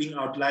received has been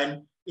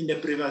outlined in the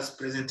previous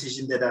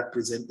presentation that I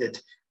presented.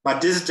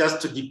 But this is just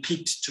to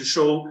depict, to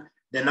show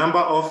the number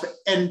of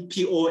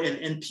NPO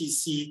and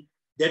NPC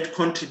that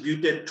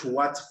contributed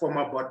towards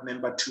former board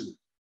member 2.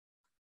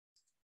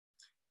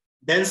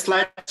 Then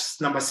slide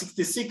number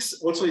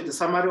 66, also is the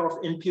summary of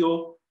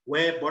NPO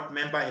where board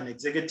member and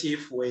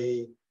executive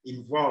were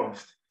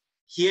involved.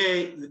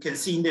 Here you can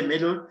see in the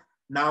middle,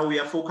 now we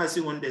are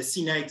focusing on the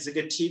senior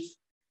executive,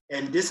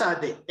 and these are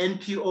the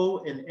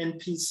NPO and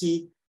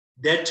NPC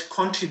that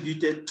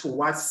contributed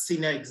towards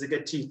senior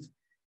executive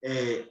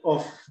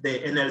of the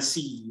NLC.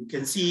 You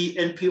can see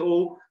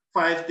NPO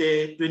 5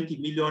 there, 20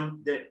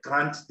 million, the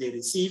grant they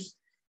received,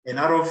 and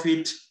out of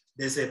it,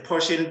 there's a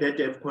portion that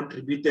they've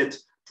contributed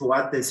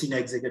toward the senior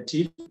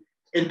executive.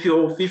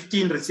 NPO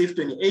 15 received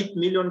 28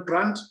 million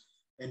grant,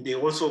 and they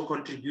also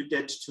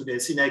contributed to the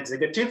senior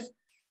executive.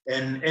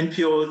 And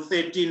NPO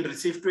 13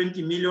 received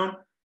 20 million,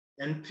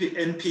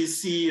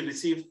 NPC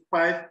received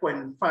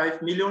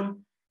 5.5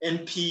 million,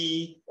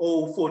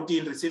 NPO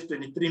 14 received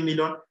 23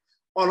 million.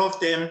 All of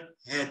them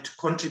had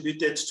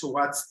contributed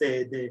towards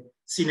the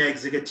senior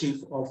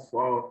executive of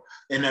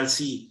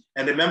NLC.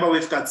 And remember,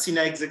 we've got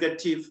senior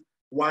executive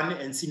 1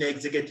 and senior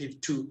executive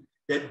 2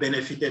 that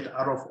benefited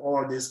out of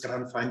all this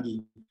grant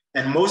funding.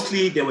 And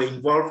mostly they were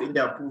involved in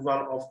the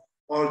approval of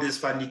all this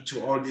funding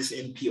to all this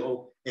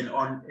NPO and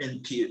on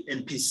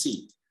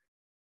NPC.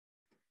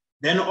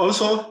 Then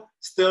also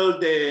still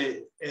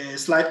the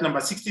slide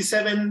number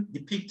 67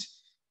 depict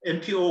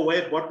NPO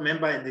where board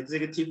member and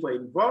executive were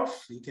involved.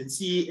 You can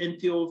see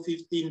NPO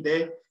 15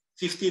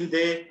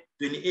 there,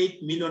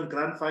 28 million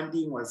grant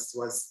funding was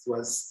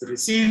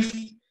received.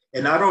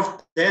 And out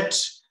of that,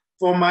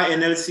 former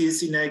NLC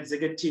senior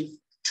executive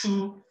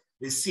 2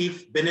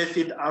 received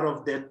benefit out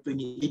of that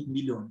 28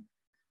 million.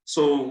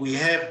 So we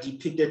have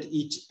depicted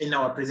it in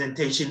our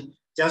presentation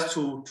just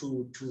to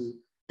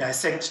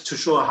dissect, to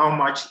show how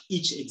much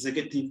each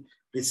executive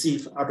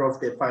received out of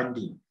the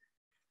funding.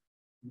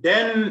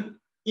 Then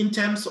in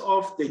terms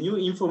of the new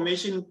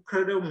information,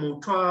 Credo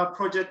Mutua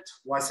project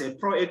was a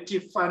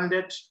proactive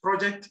funded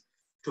project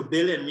to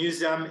build a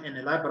museum and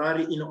a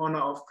library in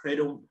honor of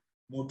Credo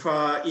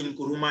Mutua in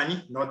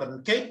Kurumani,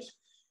 Northern Cape.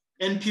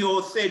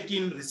 NPO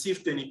 13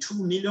 received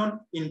 22 million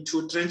in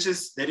 2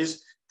 tranches, that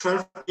is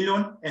 12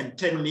 million and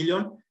 10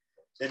 million.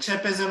 The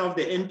chairperson of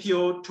the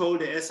NPO told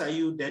the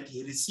SIU that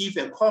he received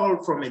a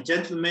call from a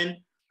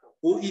gentleman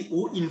who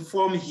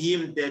informed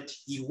him that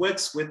he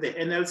works with the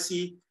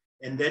NLC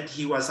and that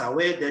he was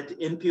aware that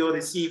NPO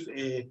received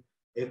a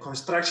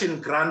construction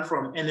grant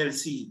from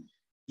NLC.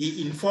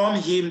 He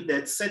informed him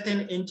that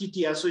certain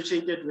entity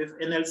associated with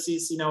NLC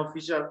senior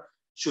official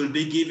should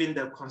be given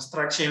the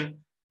construction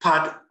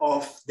part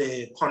of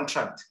the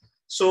contract.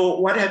 So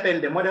what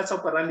happened, the modus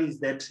operandi is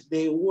that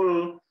the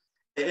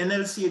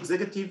NLC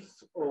executive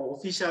or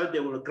official, they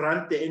will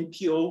grant the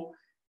NPO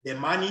the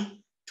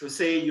money to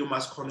say you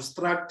must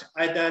construct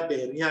either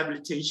the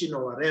rehabilitation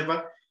or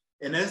whatever.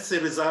 And as a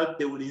result,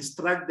 they will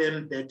instruct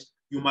them that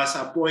you must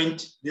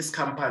appoint this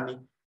company.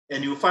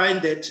 And you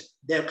find that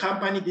the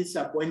company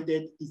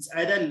disappointed is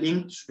either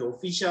linked to the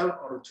official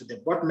or to the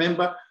board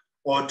member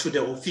or to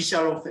the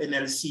official of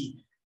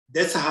NLC.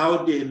 That's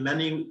how the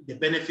money, the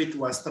benefit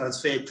was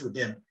transferred to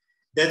them.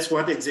 That's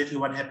exactly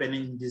what happened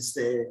in this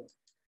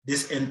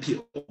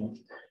NPO.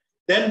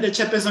 Then the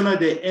chairperson of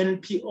the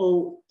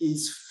NPO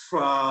is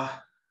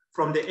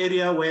from the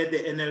area where the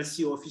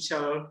NLC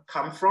official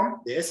come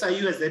from. The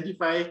SIU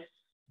identified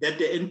that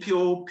the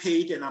NPO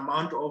paid an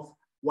amount of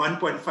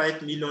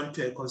 1.5 million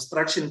to a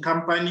construction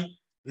company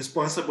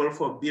responsible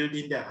for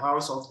building the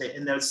house of the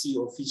NLC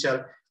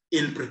official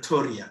in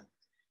Pretoria.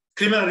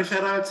 Criminal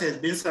referrals has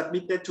been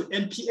submitted to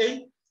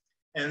NPA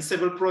and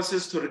civil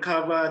process to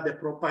recover the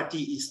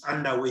property is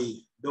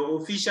underway. The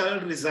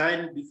official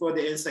resigned before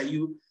the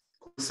SIU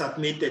could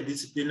submit the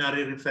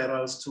disciplinary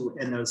referrals to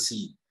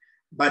NLC.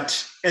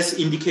 But as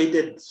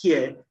indicated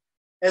here,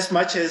 as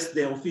much as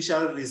the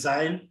official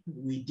resigned,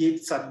 we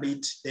did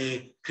submit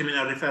the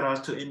criminal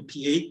referrals to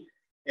NPA,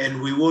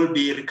 and we will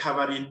be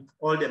recovering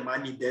all the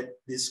money that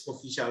this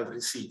official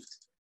received.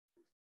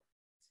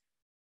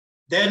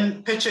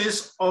 Then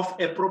purchase of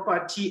a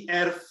property,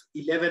 ERF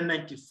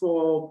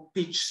 1194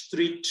 Peach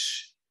Street.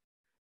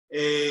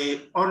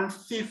 On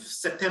 5th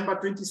September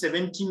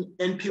 2017,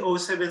 NPO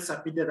 7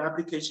 submitted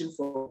application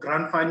for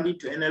grant funding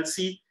to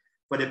NLC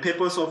for the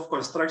purpose of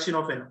construction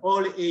of an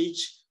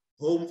all-age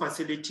home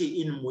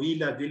facility in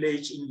Muila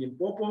village in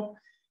Limpopo.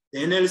 The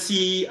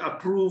NLC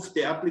approved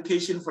the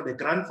application for the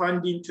grant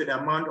funding to the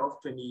amount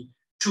of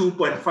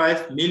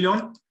 22.5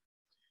 million.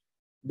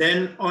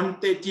 Then on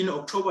 13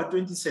 October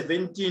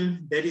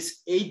 2017, that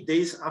is 8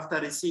 days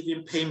after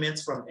receiving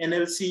payments from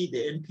NLC,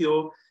 the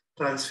NPO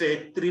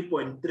transferred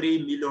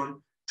 3.3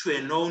 million to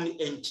a known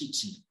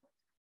entity.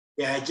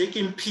 The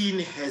hijacking pin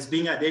has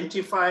been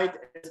identified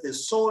as the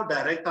sole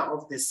director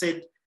of the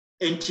said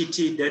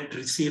entity that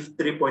received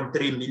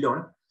 3.3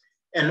 million.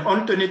 And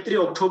on 23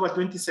 October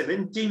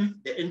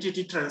 2017, the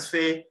entity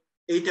transferred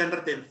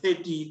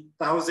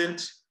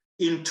 830,000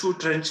 in 2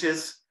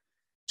 tranches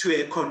to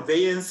a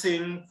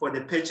conveyancing for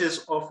the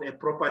purchase of a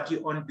property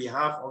on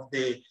behalf of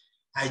the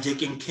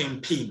hijacking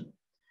kingpin.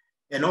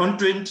 And on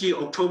 20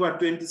 October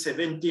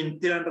 2017,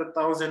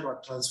 300,000 were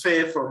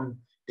transferred from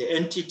the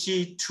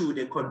entity to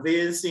the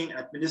conveyancing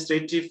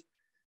administrators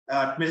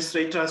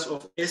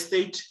of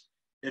estate.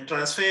 The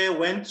transfer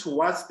went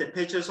towards the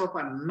purchase of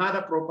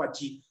another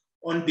property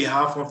on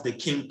behalf of the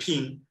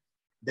kingpin.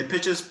 The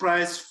purchase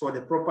price for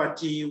the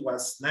property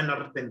was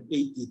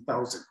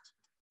 980,000.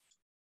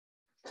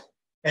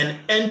 And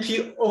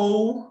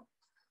NPO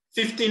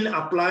 15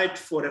 applied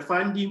for the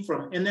funding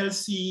from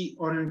NLC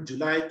on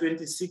July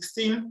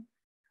 2016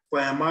 for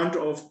an amount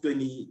of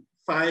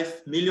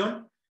 25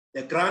 million.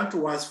 The grant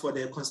was for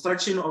the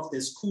construction of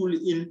the school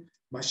in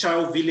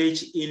Mashau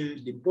village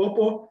in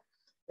Limpopo.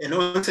 And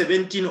on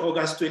 17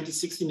 August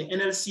 2016,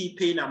 NLC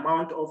paid an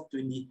amount of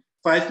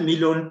 25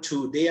 million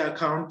to their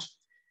account.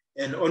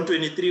 And on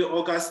 23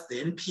 August,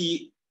 the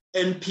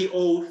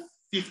NPO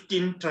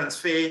 15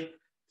 transferred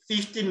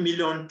 15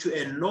 million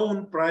to a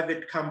known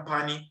private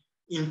company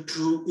in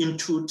two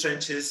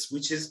tranches,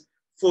 which is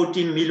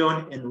 14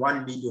 million and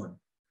 1 million.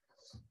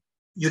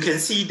 You can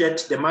see that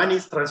the money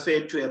is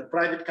transferred to a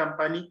private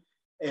company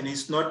and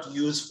is not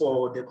used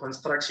for the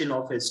construction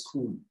of a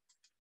school.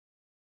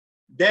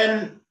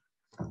 Then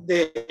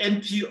the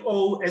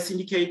NPO, as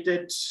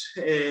indicated,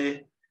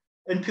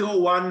 NPO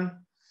 1,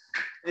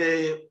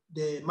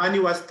 the money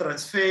was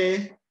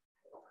transferred.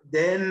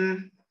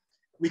 Then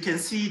we can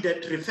see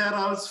that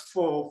referrals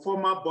for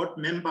former board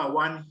member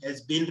 1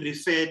 has been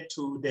referred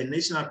to the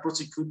National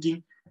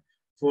Prosecuting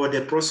for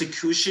the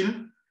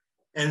prosecution,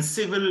 and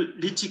civil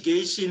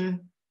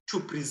litigation to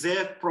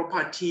preserve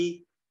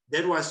property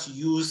that was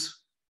used,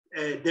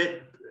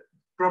 that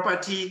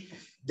property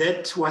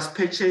that was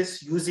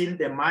purchased using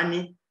the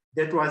money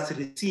that was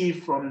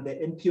received from the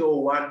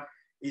NPO1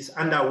 is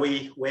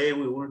underway, where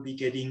we will be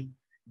getting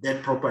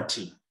that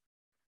property.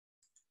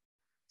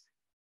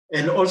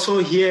 And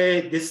also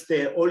here, this is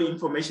the all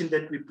information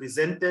that we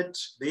presented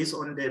based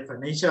on the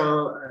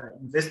financial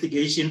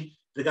investigation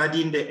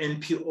regarding the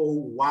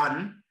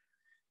NPO1.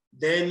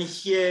 Then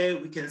here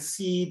we can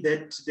see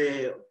that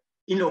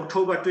in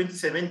October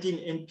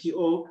 2017,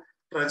 NPO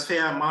transfer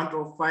amount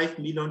of 5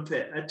 million to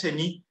an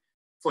attorney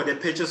for the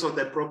purchase of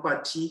the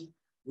property,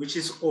 which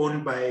is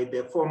owned by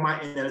the former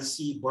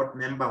NLC board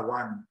member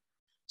 1.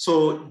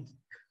 So,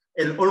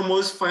 and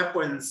almost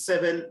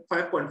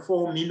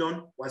 5.4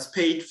 million was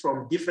paid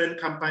from different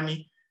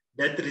companies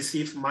that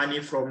received money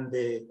from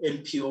the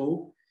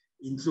NPO,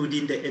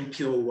 including the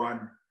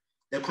NPO1.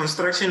 The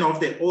construction of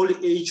the old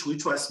age,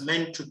 which was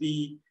meant to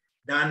be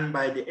done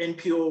by the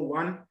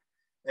NPO1,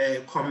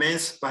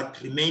 commenced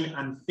but remained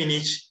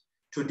unfinished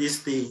to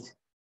this day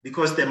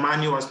because the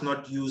money was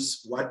not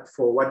used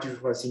for what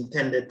it was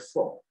intended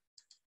for.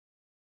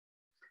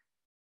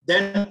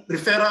 Then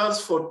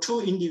referrals for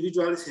 2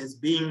 individuals has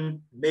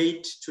been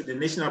made to the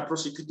National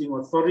Prosecuting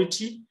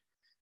Authority,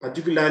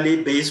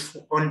 particularly based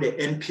on the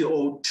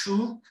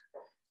NPO2,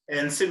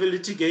 and civil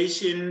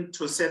litigation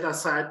to set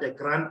aside the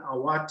grant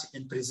award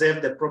and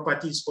preserve the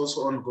property is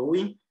also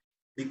ongoing,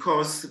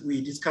 because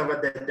we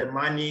discovered that the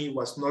money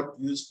was not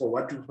used for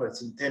what it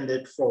was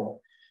intended for,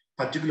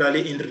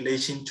 particularly in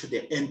relation to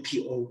the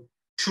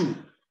NPO2.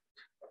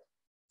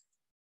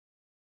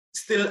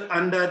 Still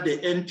under the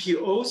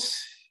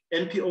NPOs,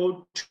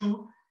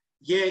 NPO2,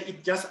 here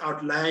it just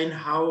outlined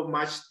how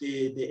much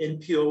the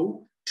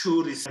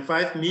NPO2 received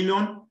 5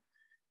 million,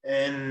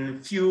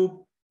 and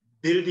few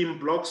building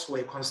blocks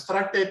were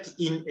constructed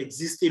in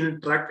existing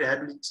drug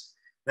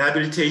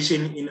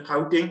rehabilitation in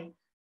Gauteng.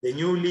 The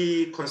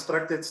newly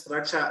constructed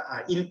structure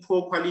are in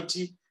poor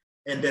quality,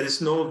 and there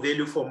is no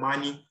value for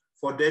money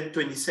for that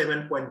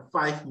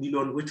 27.5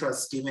 million, which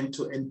was given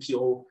to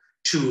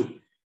NPO2.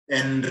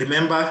 And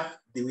remember,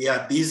 we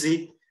are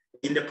busy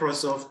in the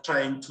process of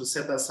trying to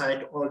set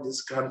aside all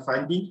this grant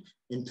funding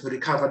and to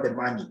recover the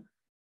money.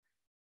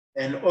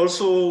 And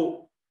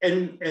also,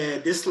 in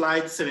this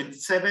slide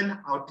 77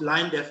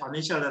 outlined the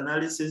financial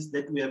analysis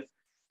that we have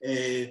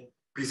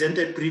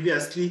presented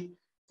previously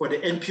for the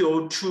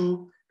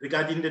NPO2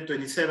 regarding the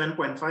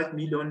 27.5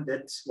 million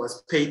that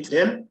was paid to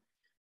them.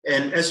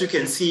 And as you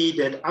can see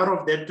that out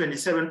of that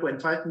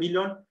 27.5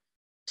 million,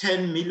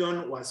 10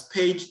 million was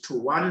paid to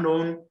one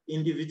known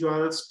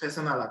individual's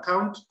personal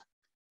account,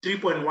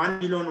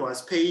 3.1 million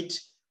was paid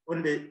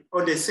on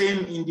the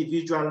same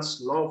individual's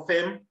law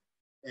firm,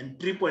 and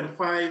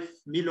 3.5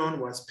 million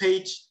was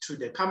paid to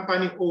the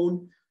company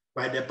owned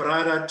by the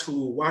brother to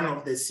one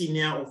of the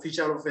senior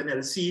officials of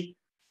NLC.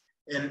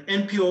 And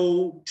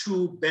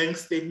NPO2 bank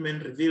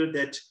statement revealed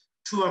that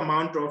two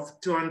amount of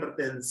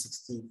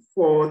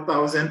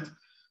 264,000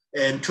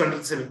 and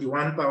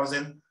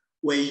 271,000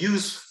 were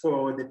used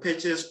for the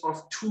purchase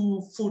of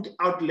 2 food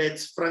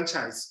outlets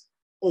franchise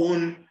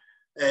owned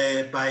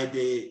by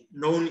the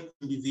known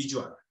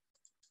individual.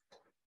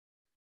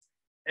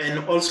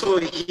 And also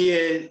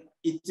here,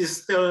 it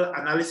is still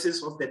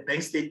analysis of the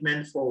bank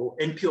statement for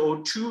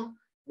NPO2,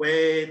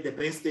 where the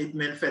bank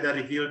statement further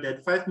revealed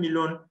that 5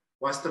 million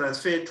was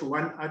transferred to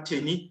one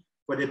attorney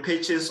for the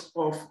purchase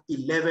of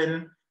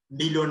 11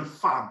 million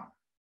farm.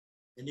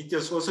 And it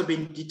has also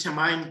been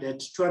determined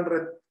that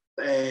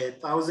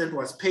 200,000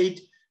 was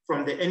paid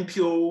from the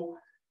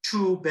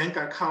NPO2 bank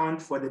account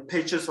for the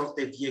purchase of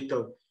the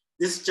vehicle.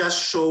 This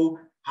just shows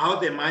how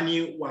the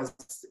money was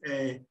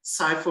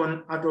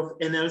siphoned out of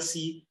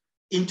NLC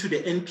into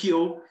the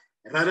NPO,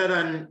 rather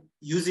than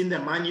using the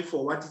money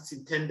for what it's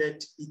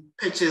intended. It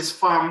purchased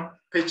farm,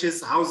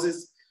 purchased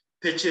houses,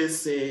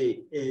 purchased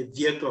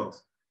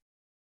vehicles.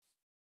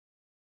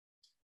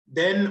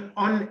 Then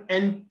on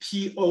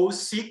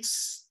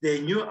NPO6, the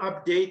new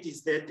update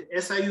is that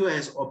SIU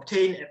has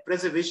obtained a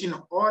preservation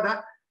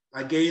order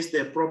against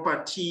the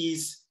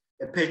properties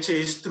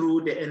purchased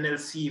through the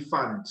NLC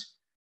fund.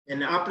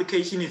 An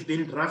application is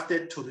being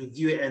drafted to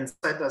review and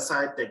set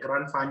aside the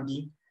grant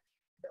funding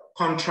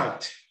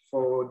contract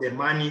for the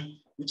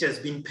money which has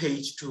been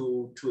paid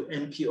to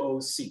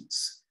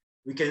NPO6.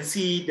 We can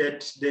see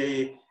that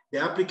the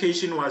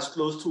application was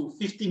close to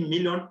 15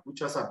 million,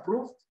 which was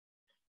approved,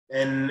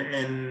 and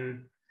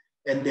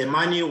the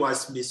money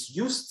was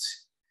misused.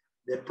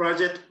 The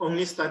project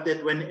only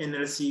started when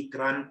NLC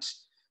grant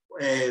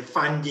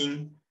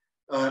funding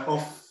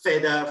of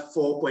further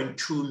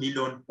 4.2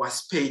 million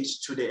was paid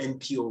to the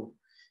NPO.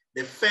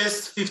 The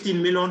first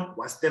 15 million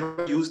was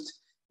never used.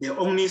 They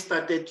only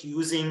started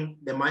using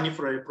the money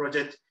for a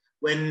project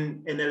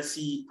when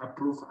NLC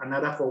approved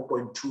another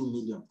 4.2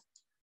 million.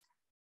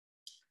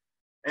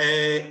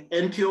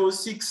 NPO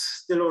 6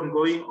 still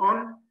ongoing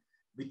on.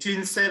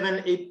 Between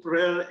 7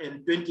 April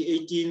and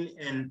 2018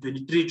 and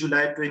 23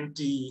 July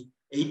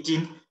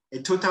 2018,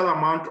 a total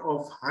amount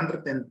of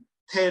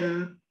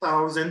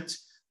 110,000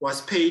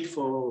 was paid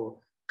for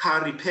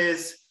car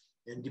repairs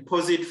and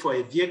deposit for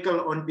a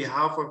vehicle on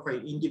behalf of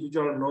an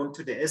individual known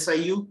to the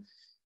SIU.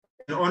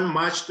 And on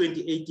March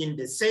 2018,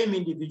 the same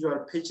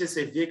individual purchased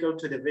a vehicle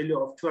to the value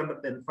of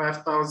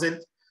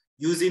 205,000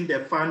 using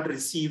the fund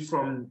received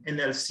from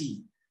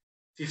NLC.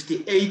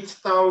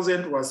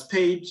 58,000 was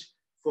paid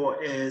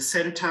for a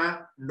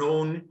center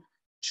known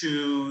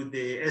to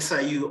the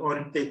SIU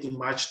on 30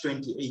 March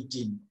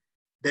 2018.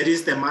 That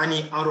is the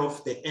money out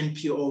of the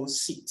NPO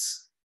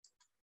 6.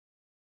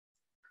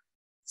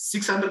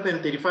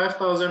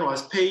 635,000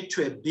 was paid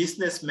to a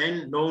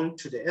businessman known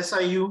to the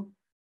SIU,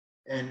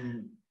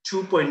 and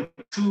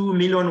 2.2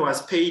 million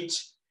was paid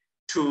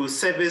to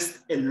service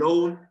a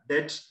loan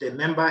that the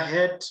member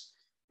had,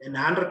 and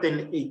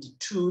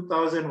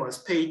 182,000 was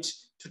paid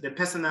to the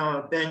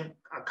personal bank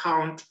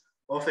account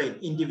of an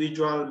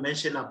individual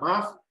mentioned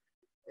above,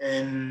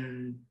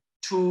 and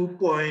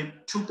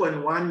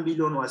 2.1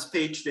 million was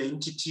paid to the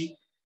entity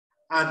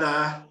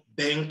other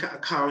bank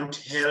account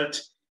held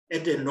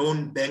at a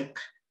known bank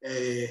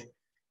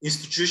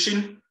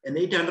institution, and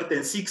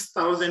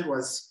 806,000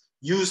 was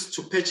used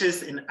to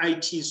purchase an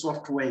IT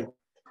software.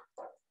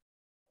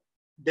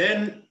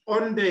 Then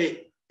on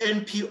the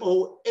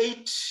NPO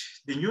 8,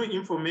 the new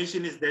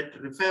information is that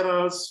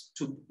referrals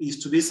is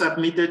to be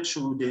submitted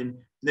to the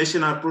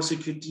National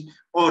Prosecuting,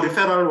 or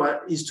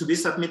referral is to be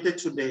submitted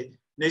to the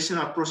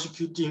National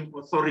Prosecuting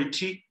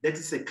Authority. That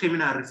is a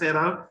criminal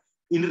referral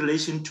in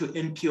relation to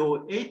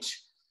NPO 8,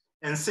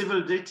 and civil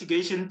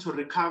litigation to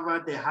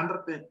recover the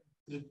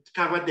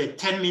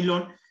 10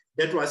 million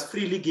that was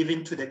freely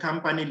given to the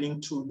company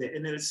linked to the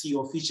NLC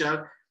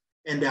official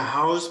and the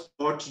house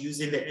bought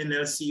using the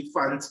NLC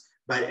funds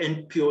by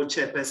NPO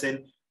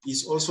chairperson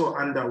is also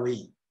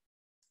underway.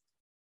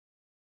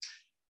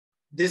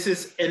 This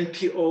is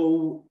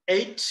NPO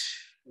 8,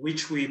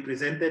 which we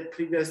presented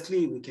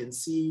previously. We can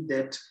see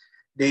that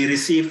they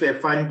received a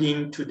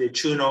funding to the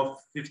tune of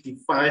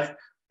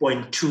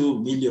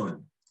 55.2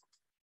 million.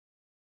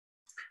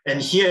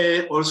 And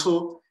here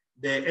also,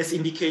 as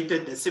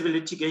indicated, the civil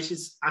litigation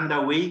is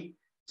underway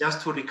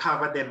just to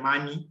recover the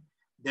money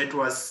that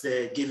was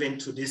given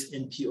to this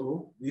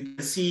NPO. We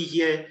can see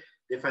here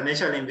the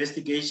financial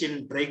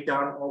investigation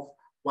breakdown of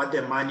what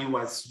the money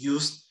was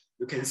used.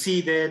 You can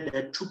see there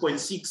that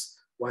 2.6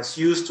 was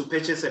used to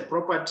purchase a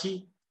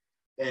property,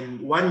 and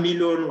 1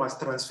 million was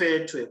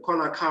transferred to a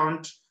call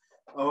account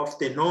of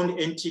the known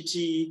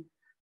entity.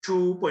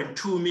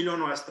 2.2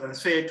 million was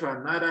transferred to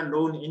another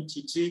known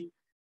entity,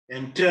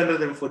 and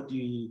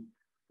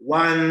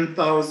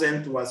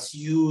 341,000 was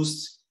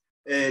used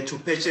to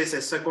purchase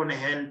a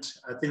second-hand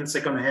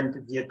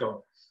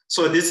vehicle.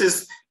 So this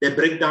is the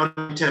breakdown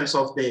in terms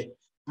of the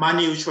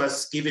money which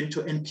was given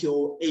to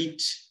NPO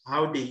 8,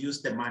 how they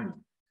use the money.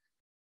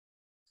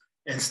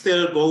 And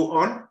still go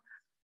on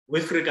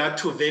with regard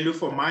to value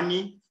for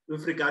money,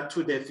 with regard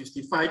to the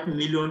 55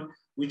 million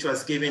which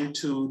was given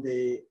to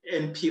the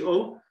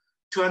NPO.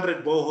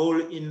 200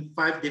 borehole in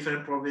 5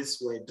 different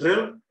provinces were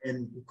drilled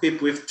and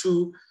equipped with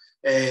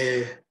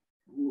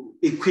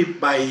equipped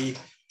by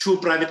 2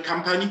 private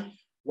companies.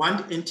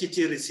 1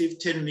 entity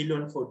received 10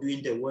 million for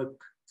doing the work,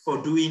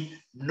 for doing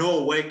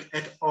no work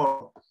at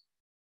all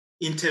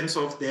in terms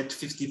of that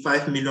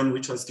 55 million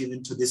which was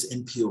given to this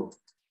NPO.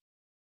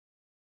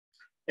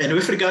 And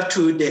with regard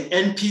to the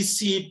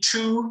NPC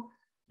 2,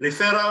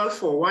 referral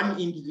for 1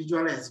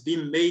 individual has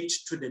been made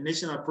to the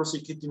National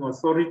Prosecuting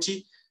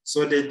Authority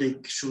so that they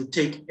should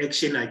take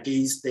action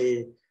against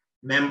the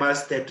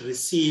members that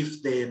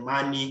receive the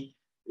money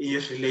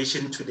in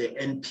relation to the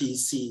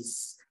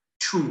NPCs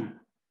 2.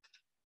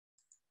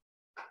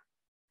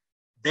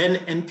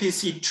 Then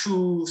NPC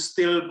 2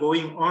 still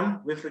going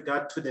on with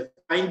regard to the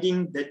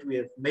finding that we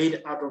have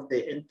made out of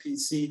the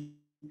NPC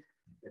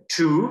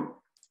 2.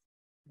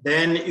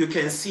 Then you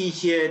can see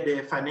here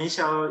the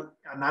financial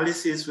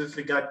analysis with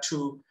regard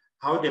to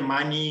how the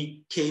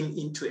money came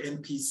into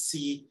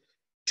NPC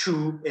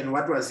 2 and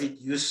what was it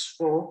used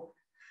for.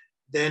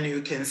 Then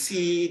you can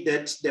see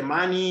that the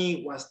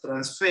money was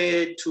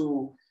transferred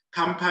to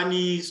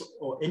companies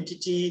or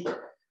entities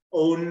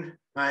owned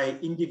by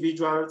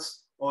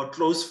individuals or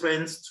close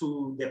friends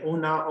to the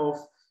owner of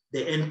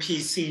the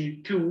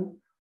NPC 2,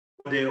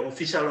 the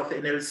official of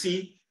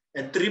NLC,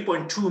 and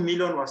 3.2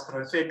 million was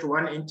transferred to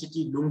 1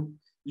 entity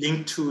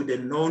linked to the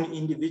known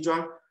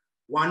individual.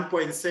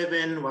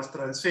 1.7 was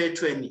transferred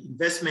to an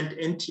investment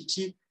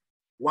entity.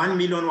 1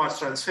 million was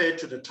transferred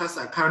to the trust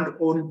account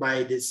owned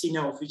by the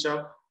senior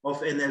official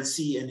of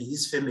NLC and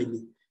his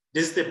family.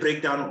 This is the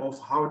breakdown of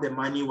how the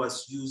money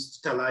was used,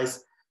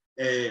 utilized,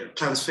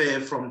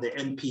 transferred from the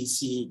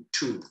NPC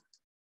 2.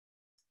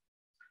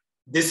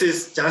 This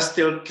is just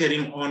still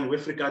carrying on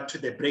with regard to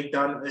the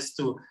breakdown as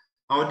to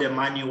how the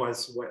money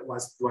was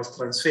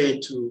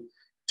transferred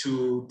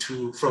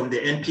from the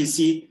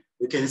NPC.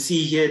 You can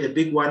see here the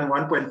big one,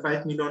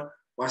 1.5 million,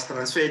 was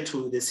transferred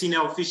to the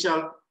senior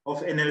official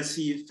of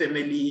NLC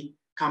family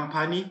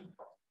company,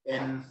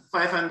 and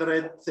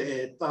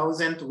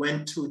 500,000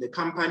 went to the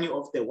company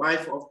of the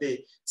wife of the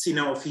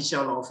senior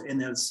official of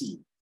NLC.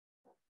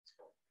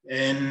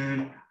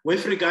 And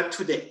with regard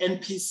to the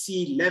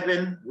NPC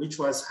 11, which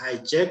was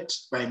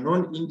hijacked by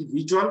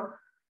non-individual,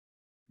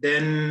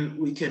 then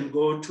we can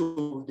go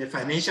to the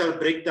financial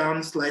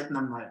breakdown, slide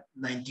number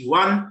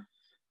 91,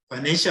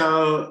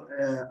 financial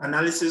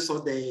analysis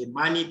of the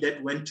money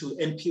that went to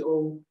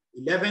NPO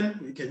 11.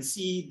 We can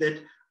see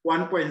that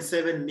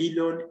 1.7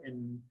 million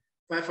and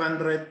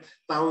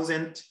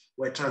 500,000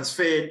 were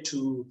transferred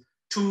to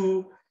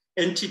two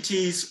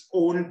entities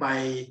owned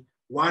by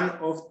one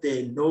of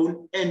the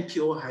known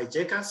NPO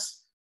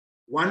hijackers.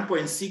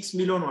 1.6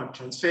 million were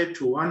transferred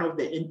to one of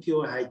the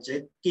NPO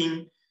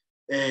hijacking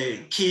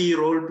key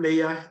role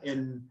player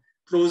and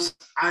close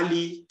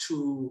ally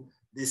to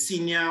the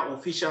senior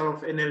official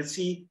of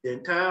NLC. The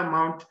entire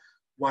amount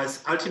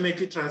was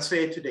ultimately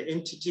transferred to the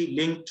entity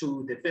linked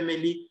to the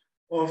family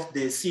of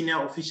the senior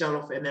official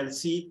of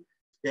NLC.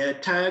 The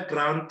entire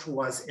grant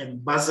was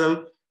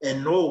embezzled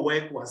and no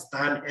work was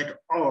done at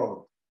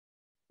all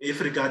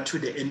with regard to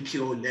the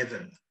NPO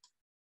 11.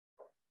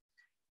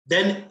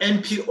 Then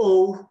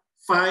NPO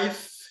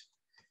 5,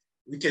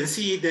 we can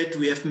see that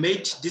we have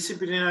made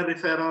disciplinary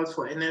referrals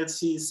for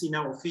NLC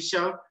senior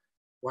official,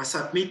 was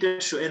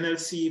submitted to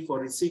NLC for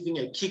receiving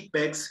a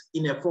kickbacks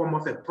in a form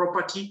of a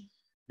property.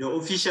 The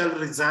official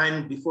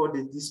resigned before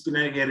the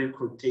disciplinary hearing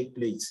could take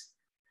place.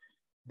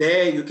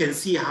 There you can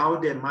see how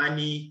the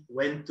money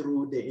went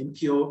through the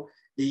NPO.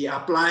 They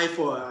applied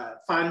for a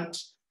fund,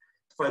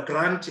 for a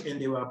grant, and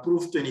they were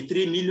approved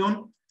 23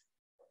 million.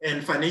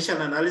 And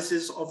financial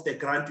analysis of the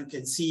grant, you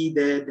can see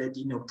there that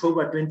in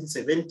October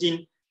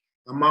 2017,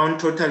 amount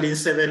totaling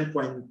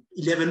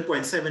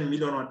 11.7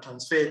 million were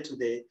transferred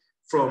to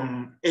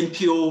from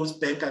NPO's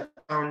bank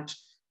account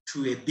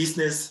to a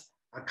business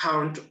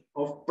account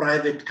of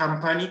private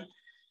company.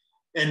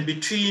 And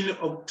between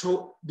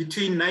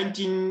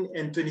 19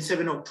 and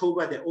 27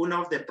 October, the owner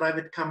of the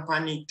private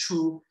company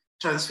to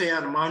transfer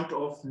an amount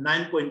of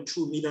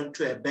 9.2 million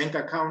to a bank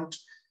account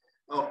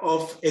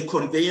of a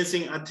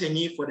conveyancing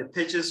attorney for the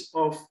purchase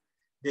of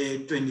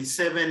the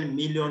 27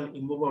 million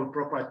immovable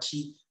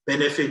property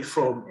benefit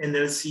from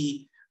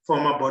NLC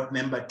former board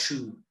member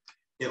 2.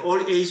 The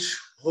old age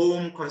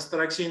home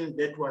construction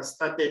that was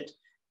started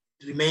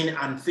remained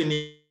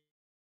unfinished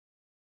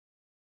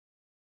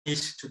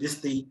to this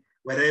day,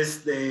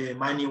 whereas the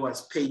money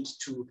was paid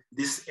to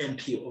this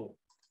NPO.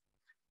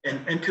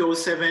 And NPO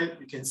 7,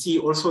 you can see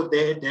also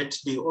there that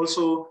they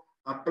also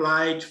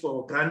applied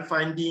for grant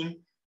funding.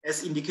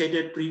 As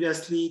indicated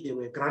previously, they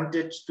were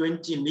granted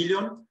 20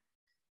 million.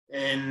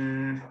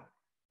 And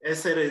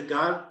as a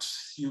result,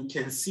 you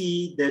can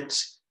see that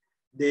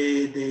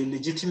the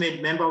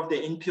legitimate member of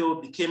the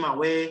NPO became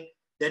aware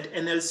that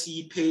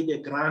NLC paid a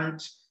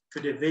grant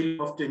to the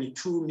value of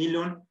 22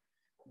 million.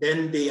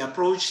 Then they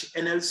approached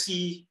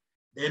NLC.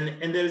 Then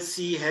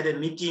NLC had a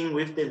meeting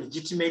with the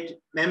legitimate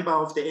member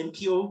of the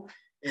NPO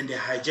and the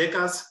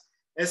hijackers.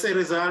 As a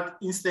result,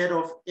 instead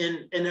of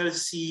an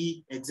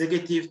NLC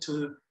executive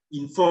to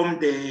inform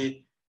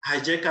the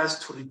hijackers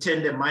to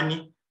return the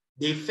money,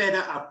 they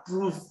further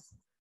approved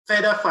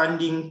further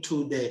funding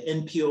to the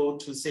NPO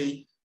to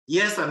say,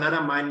 here's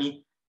another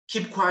money,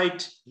 keep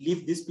quiet,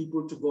 leave these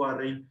people to go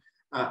around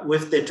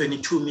with the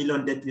 22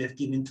 million that we have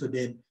given to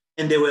them.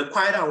 And they were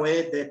quite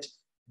aware that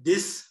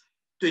this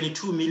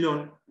 22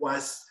 million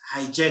was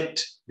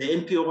hijacked, the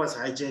NPO was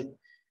hijacked.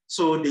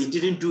 So they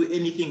didn't do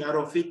anything out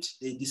of it.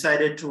 They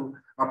decided to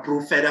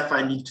approve further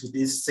funding to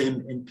this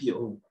same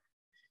NPO.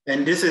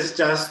 And this is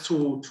just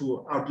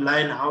to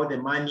outline how the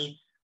money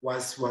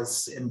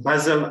was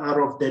embezzled out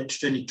of that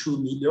 22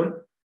 million.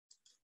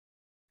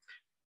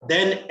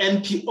 Then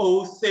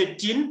NPO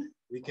 13,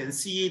 we can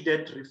see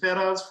that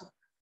referrals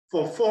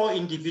for 4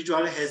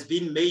 individuals has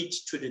been made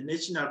to the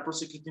National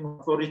Prosecuting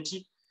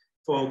Authority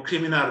for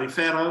criminal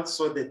referrals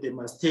so that they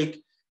must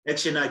take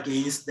action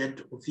against that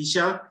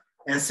official,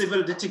 and civil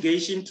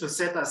litigation to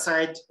set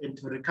aside and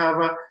to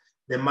recover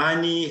the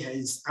money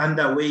is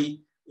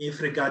underway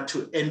with regard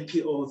to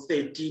NPO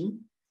 13.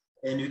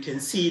 And you can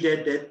see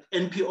that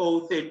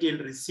NPO 13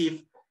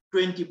 received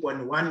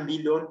 20.1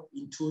 million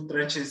in 2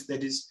 tranches,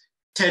 that is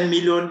 10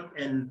 million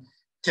and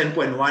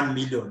 10.1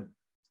 million.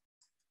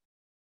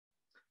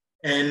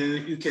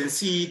 And you can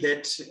see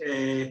that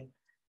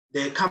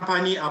the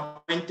company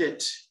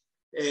appointed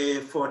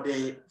for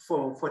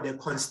the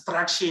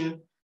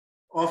construction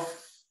of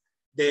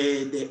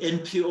the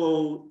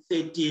NPO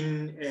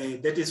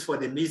 13, that is for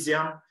the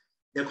museum.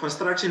 The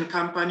construction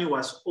company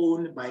was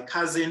owned by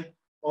cousin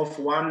of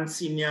one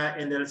senior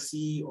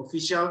NLC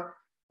official,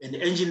 and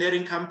the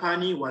engineering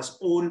company was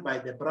owned by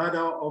the brother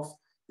of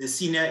the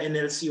senior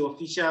NLC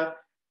official,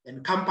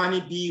 and company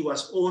B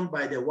was owned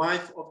by the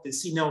wife of the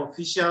senior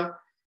official,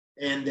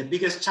 and the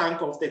biggest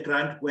chunk of the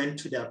grant went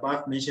to the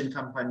above mentioned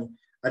company.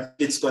 But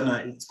it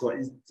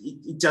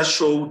just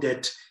showed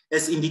that,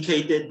 as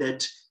indicated,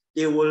 that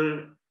they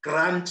will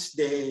grant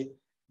the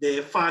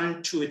the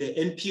fund to the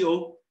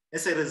NPO.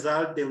 As a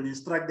result, they will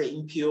instruct the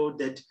NPO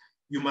that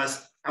you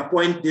must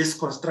appoint this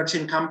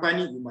construction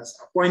company, you must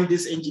appoint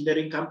this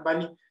engineering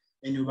company,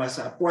 and you must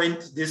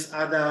appoint this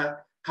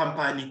other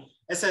company.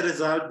 As a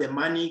result, the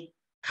money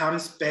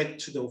comes back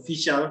to the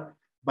official,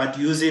 but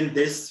using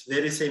this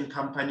very same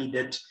company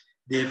that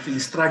they've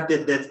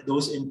instructed that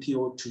those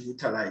NPO to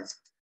utilize.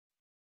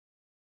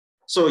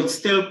 So it's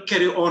still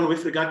carry on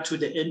with regard to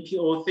the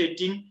NPO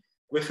 13,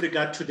 with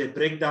regard to the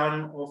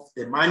breakdown of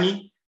the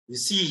money. You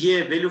see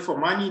here, value for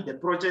money, the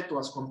project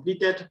was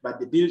completed, but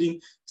the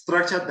building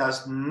structure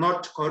does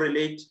not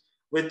correlate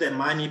with the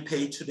money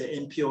paid to the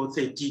NPO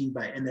 13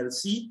 by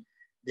NLC.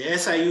 The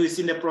SIU is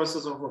in the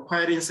process of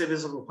acquiring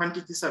service of a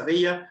quantity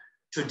surveyor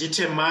to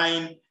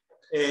determine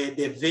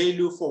the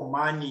value for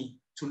money,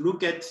 to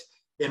look at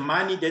the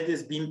money that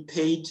is being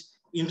paid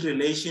in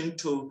relation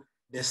to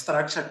the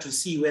structure to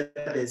see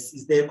whether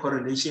is there a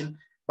correlation.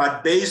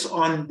 But based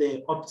on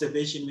the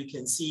observation, we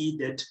can see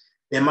that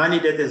the money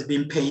that has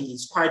been paid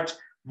is quite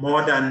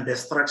more than the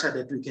structure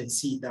that we can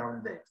see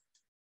down there.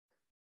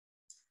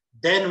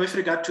 Then with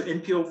regard to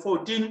NPO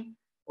 14,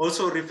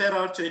 also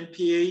referral to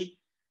NPA,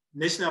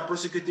 National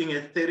Prosecuting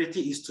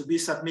Authority is to be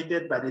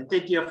submitted by the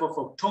 30th of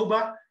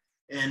October,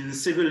 and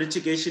civil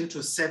litigation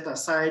to set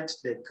aside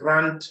the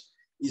grant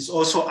is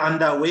also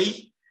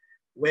underway,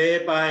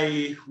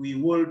 whereby we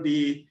will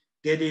be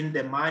getting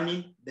the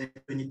money, the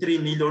 23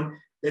 million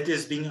that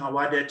is being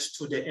awarded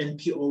to the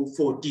NPO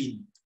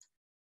 14.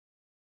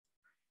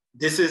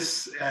 This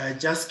is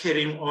just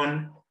carrying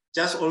on,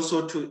 just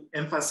also to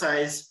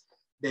emphasize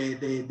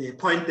the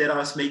point that I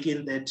was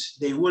making, that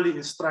they will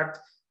instruct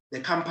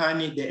the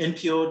company, the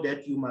NPO,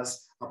 that you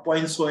must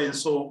appoint so and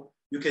so.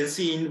 You can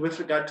see in with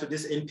regard to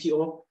this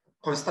NPO,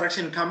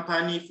 construction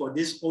company for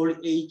this old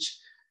age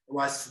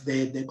was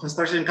the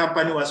construction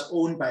company was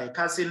owned by a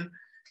cousin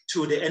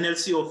to the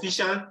NLC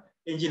official.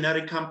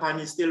 Engineering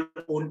company still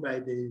owned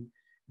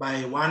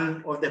by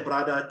one of the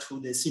brother to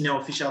the senior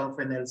official of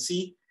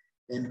NLC,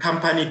 and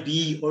company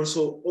B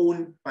also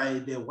owned by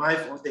the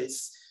wife of the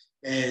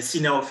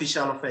senior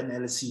official of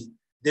NLC.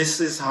 This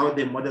is how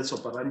the modus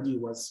operandi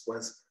was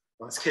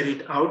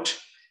carried out.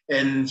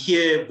 And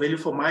here, value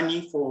for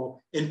money for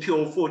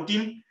NPO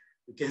 14,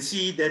 you can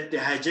see that the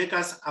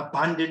hijackers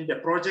abandoned the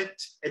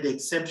project at the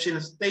exemption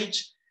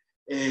stage.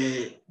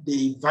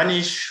 They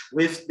vanish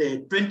with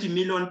the 20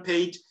 million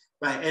paid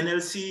by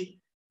NLC.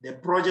 The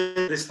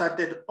project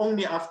restarted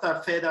only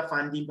after further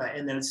funding by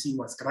NLC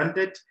was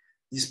granted.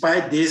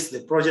 Despite this,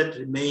 the project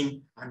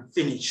remained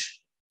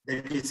unfinished.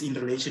 That is in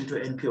relation to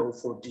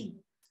NPO 14.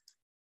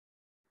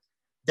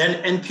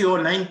 Then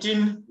NPO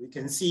 19, we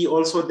can see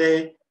also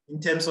there in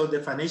terms of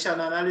the financial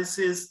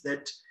analysis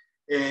that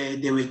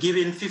they were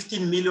given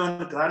 15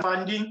 million grant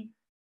funding.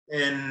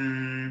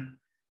 And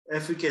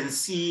if we can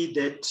see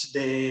that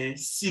the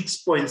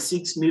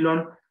 6.6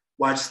 million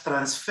was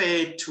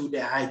transferred to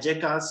the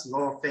hijackers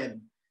law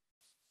firm.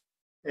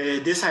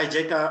 This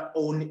hijacker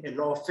owned a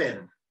law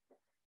firm.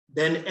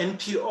 Then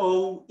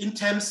NPO, in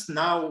terms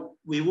now,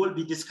 we will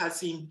be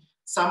discussing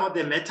some of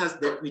the matters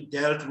that we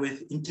dealt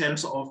with in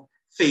terms of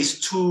phase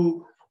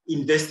 2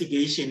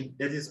 investigation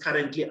that is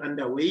currently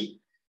underway.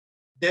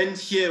 Then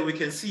here we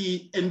can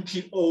see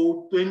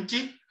NPO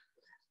 20.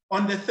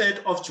 On the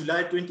 3rd of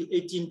July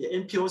 2018, the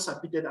NPO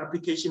submitted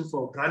application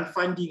for grant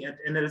funding at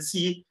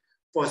NLC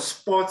for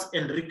sports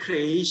and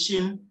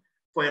recreation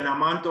for an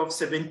amount of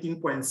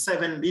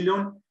 17.7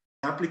 million.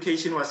 The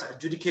application was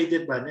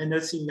adjudicated by an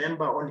NLC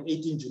member on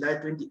 18 July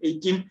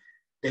 2018.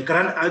 The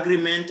grant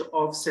agreement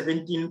of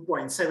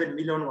 17.7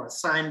 million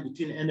was signed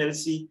between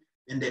NLC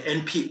and the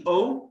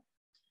NPO.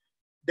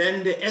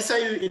 Then the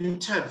SIU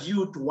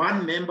interviewed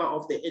one member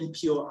of the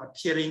NPO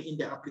appearing in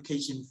the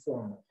application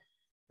form.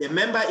 The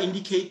member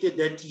indicated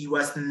that he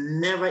was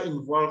never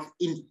involved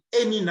in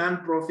any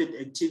non-profit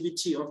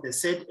activity of the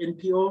said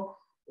NPO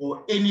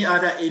or any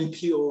other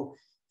NPO.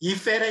 He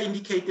further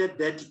indicated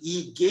that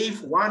he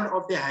gave one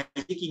of the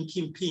hijacking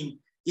kingpin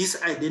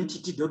his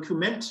identity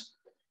document.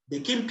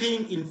 The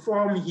kingpin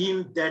informed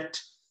him that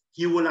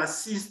he will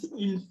assist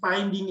in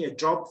finding a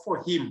job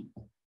for him.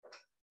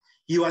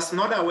 He was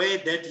not aware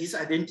that his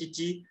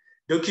identity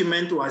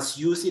document was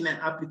used in an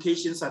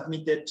application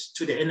submitted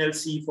to the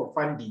NLC for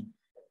funding.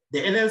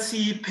 The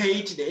NLC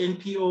paid the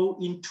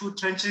NPO in 2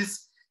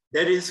 tranches,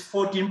 that is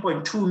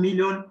 14.2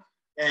 million,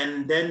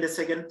 and then the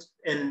second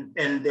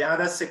and the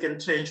other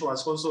second tranche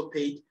was also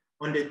paid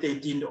on the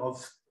 13th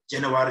of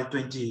January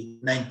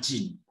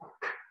 2019.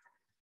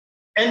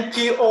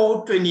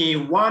 NPO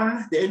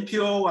 21, the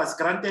NPO was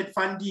granted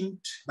funding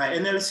by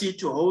NLC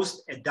to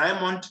host a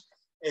diamond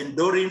and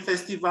Doreen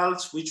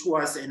festivals, which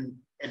was an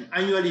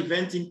annual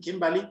event in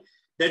Kimberley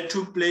that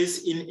took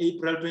place in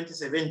April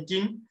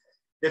 2017.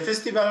 The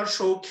festival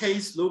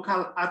showcased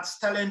local arts,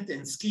 talent,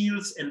 and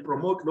skills and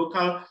promote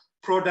local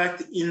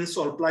product in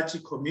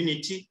Solplaatje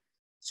community.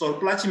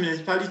 Solplaatje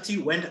municipality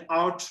went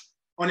out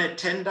on a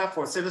tender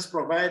for service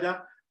provider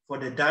for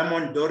the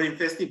Diamond Doreen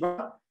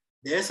Festival.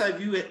 The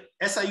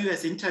SIU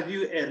has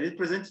interviewed a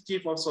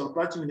representative of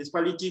Solplaatje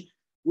municipality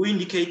who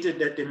indicated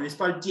that the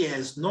municipality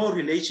has no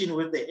relation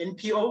with the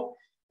NPO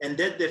and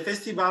that the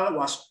festival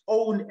was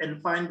owned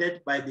and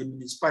funded by the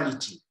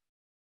municipality.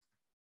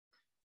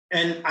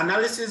 An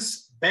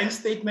analysis bank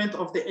statement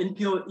of the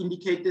NPO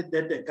indicated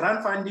that the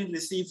grant funding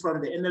received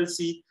from the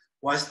NLC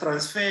was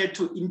transferred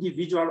to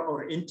individual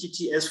or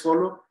entity as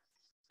follows.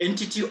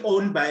 Entity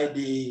owned by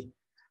the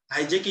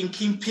hijacking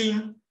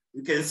kingpin,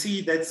 you can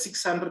see that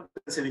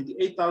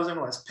 678,000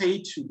 was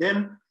paid to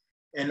them.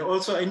 And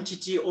also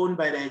entity owned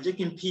by the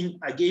hijacking pin,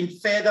 again,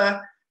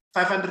 further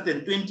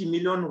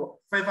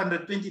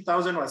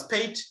 520,520,000 was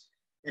paid.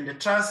 And the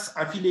trust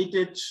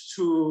affiliated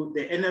to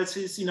the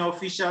NLC senior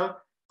official,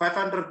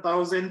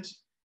 500,000.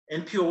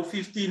 NPO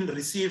 15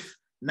 received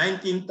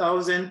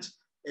 19,000.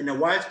 And a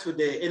wife to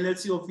the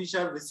NLC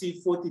official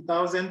received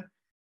 40,000.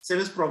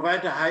 Service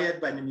provider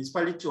hired by the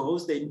municipality to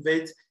host the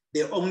event,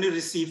 they only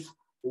received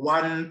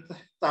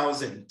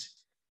 1,000.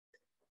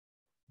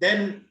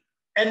 Then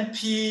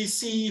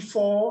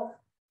NPC4,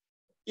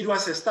 it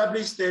was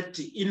established that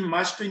in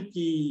March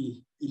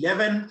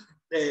 2011,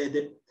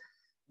 the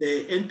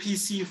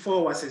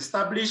NPC4 was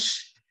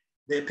established.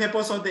 The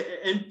purpose of the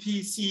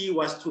NPC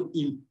was to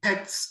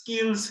impact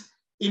skills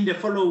in the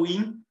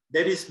following,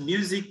 that is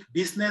music,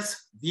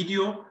 business,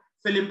 video,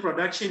 film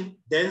production,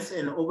 dance,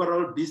 and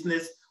overall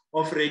business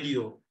of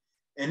radio.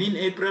 And in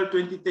April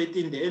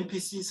 2013, the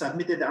NPC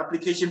submitted the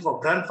application for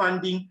grant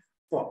funding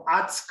for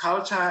arts,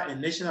 culture,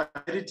 and national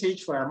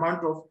heritage for an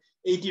amount of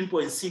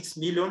 18.6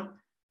 million.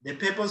 The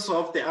purpose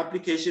of the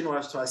application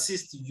was to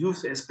assist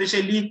youth,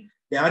 especially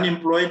the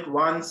unemployed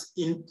ones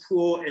in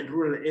poor and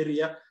rural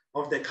area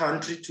of the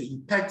country, to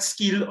impact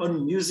skill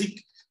on music,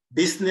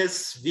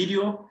 business,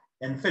 video,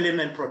 and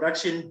film and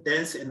production,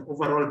 dance, and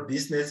overall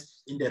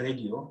business in the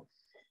radio.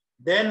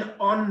 Then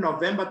on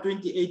November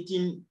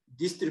 2018,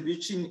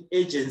 Distribution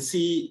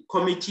Agency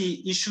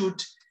Committee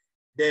issued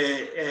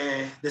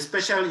the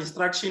special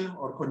instruction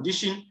or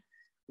condition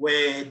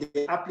where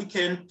the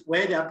applicant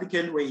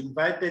were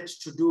invited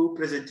to do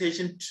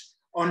presentation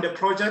on the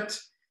project.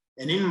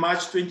 And in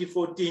March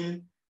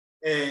 2014,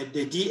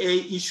 the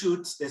DA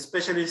issued the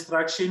special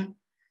instruction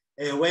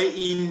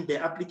wherein the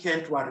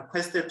applicant were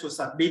requested to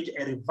submit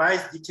a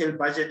revised detailed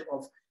budget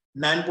of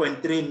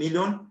 9.3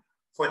 million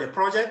for the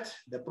project.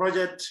 The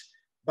project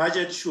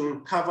budget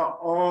should cover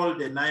all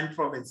the 9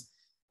 provinces.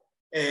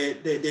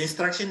 The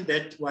instruction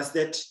that was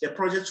that the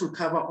project should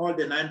cover all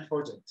the 9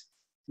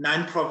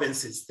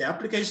 provinces. The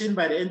application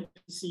by the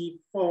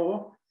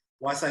NPC4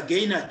 was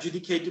again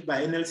adjudicated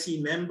by NLC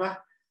member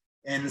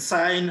and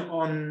signed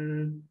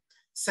on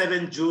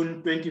 7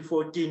 June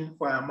 2014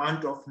 for an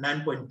amount of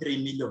 9.3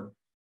 million.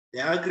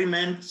 The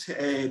agreement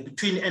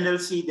between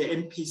NLC, the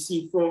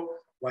NPC4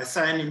 was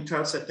signed in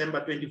 12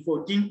 September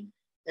 2014.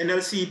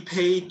 NLC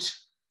paid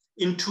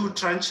in 2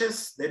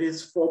 tranches, that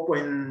is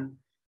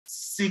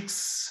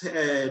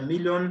 4.6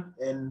 million,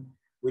 and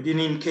we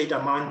didn't indicate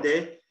amount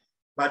there,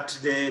 but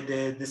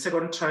the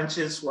second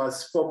tranches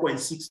was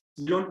 4.6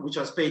 million, which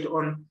was paid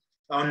on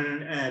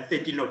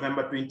 13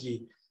 November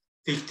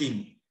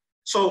 2015.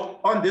 So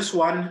on this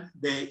one,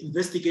 the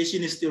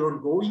investigation is still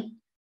ongoing.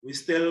 We're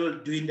still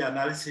doing the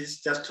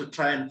analysis just to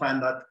try and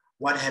find out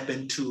what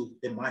happened to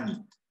the money.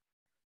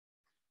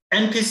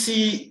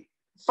 NPC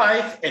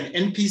 5 and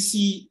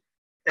NPC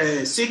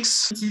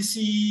 6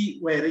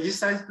 NTC were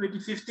registered in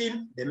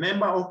 2015. The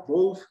member of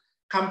both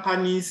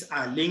companies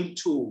are linked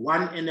to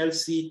one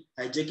NLC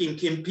hijacking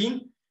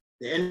kingpin.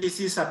 The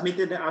NTC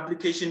submitted the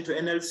application to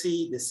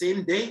NLC the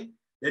same day,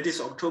 that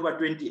is October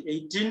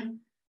 2018.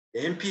 The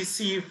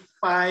NPC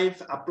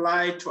 5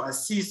 applied to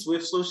assist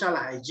with social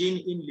hygiene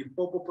in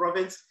Limpopo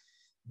province.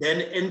 Then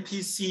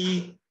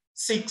NPC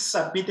 6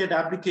 submitted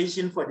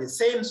application for the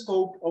same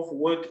scope of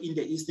work in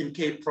the Eastern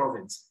Cape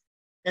province.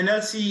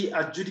 NLC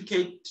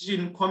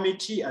adjudication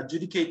committee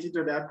adjudicated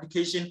the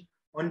application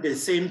on the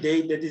same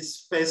day, that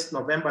is 1st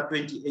November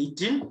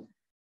 2018.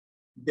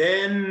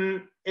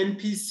 Then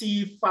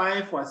NPC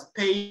 5 was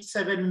paid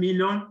 7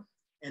 million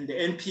and the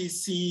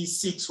NPC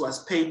 6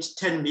 was paid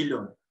 10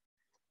 million.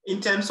 In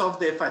terms of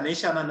the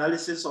financial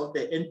analysis of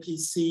the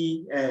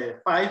NPC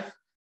 5,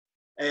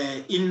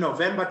 in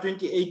November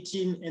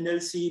 2018,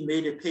 NLC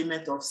made a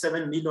payment of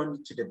 7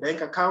 million to the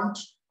bank account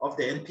of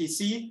the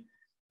NPC.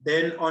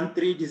 Then on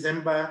 3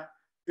 December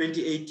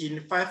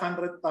 2018,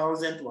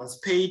 500,000 was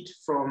paid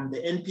from the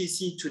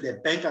NPC to the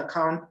bank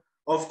account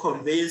of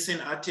conveyancing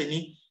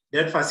attorney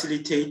that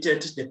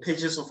facilitated the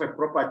purchase of a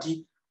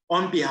property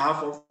on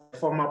behalf of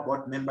former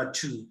board member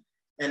 2.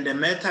 And the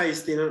matter is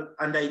still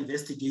under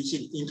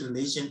investigation in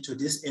relation to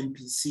this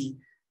NPC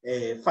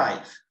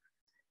 5.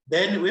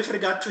 Then with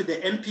regard to the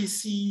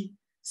NPC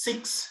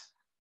 6,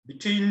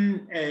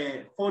 between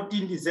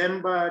 14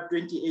 December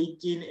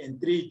 2018 and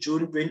 3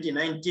 June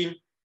 2019,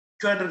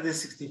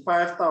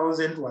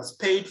 265,000 was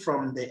paid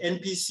from the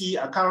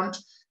NPC account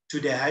to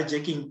the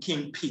hijacking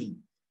kingpin.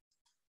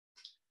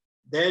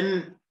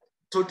 Then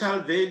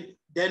total value,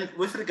 then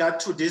with regard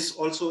to this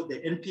also, the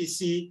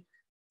NPC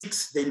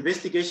 6, the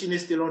investigation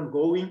is still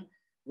ongoing,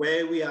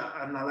 where we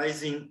are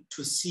analyzing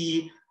to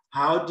see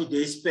how did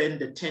they spend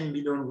the 10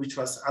 million which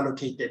was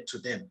allocated to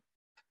them.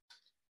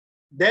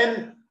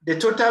 Then the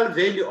total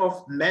value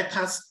of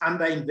matters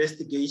under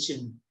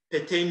investigation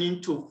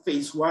pertaining to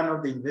phase 1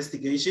 of the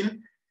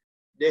investigation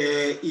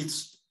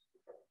is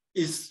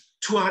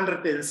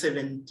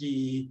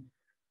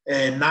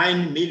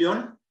 279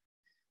 million.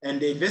 And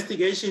the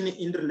investigation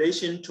in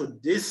relation to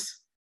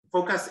this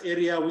focus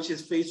area, which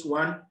is phase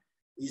 1,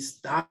 is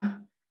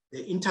done.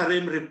 The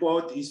interim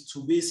report is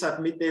to be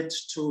submitted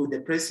to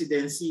the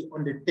presidency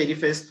on the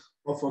 31st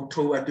of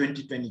October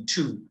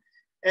 2022.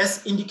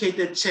 As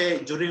indicated, Chair,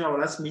 during our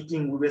last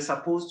meeting, we were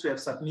supposed to have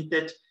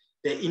submitted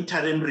the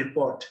interim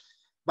report.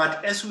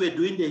 But as we were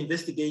doing the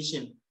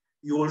investigation,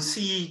 you will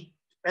see,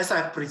 as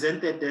I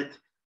presented, that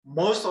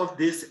most of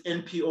this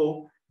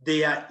NPO,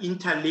 they are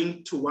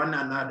interlinked to one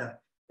another.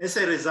 As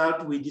a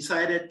result, we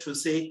decided to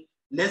say,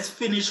 let's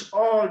finish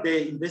all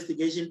the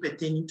investigation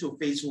pertaining to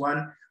phase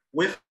 1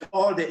 with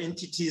all the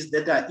entities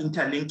that are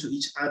interlinked to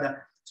each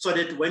other, so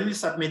that when we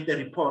submit the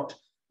report,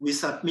 we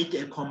submit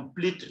a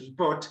complete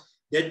report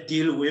that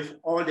deal with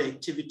all the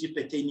activity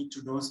pertaining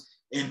to those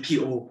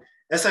NPO.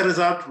 As a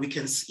result, we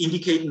can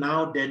indicate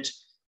now that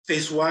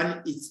phase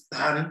 1 is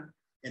done,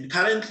 and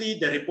currently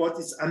the report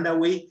is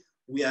underway.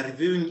 We are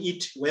reviewing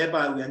it,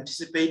 whereby we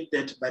anticipate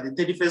that by the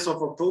 31st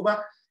of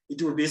October,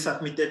 it will be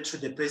submitted to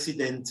the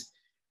president.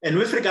 And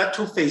with regard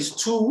to phase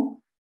 2,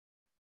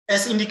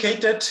 as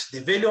indicated,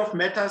 the value of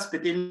matters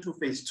pertaining to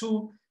phase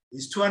 2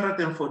 is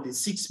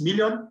 246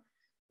 million.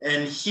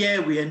 And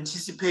here we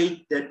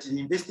anticipate that the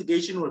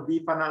investigation will be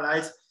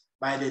finalized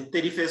by the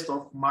 31st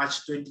of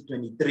March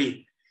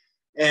 2023.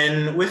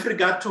 And with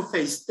regard to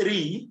phase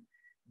 3,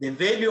 the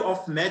value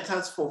of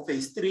matters for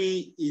phase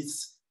 3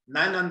 is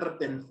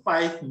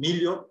 905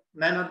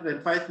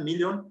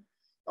 million,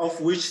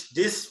 of which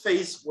this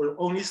phase will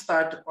only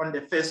start on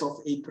the 1st of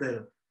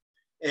April.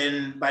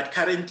 But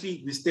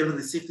currently, we're still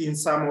receiving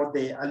some of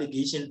the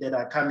allegations that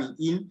are coming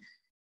in.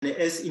 And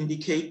as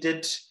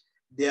indicated,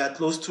 there are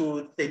close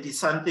to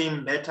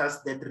 30-something matters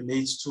that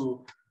relates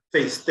to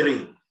phase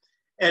 3.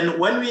 And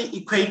when we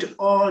equate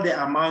all the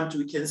amount,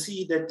 we can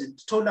see that the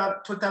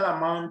total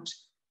amount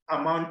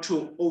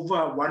to over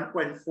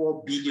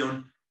 1.4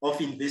 billion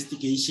of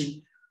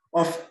investigation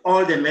of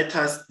all the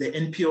matters, the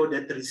NPO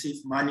that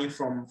receive money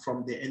from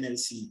the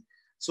NLC.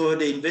 So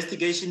the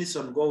investigation is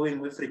ongoing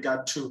with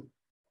regard to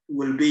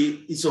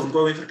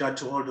ongoing with regard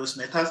to all those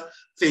matters.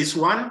 Phase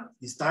 1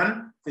 is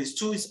done. Phase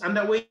 2 is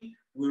underway.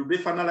 We'll be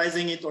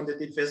finalizing it on the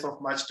 31st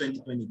of March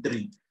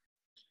 2023.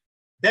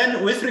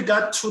 Then with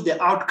regard to the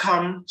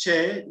outcome,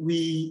 Chair,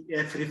 we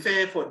have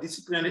referred for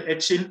disciplinary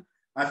action.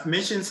 I've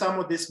mentioned some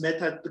of this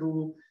matter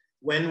through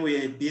when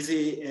we're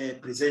busy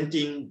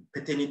presenting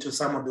pertaining to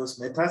some of those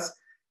matters.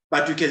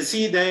 But you can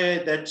see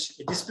there that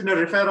a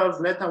disciplinary referral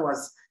letter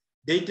was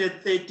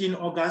dated 13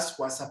 August,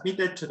 was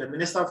submitted to the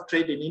Minister of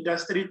Trade and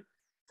Industry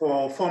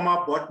for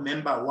former board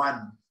member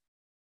 1.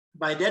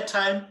 By that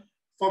time,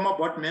 former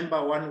board member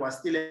 1 was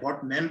still a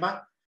board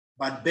member,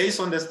 but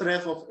based on the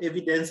strength of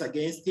evidence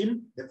against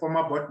him, the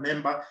former board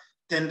member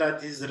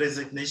tendered his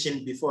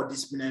resignation before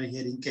disciplinary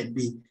hearing can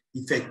be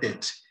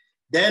effected.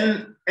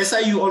 Then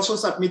SIU also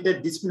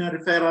submitted disciplinary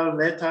referral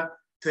letter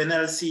to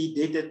NLC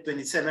dated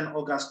 27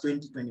 August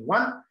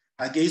 2021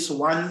 against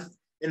one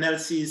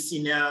NLC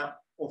senior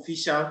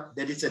official,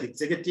 that is an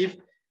executive.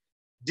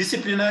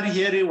 Disciplinary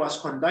hearing was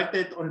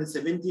conducted on the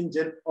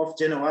 17th of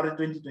January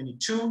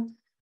 2022.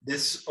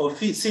 This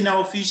senior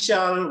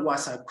official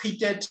was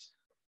acquitted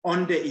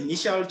on the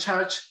initial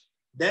charge.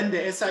 Then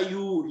the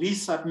SIU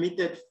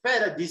resubmitted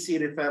further DC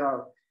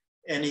referral,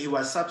 and he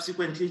was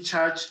subsequently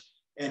charged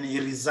and he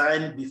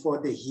resigned before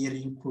the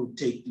hearing could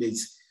take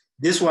place.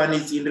 This one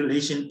is in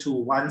relation to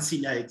one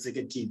senior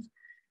executive.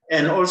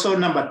 And also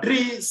number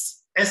 3,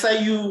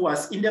 SIU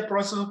was in the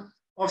process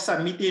of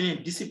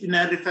submitting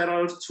disciplinary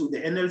referrals to the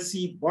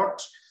NLC board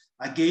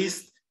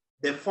against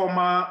the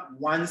former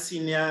one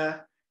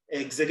senior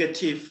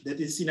executive, that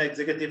is senior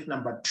executive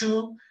number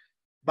 2,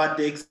 but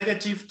the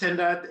executive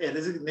tendered a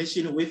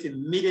resignation with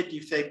immediate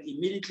effect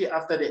immediately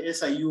after the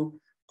SIU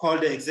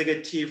called the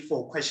executive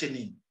for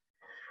questioning.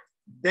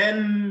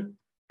 Then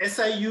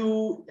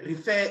SIU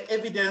referred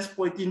evidence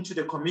pointing to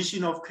the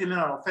commission of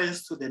criminal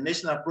offense to the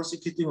National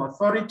Prosecuting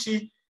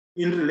Authority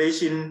in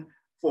relation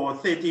for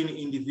 13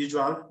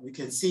 individuals. We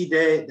can see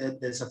there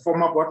that there's a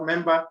former board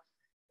member.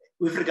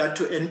 With regard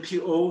to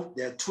NPO,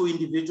 there are 2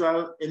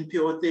 individuals,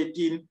 NPO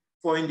 13,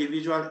 4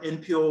 individuals,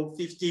 NPO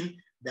 15,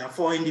 there are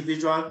 4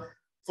 individuals,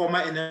 former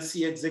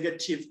NLC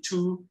executive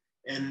 2,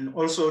 and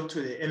also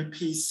to the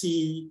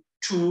MPC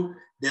 2,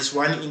 there's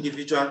 1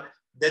 individual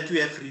that we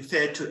have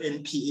referred to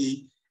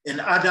NPA. And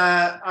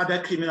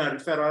other criminal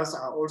referrals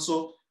are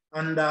also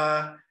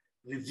under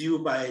review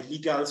by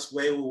legals,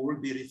 where we will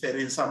be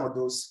referring some of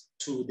those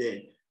to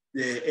the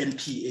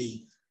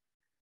NPA.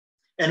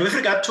 And with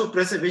regard to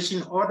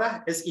preservation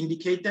order, as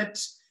indicated,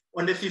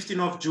 on the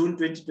 15th of June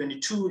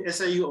 2022,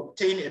 SIU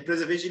obtained a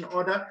preservation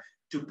order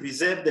to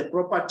preserve the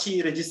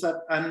property registered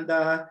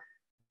under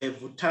a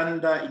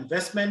Vutanda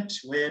investment,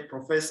 where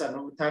Professor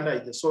Vutanda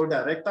is the sole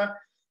director.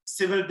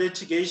 civil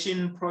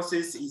litigation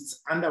process is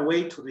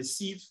underway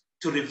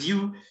to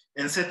review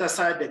and set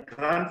aside the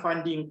grant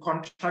funding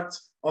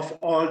contracts of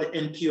all the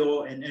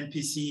NPO and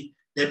NPC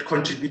that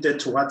contributed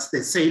towards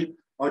the sale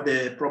or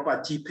the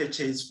property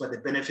purchase for the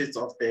benefits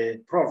of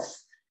the Prof.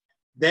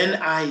 Then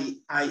I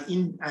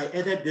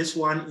added this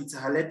one. It's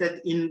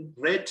highlighted in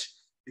red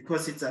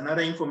because it's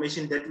another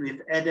information that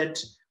we've added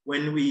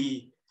when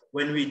we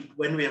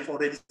have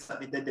already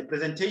submitted the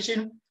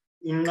presentation.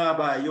 In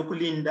Ngaba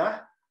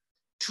Yokulinda,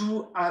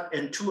 two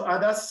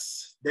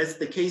others. That's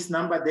the case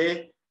number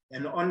there.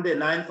 And on the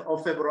 9th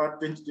of February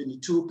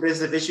 2022,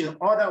 preservation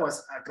order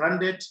was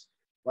granted.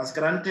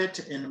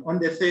 And on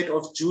the 3rd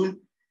of June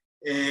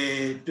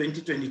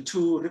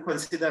 2022,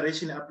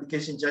 reconsideration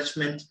application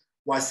judgment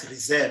was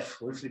reserved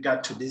with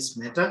regard to this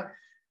matter.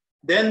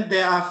 Then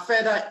there are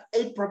further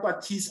 8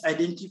 properties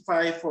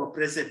identified for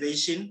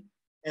preservation,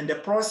 and the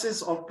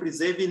process of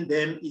preserving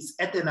them is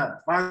at an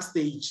advanced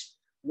stage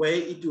where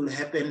it will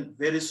happen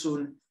very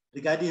soon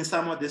regarding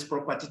some of this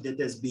property that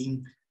has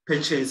been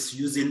purchased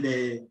using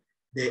the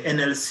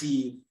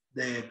NLC,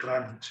 the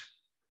grant.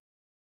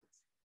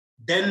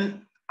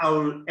 Then I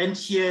will end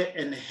here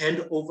and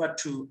hand over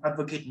to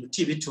Advocate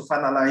Mutibi to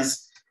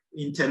finalize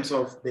in terms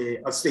of the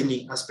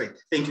outstanding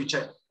aspect. Thank you,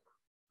 Chair.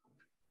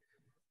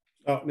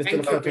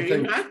 Thank you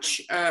very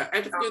much.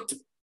 Advocate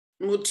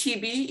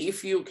Mutibi,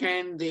 if you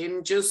can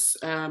then just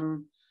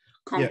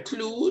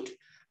conclude. Yeah.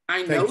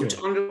 I note,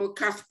 Honorable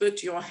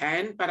Cuthbert, your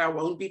hand, but I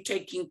won't be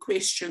taking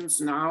questions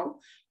now.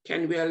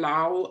 Can we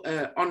allow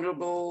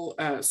Advocate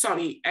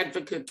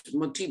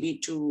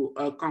Mutibi to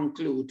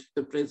conclude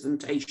the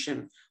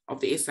presentation of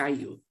the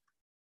SIU?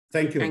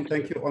 Thank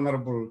you,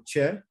 Honorable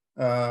Chair.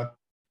 I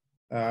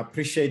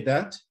appreciate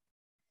that.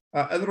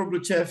 Honorable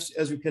Chair,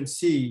 as you can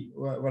see,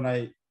 when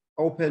I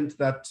opened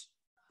that,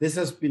 this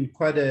has been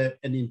quite an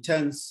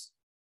intense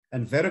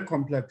and very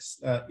complex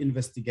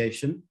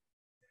investigation.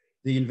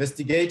 The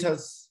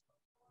investigators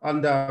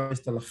under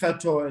Mr.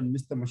 Lekgetho and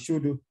Mr.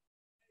 Mashudu,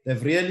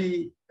 they've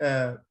really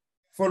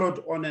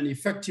followed on an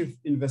effective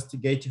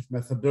investigative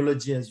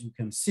methodology. As you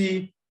can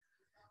see,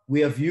 we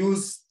have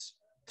used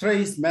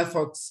trace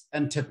methods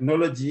and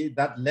technology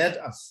that led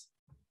us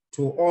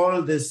to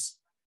all these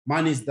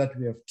monies that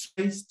we have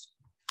traced.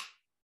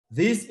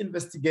 This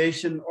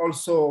investigation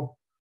also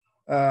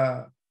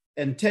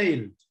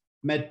entailed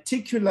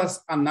meticulous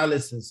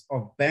analysis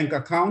of bank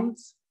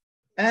accounts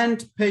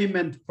and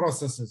payment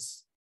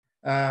processes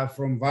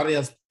from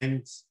various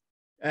banks,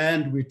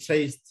 and we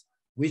traced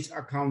which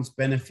accounts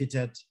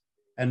benefited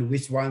and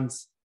which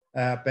ones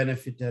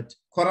benefited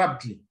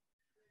corruptly.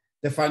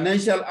 The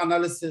financial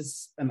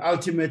analysis and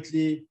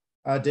ultimately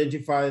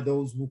identify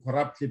those who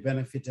corruptly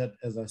benefited,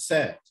 as I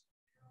said.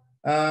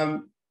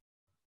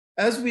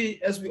 As we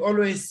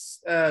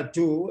always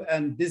do,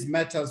 and these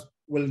matters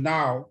will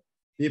now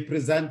be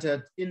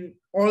presented in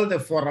all the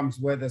forums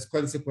where there's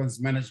consequence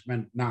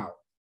management now,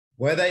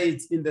 whether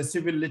it's in the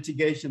civil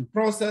litigation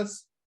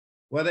process,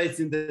 whether it's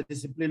in the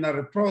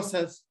disciplinary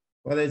process,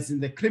 whether it's in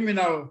the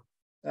criminal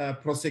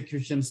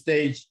prosecution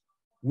stage,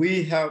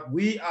 we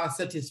are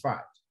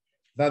satisfied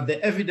that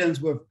the evidence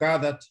we've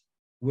gathered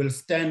will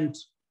stand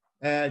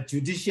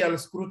judicial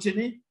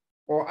scrutiny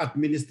or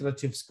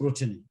administrative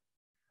scrutiny.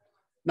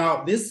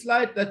 Now, this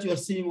slide that you're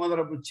seeing,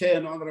 Honorable Chair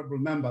and Honorable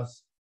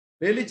Members,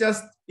 really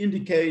just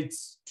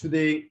indicates to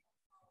the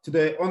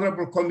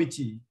Honorable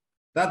Committee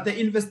that the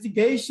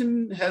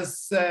investigation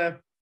has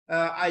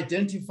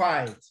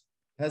identified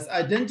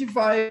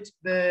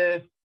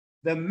the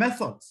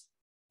methods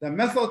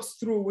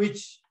through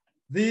which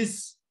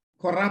these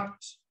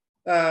corrupt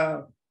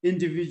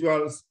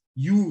individuals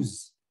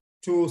use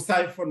to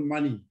siphon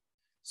money.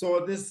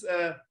 So this,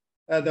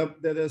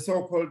 the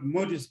so-called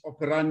modus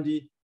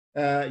operandi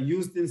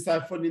used in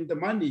siphoning the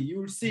money,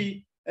 you'll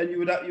see, and you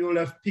will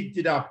have picked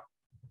it up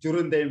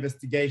during the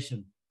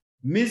investigation.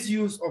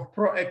 Misuse of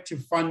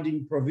proactive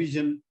funding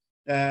provision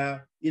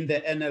in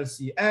the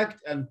NLC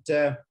Act, and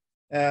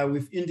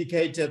we've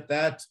indicated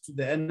that to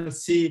the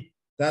NLC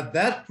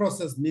that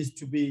process needs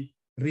to be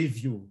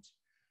reviewed.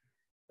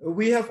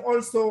 We have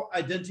also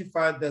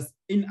identified this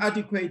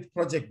inadequate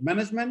project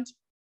management,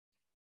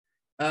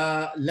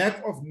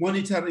 lack of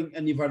monitoring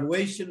and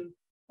evaluation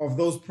of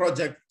those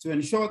projects to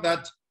ensure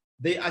that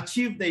they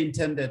achieve the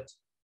intended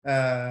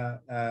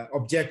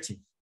objective.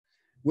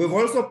 We've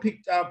also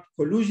picked up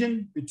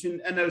collusion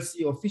between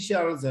NLC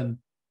officials and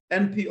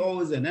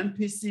NPOs and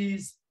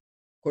NPCs,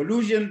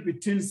 collusion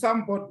between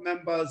some board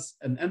members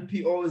and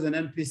NPOs and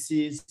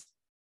NPCs.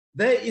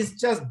 There is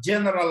just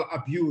general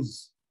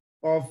abuse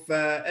of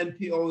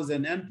NPOs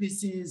and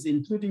NPCs,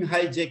 including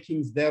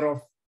hijackings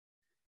thereof.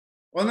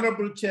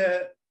 Honorable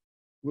Chair,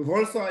 we've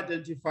also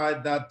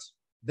identified that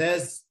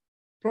there's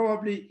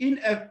probably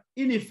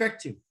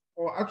ineffective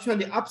or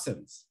actually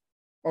absence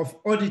of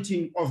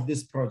auditing of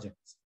this project.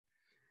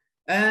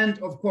 And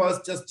of course,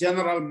 just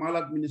general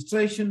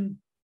maladministration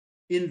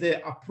in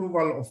the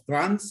approval of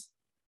grants.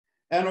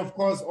 And of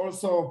course,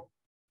 also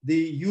the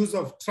use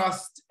of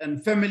trust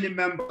and family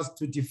members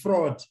to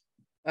defraud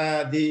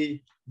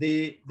the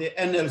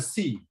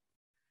NLC.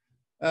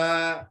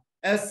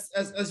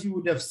 As you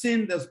would have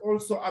seen, there's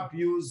also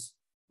abuse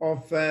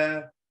of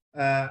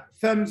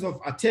firms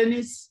of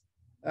attorneys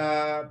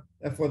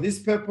for this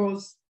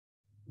purpose.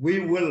 We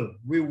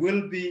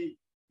will be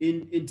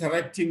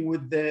interacting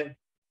with the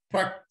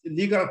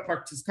Legal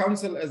Practice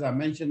Council, as I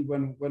mentioned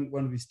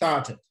when we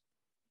started.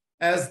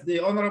 As the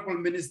Honorable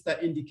Minister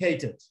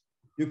indicated,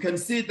 you can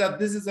see that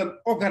this is an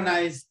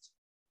organized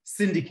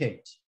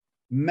syndicate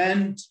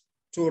meant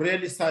to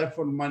really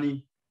siphon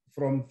money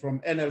from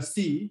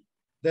NLC.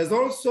 There's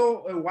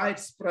also a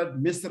widespread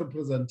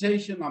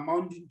misrepresentation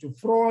amounting to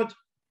fraud.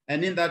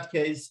 And in that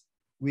case,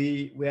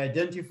 we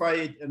identify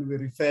it and we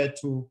refer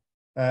to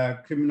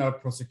criminal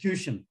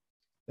prosecution.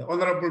 The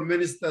Honorable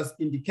Ministers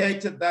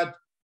indicated that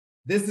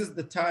this is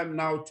the time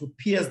now to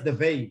pierce the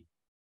veil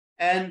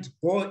and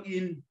go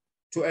in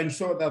to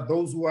ensure that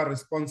those who are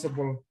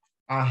responsible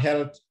are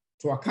held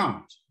to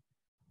account.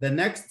 The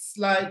next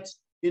slide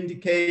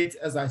indicates,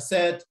 as I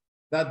said,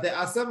 that there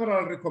are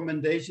several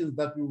recommendations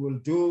that we will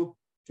do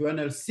to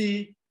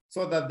NLC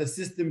so that the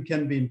system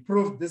can be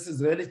improved. This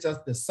is really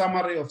just the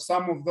summary of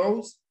some of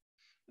those.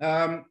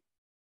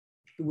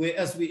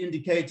 As we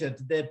indicated,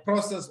 the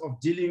process of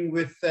dealing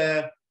with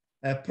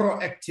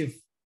proactive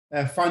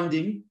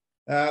funding,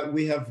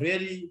 we have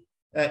really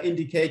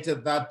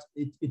indicated that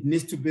it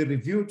needs to be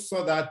reviewed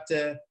so that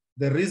the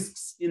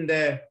risks in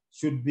there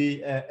should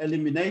be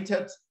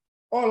eliminated.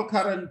 All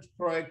current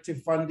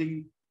proactive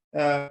funding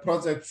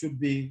projects should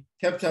be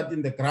captured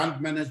in the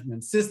grant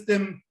management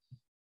system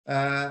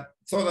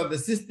so that the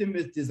system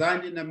is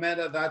designed in a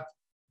manner that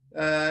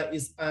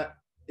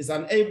is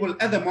unable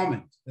at the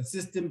moment. The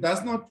system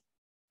does not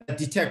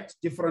detect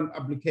different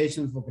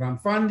applications for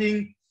grant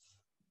funding.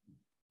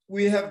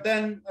 We have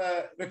then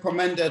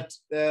recommended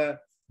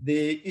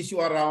the issue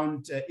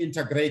around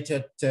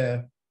integrated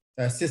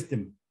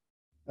system.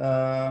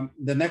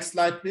 The next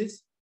slide,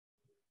 please.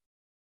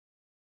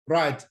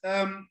 Right.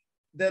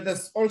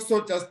 There's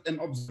also just an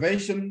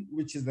observation,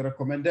 which is the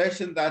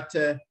recommendation that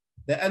the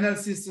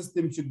NLC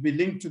system should be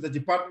linked to the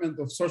Department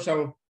of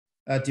Social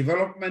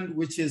Development,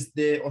 which is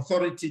the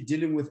authority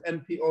dealing with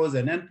NPOs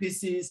and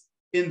NPCs.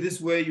 In this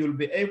way, you'll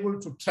be able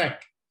to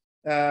track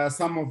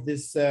some of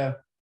these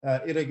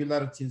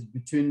irregularities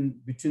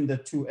between the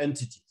two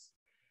entities.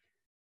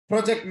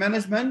 Project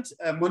management,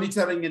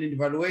 monitoring and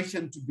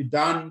evaluation to be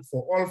done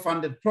for all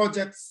funded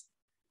projects.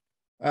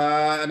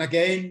 And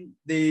again,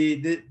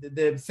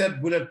 the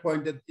third bullet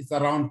point is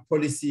around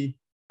policy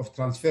of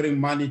transferring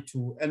money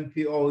to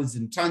NPOs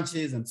in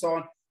tranches and so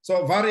on.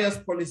 So various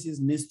policies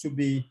needs to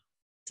be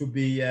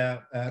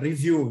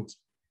reviewed.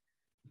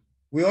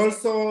 We're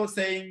also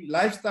saying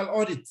lifestyle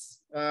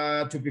audits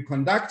to be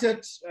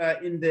conducted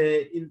in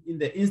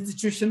the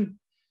institution,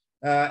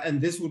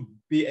 and this would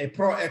be a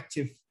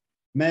proactive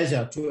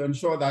measure to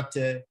ensure that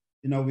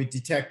we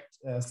detect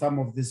some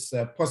of these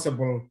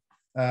possible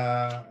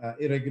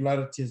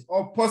irregularities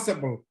or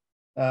possible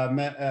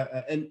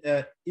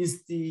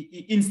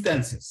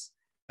instances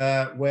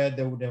where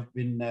there would have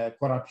been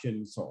corruption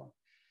and so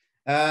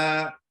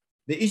on.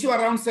 The issue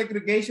around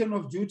segregation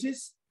of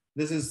duties,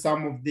 this is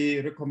some of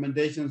the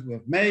recommendations we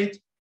have made,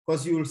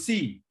 because you will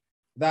see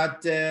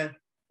that the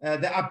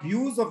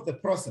abuse of the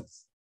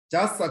process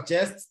just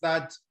suggests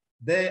that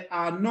there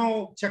are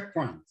no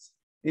checkpoints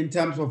in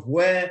terms of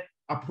where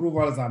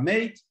approvals are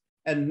made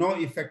and no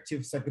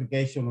effective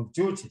segregation of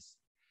duties.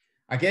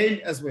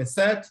 Again, as we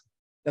said,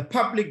 the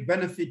public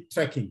benefit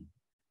tracking.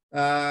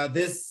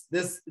 This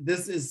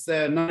is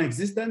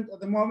non-existent at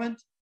the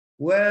moment,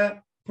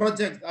 where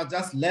projects are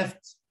just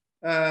left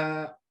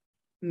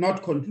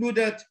not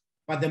concluded,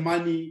 but the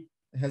money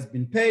has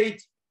been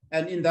paid.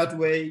 And in that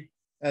way,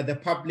 the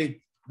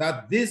public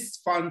that these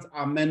funds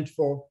are meant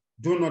for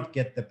do not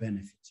get the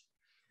benefit.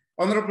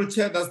 Honorable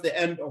Chair, that's the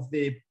end of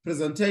the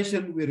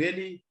presentation. We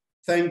really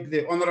thank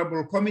the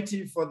Honorable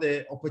Committee for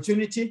the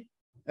opportunity.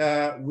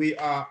 We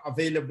are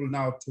available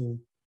now to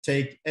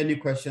take any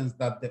questions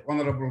that the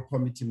Honorable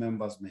Committee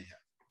members may have.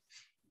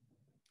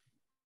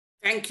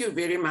 Thank you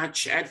very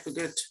much,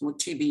 Advocate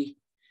Mutibi,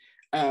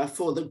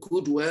 for the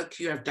good work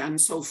you have done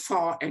so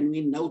far, and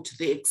we note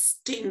the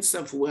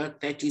extensive work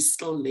that is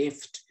still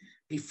left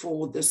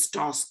before this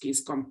task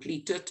is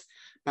completed.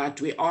 But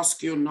we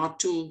ask you not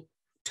to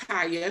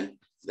tire.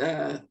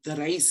 The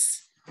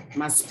race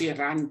must be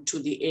run to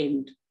the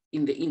end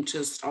in the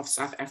interest of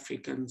South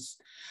Africans.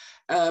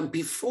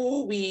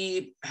 Before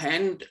we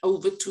hand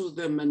over to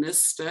the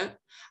Minister,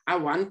 I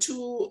want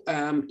to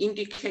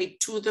indicate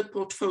to the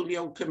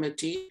Portfolio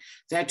Committee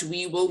that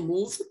we will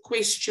move the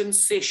question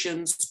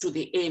sessions to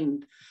the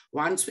end.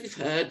 Once we've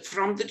heard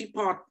from the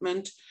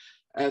department,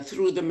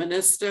 through the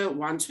Minister,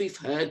 once we've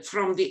heard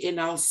from the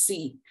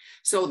NLC,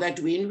 so that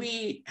when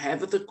we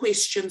have the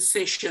question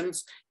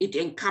sessions, it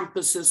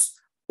encompasses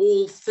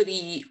all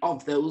three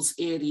of those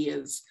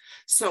areas.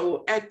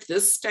 So at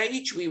this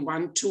stage, we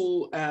want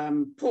to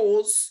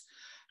pause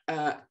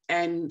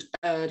and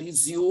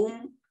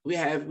resume.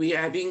 We're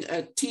having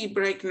a tea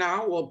break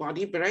now, or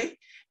body break,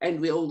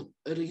 and we'll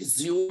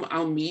resume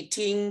our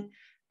meeting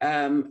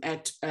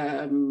at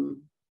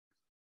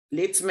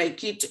let's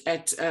make it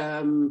at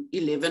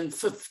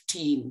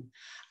 11:15.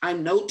 I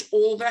note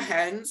all the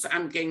hands.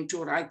 I'm going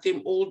to write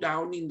them all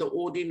down in the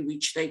order in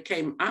which they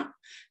came up,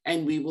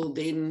 and we will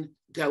then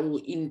go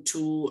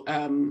into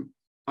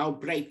our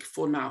break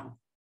for now.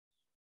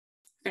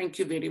 Thank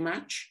you very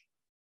much.